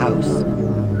of his house.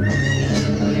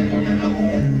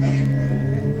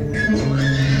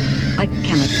 I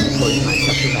cannot compose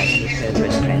myself to write any further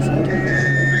at present.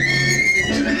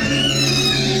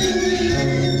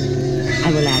 I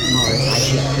will add more as I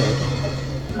hear further.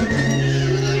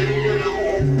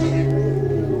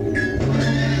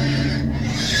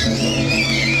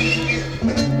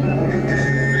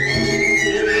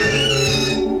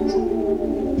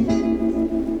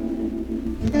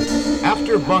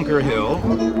 After Bunker Hill,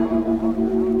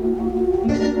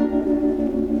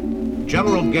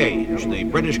 General Gage, the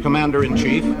British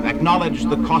commander-in-chief, acknowledged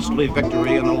the costly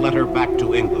victory in a letter back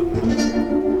to England.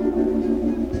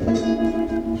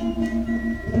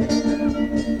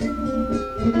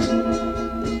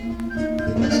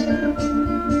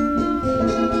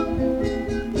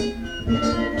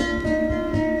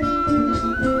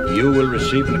 You will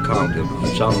receive an account of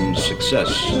some success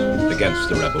against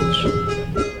the rebels.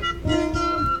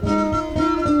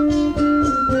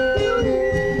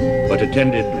 But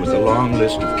attended with a long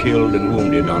list of killed and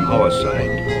wounded on our side.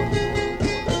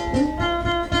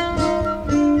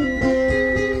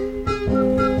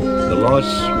 The loss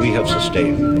we have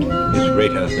sustained is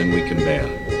greater than we can bear.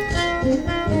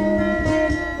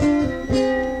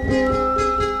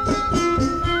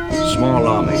 Small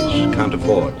armies can't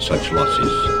afford such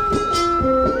losses.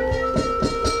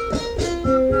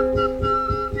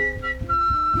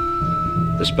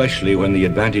 Especially when the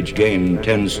advantage gained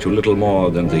tends to little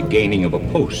more than the gaining of a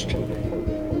post.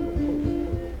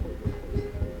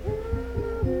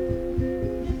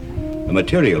 A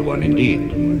material one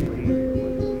indeed,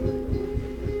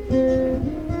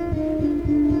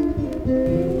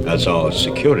 as our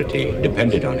security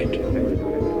depended on it.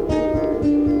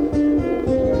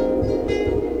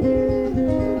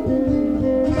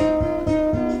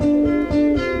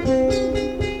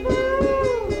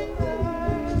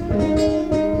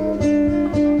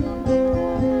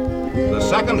 The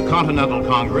Second Continental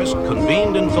Congress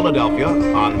convened in Philadelphia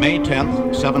on May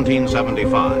 10th,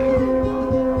 1775.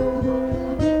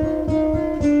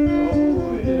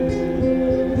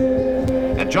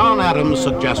 John Adams'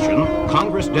 suggestion,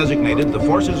 Congress designated the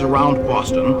forces around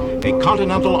Boston a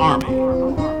Continental Army.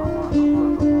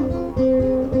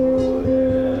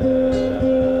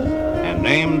 And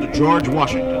named George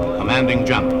Washington commanding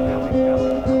general.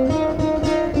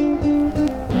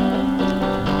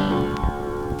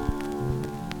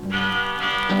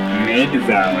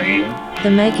 Mid-Valley. The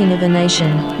making of a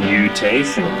nation.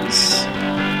 Mutations.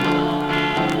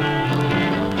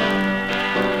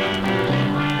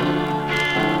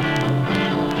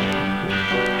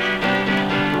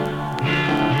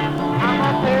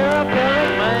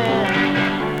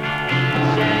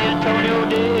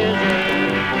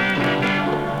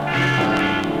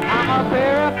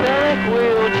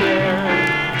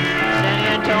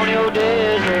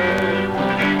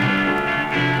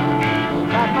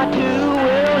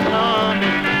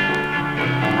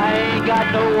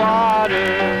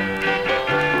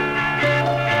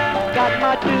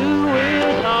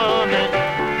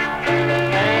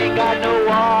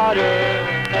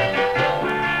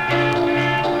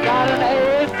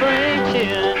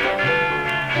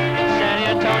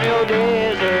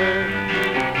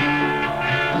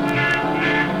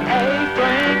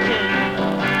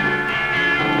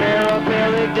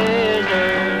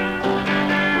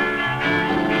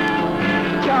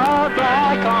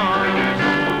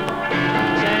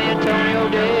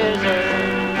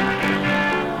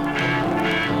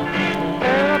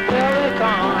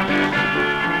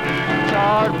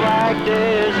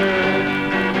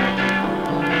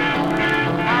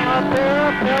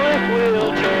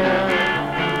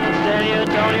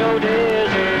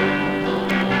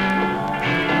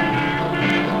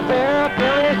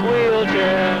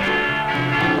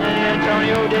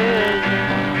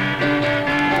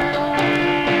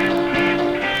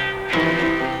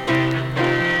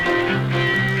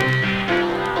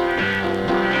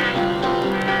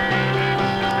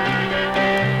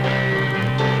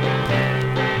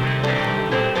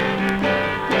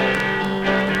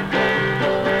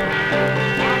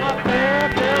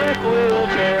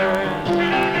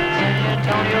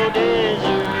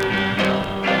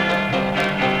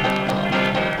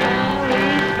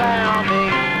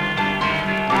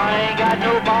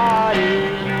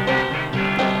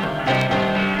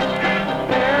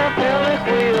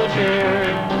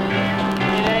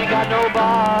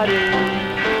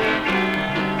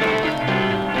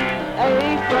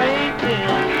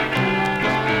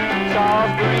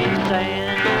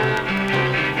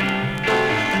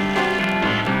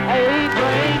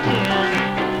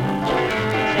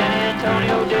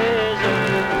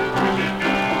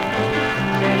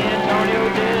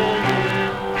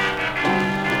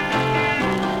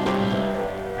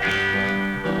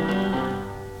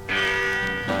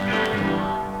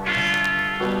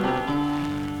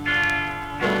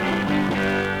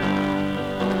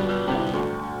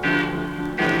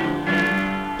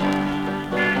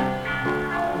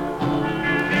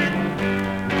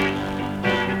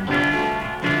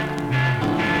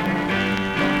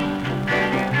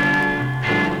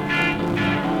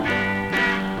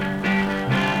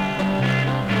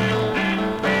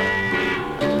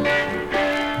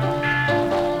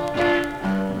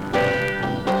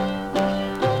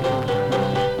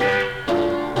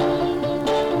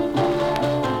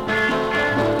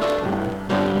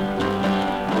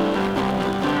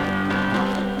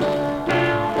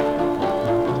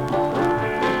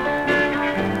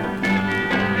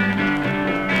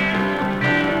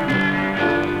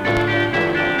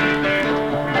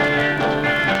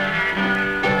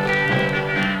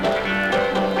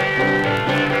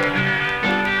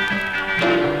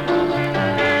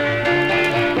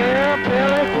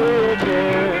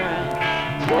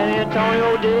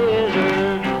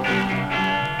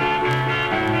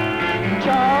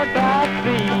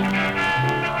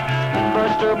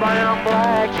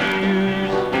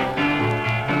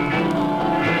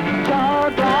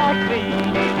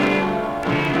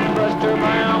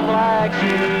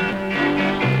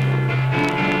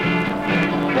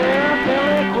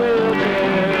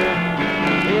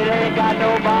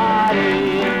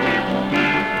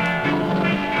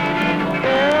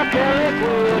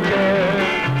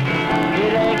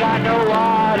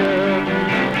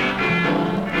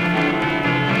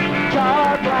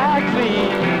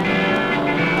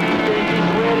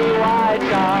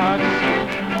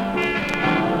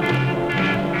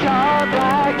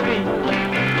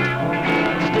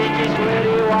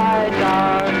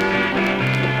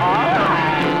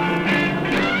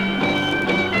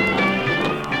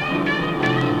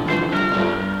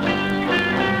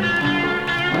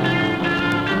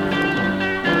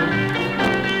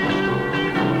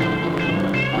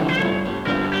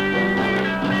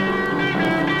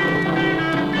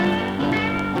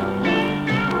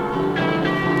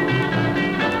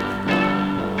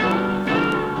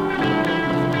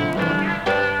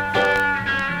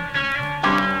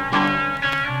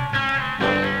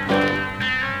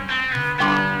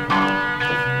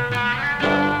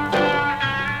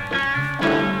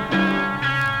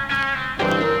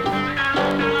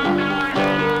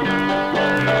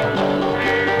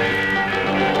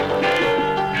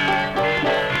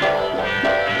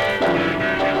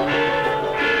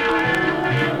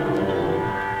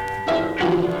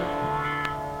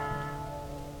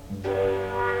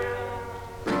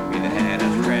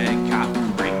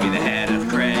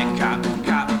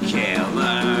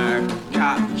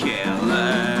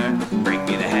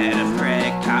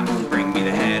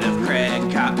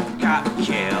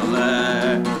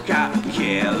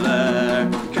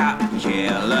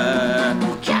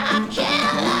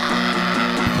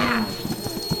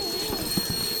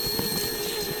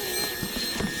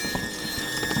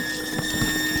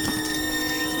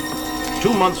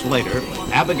 2 months later,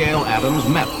 Abigail Adams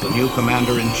met the new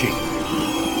commander-in-chief.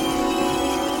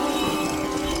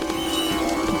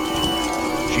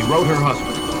 She wrote her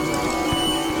husband,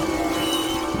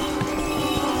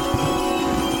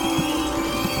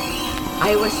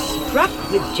 I was struck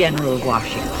with General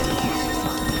Washington.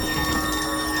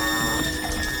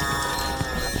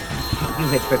 You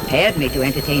had prepared me to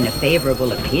entertain a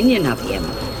favorable opinion of him.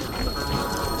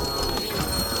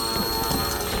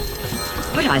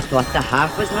 But I thought the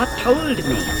half was not told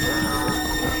me.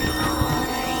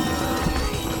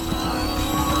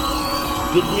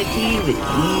 Dignity with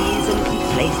ease and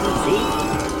complacency.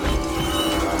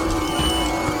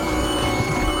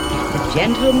 The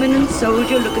gentleman and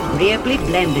soldier look agreeably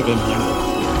blended in him.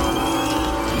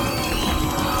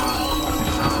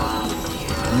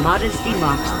 Modesty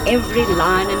marks every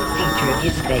line and feature of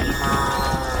his face.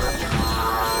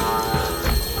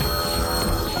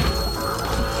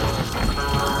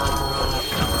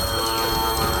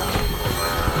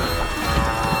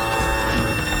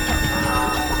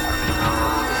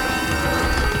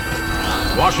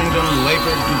 Washington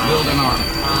labored to build an army,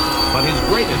 but his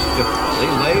greatest difficulty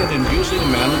lay in inducing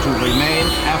men to remain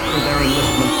after their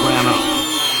enlistment ran out.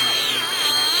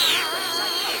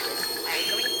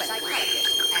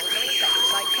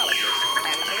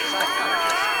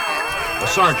 The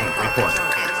sergeant reported.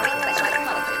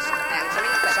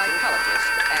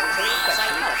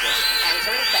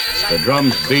 The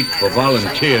drums beat for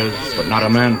volunteers, but not a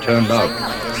man turned out.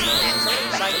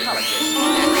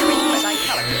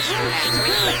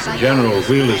 The general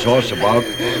wheeled his horse about,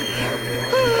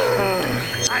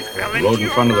 rode in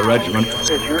front of the regiment,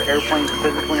 Is your airplane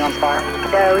physically on fire?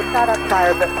 No, it's not on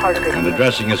fire, but part of it. and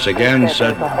addressing us again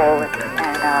said, There's a hole and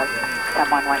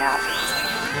someone went out.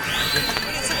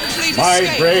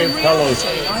 "My brave fellows,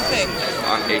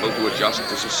 unable to adjust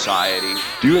to society.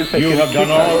 you have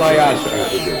done all I asked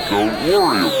you to do, Don't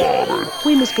worry about it.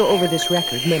 We must go over this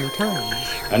record many times.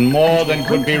 and more than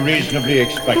could be reasonably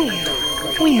expected.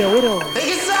 We know it all.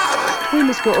 We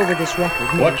must go over this record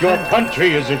many What your times.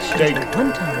 country is at stake,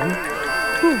 One time.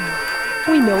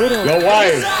 We know it all. your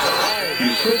wives,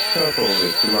 You could stop all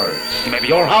this tomorrow. Maybe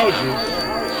your houses,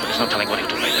 There's no telling what he'll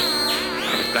do later.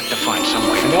 We've got to find some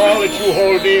way and to... all that you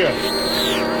hold dear.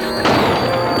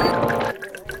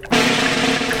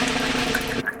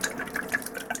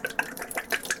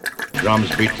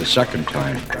 Drums beat the second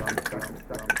time.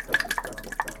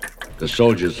 The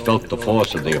soldiers felt the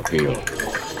force of the appeal.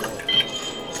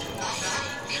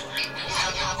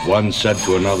 One said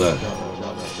to another,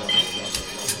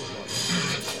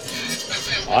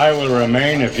 "I will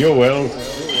remain if you will."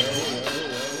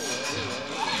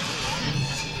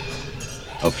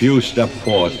 A few stepped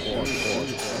forth,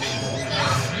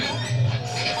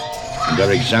 and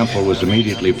their example was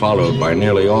immediately followed by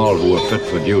nearly all who were fit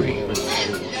for duty.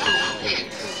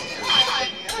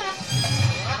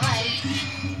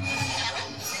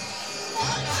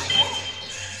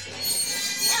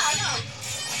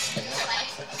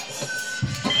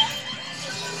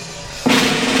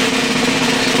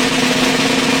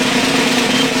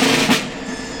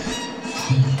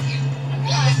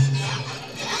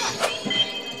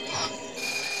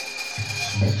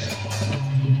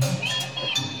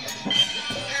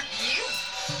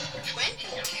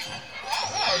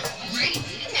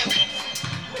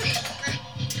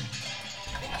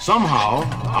 Somehow,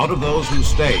 out of those who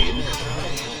stayed,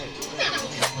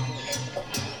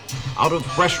 out of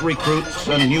fresh recruits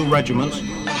and new regiments,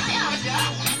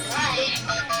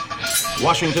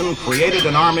 Washington created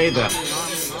an army that,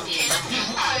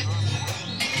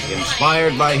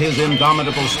 inspired by his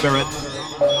indomitable spirit,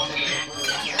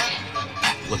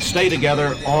 would stay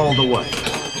together all the way.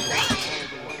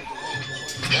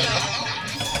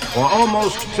 For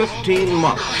almost 15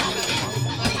 months,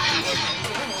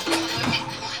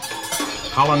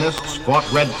 colonists fought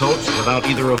redcoats without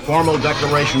either a formal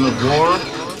declaration of war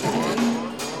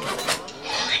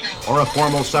or a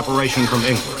formal separation from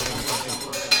England.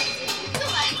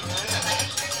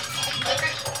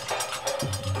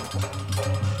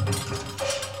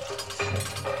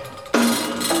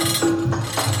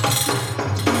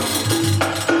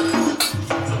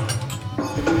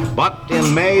 But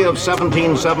in May of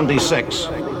 1776,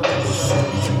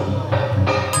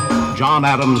 John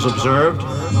Adams observed,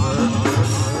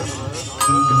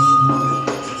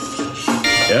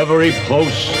 Every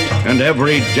post and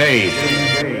every day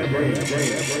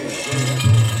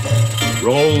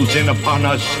rolls in upon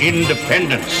us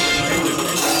independence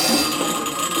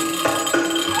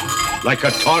like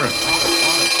a torrent.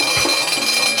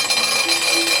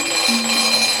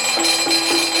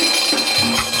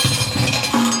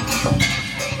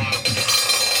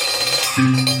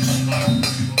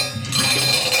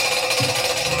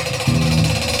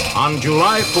 On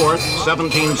July 4th,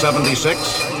 1776,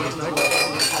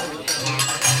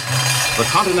 the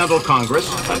Continental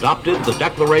Congress adopted the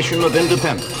Declaration of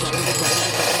Independence.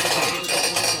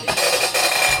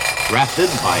 Drafted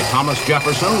by Thomas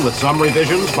Jefferson with some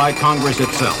revisions by Congress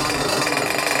itself.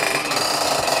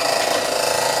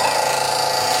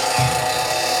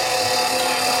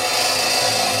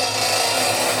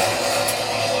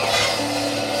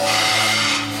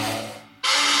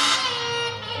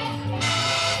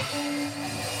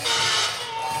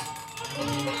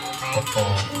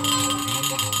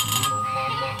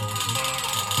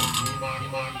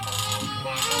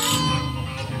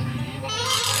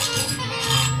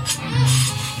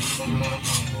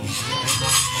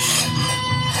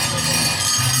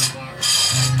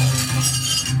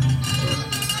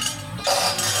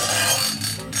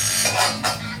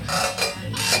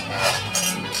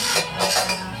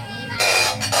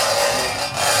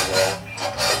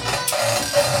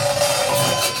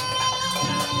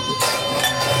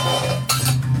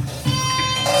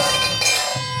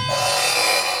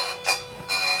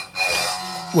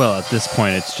 Well, at this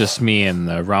point, it's just me and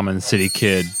the Ramen City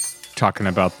Kid talking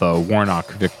about the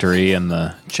Warnock victory in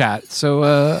the chat. So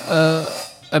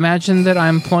imagine that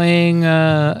I'm playing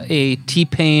a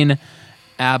T-Pain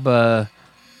ABBA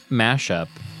mashup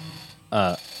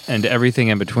and everything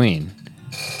in between.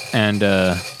 And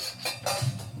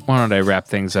why don't I wrap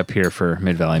things up here for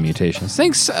Mid-Valley Mutations?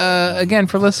 Thanks again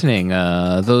for listening.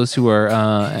 Those who are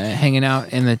hanging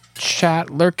out in the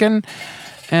chat, lurking,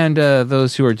 and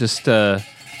those who are just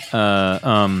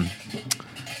moving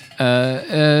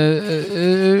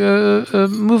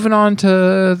on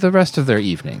to the rest of their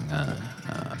evening.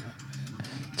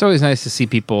 It's always nice to see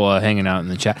people hanging out in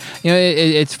the chat. You know,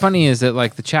 it's funny is that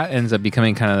like the chat ends up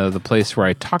becoming kind of the place where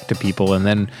I talk to people, and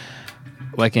then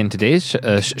like in today's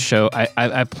show,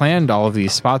 I planned all of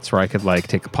these spots where I could like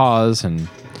take a pause and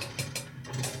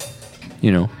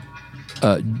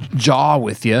jaw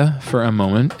with you for a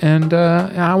moment, and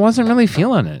I wasn't really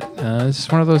feeling it. It's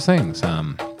just one of those things.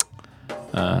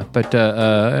 But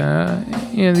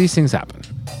these things happen.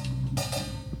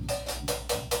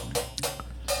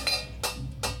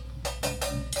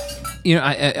 You know,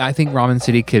 I think Ramen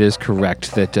City Kid is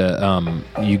correct that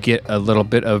you get a little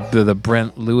bit of the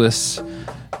Brent Lewis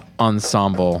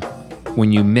ensemble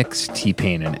when you mix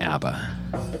T-Pain and ABBA.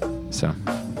 So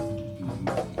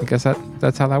I guess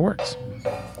that's how that works.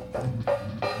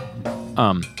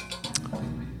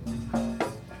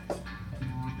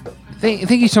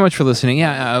 Thank you so much for listening.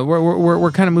 Yeah,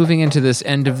 we're kind of moving into this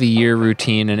end of the year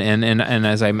routine, and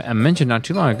as I mentioned not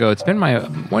too long ago, it's been my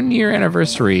 1 year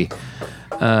anniversary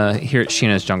here at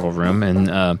Sheena's Jungle Room,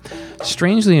 and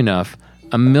strangely enough,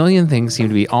 a million things seem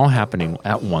to be all happening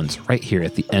at once right here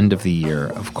at the end of the year,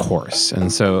 of course. And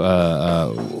so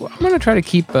I'm going to try to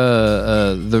keep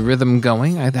the rhythm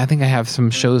going. I think I have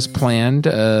some shows planned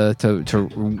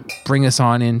to bring us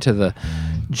on into the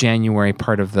January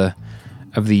part of the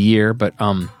year, but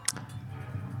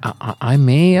I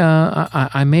may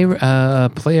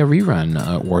play a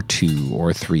rerun or two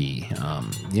or three.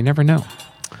 You never know.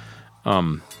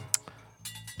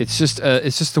 It's just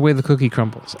the way the cookie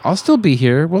crumbles. I'll still be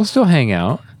here. We'll still hang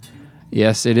out.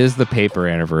 Yes, it is the paper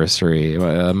anniversary.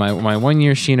 My 1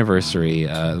 year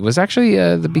Sheen-iversary was actually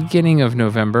the beginning of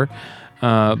November,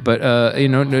 but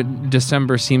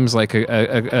December seems like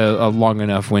a long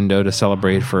enough window to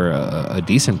celebrate for a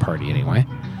decent party anyway.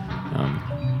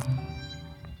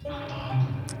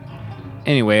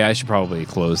 Anyway, I should probably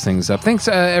close things up. Thanks,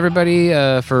 everybody,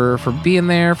 for being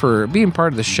there, for being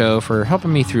part of the show, for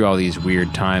helping me through all these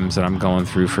weird times that I'm going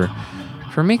through, for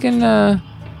making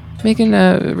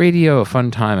radio a fun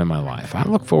time in my life. I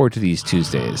look forward to these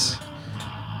Tuesdays.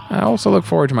 I also look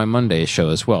forward to my Monday show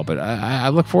as well, but I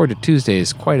look forward to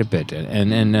Tuesdays quite a bit,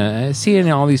 and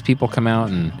seeing all these people come out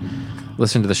and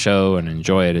listen to the show and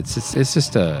enjoy it. It's just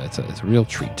it's a real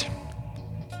treat.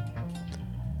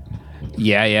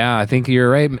 Yeah, I think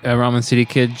you're right, Ramen City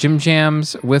Kid. Jim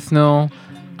Jams, Withnell.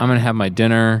 I'm going to have my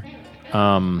dinner.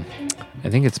 I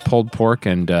think it's pulled pork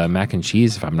and mac and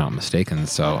cheese, if I'm not mistaken.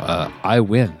 So I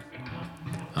win.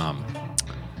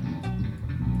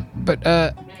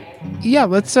 Yeah,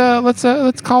 let's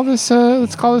call this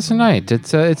a night.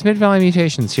 It's Mid-Valley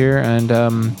Mutations here, and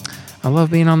I love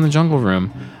being on the Jungle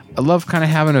Room. I love kind of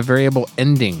having a variable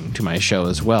ending to my show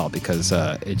as well, because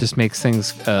it just makes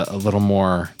things a little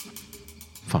more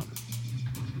fun.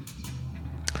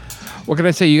 What can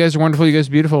I say? You guys are wonderful. You guys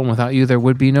are beautiful. And without you, there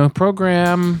would be no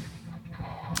program.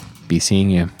 Be seeing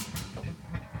you.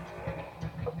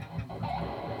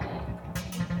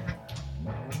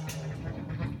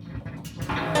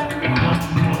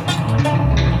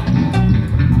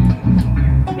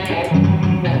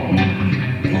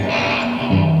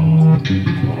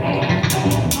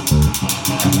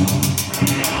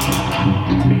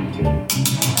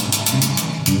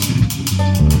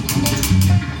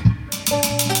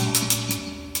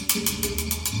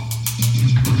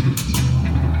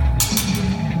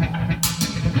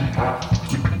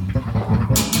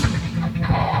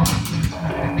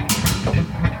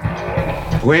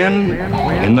 When,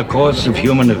 in the course of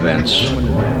human events,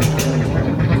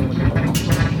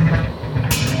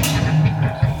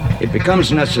 it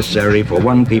becomes necessary for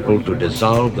one people to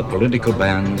dissolve the political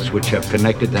bands which have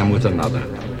connected them with another,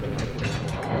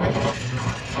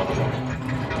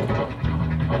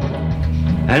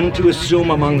 and to assume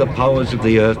among the powers of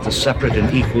the earth the separate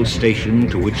and equal station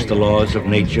to which the laws of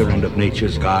nature and of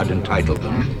nature's God entitle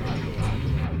them,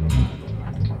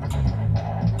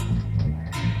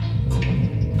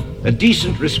 a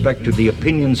decent respect to the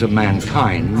opinions of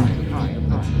mankind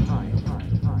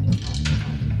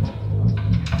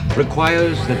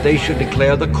requires that they should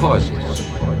declare the causes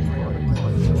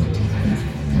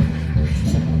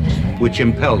which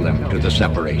impel them to the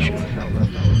separation.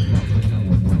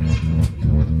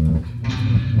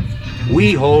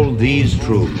 We hold these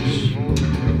truths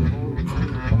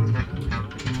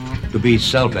to be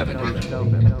self-evident,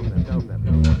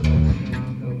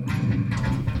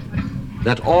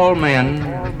 that all men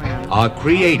are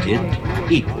created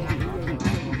equal,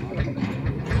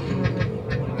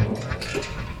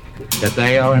 that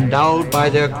they are endowed by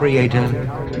their Creator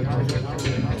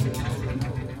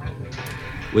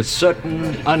with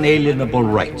certain unalienable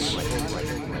rights,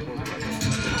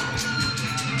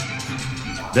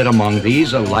 that among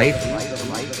these are life,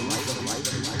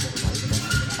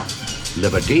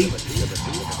 liberty,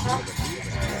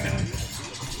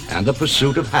 and the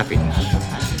pursuit of happiness.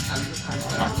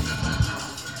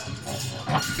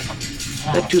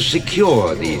 That to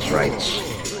secure these rights,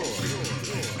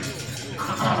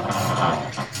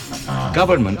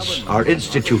 governments are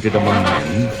instituted among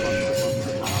men,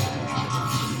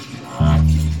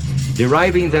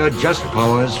 deriving their just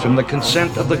powers from the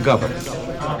consent of the governed.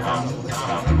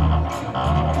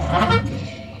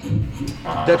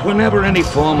 That whenever any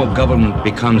form of government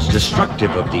becomes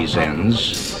destructive of these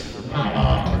ends,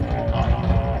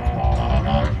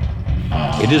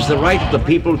 it is the right of the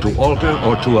people to alter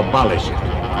or to abolish it,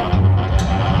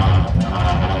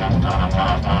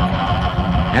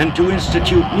 and to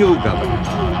institute new government,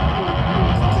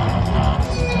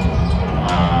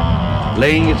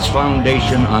 laying its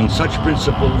foundation on such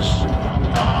principles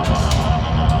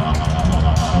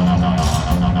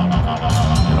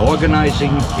and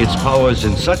organizing its powers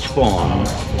in such form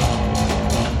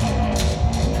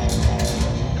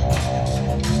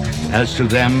as to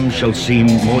them shall seem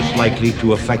most likely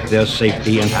to affect their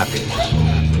safety and happiness.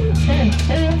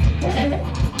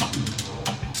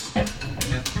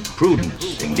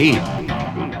 Prudence, indeed,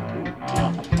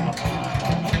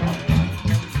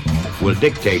 will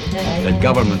dictate that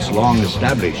governments long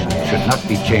established should not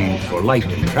be changed for light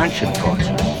and transient causes.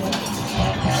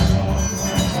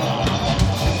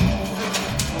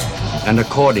 And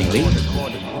accordingly,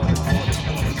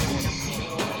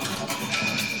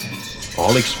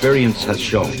 all experience has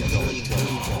shown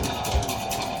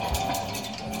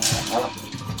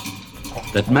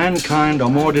that mankind are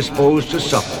more disposed to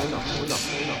suffer,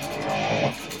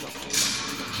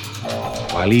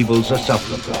 while evils are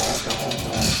sufferable,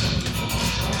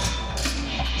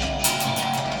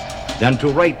 than to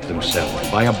right themselves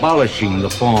by abolishing the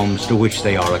forms to which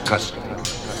they are accustomed.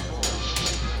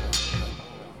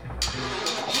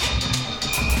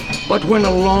 But when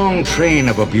a long train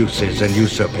of abuses and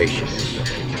usurpations,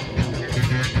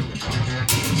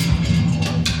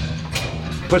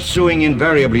 pursuing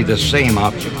invariably the same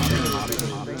object,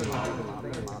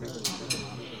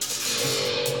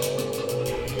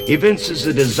 evinces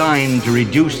a design to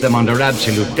reduce them under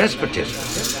absolute despotism,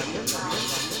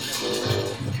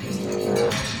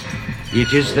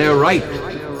 it is their right,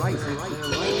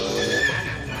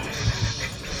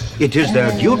 it is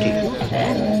their duty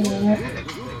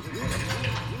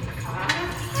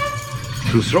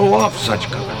to throw off such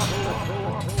government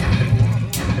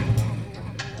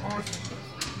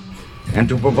and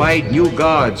to provide new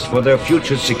guards for their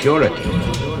future security.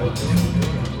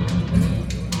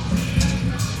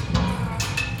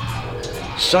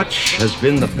 Such has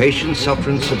been the patient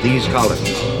sufferance of these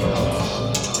colonies,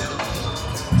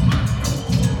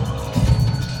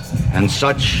 and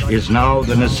such is now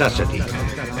the necessity.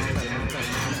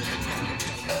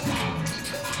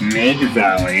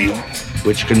 Mid-Valley,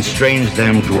 which constrains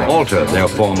them to alter their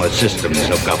former systems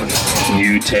of government.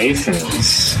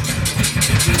 Mutations.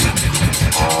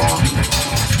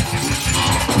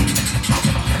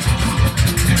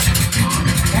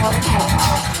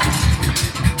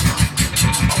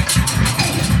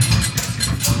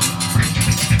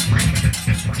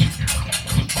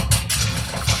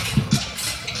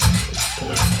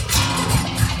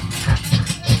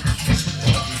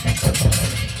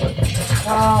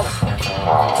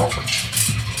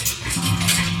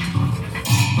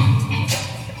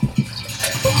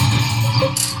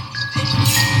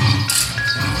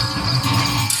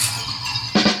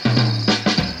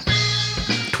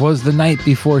 'Twas the night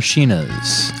before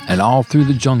Sheena's, and all through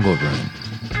the jungle room,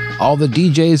 all the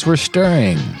DJs were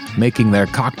stirring, making their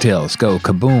cocktails go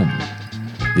kaboom.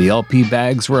 The LP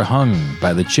bags were hung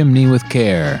by the chimney with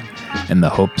care, in the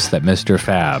hopes that Mr.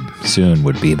 Fab soon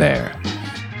would be there.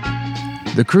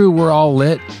 The crew were all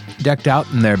lit, decked out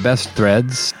in their best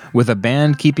threads, with a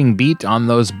band keeping beat on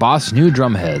those boss new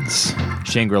drumheads.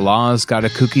 Shangri-La's got a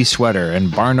kooky sweater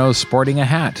and Barno's sporting a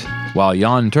hat, while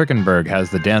Jan Turkenberg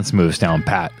has the dance moves down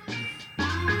pat.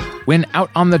 When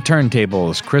out on the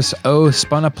turntables, Chris O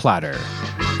spun a platter.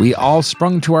 We all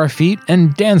sprung to our feet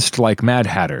and danced like Mad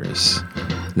Hatters.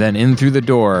 Then in through the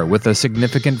door with a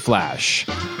significant flash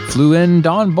flew in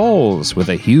Don Bowles with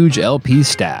a huge LP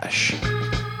stash.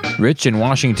 Rich in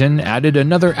Washington added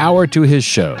another hour to his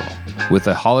show, with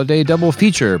a holiday double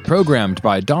feature programmed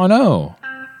by Don O.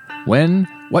 When,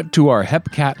 what to our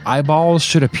hepcat eyeballs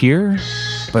should appear,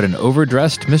 but an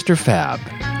overdressed Mr. Fab,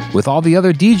 with all the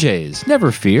other DJs,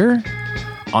 never fear.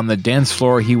 On the dance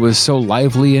floor he was so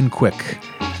lively and quick,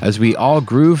 as we all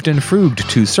grooved and fruged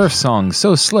to surf songs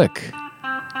so slick.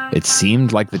 It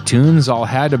seemed like the tunes all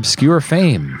had obscure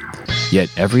fame, yet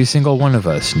every single one of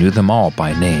us knew them all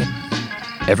by name.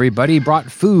 Everybody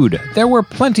brought food, there were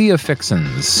plenty of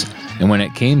fixins, and when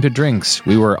it came to drinks,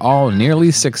 we were all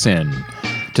nearly 6 in.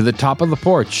 To the top of the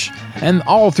porch, and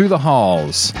all through the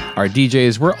halls, our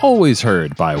DJs were always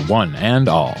heard by one and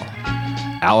all.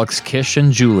 Alex Kish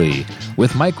and Julie,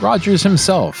 with Mike Rogers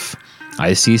himself.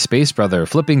 I see Space Brother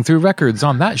flipping through records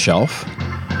on that shelf.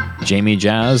 Jamie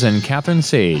Jazz and Catherine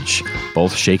Sage,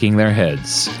 both shaking their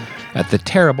heads at the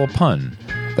terrible pun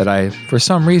that I, for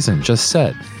some reason, just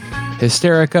said.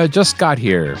 Hysterica just got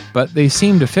here, but they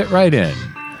seem to fit right in.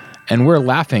 And we're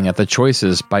laughing at the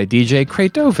choices by DJ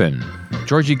Kratoven.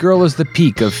 Georgie Girl is the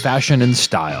peak of fashion and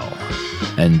style.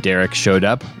 And Derek showed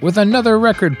up with another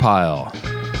record pile.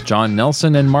 John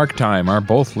Nelson and Mark Time are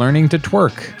both learning to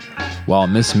twerk, while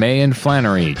Miss May and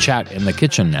Flannery chat in the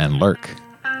kitchen and lurk.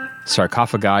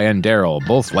 Sarcophagi and Daryl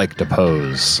both like to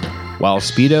pose, while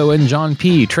Speedo and John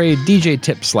P. trade DJ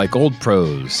tips like old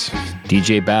pros.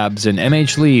 DJ Babs and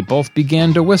MH Lee both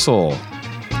began to whistle,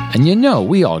 and you know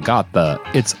we all got the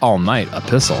 "It's All Night"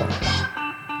 epistle.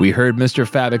 We heard Mr.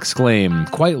 Fab exclaim,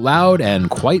 quite loud and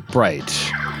quite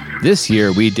bright, "This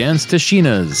year we dance to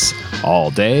Sheena's,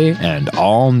 all day and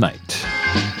all night."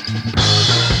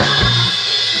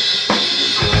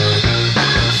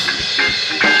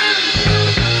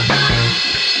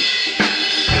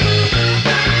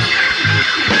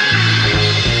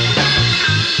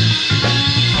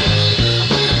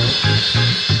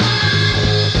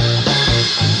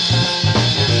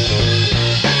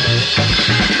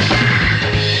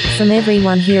 From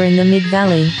everyone here in the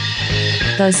Mid-Valley,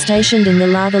 those stationed in the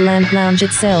Lava Lamp Lounge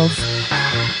itself,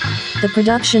 the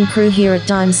production crew here at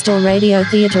Dime Store Radio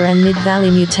Theatre and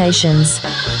Mid-Valley Mutations,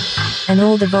 and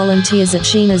all the volunteers at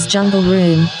Sheena's Jungle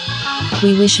Room,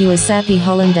 we wish you a sappy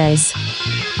hollandaise,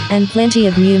 and plenty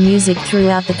of new music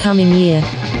throughout the coming year.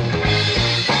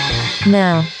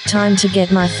 Now, time to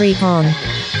get my freak on.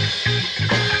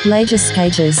 Lager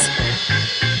skaters.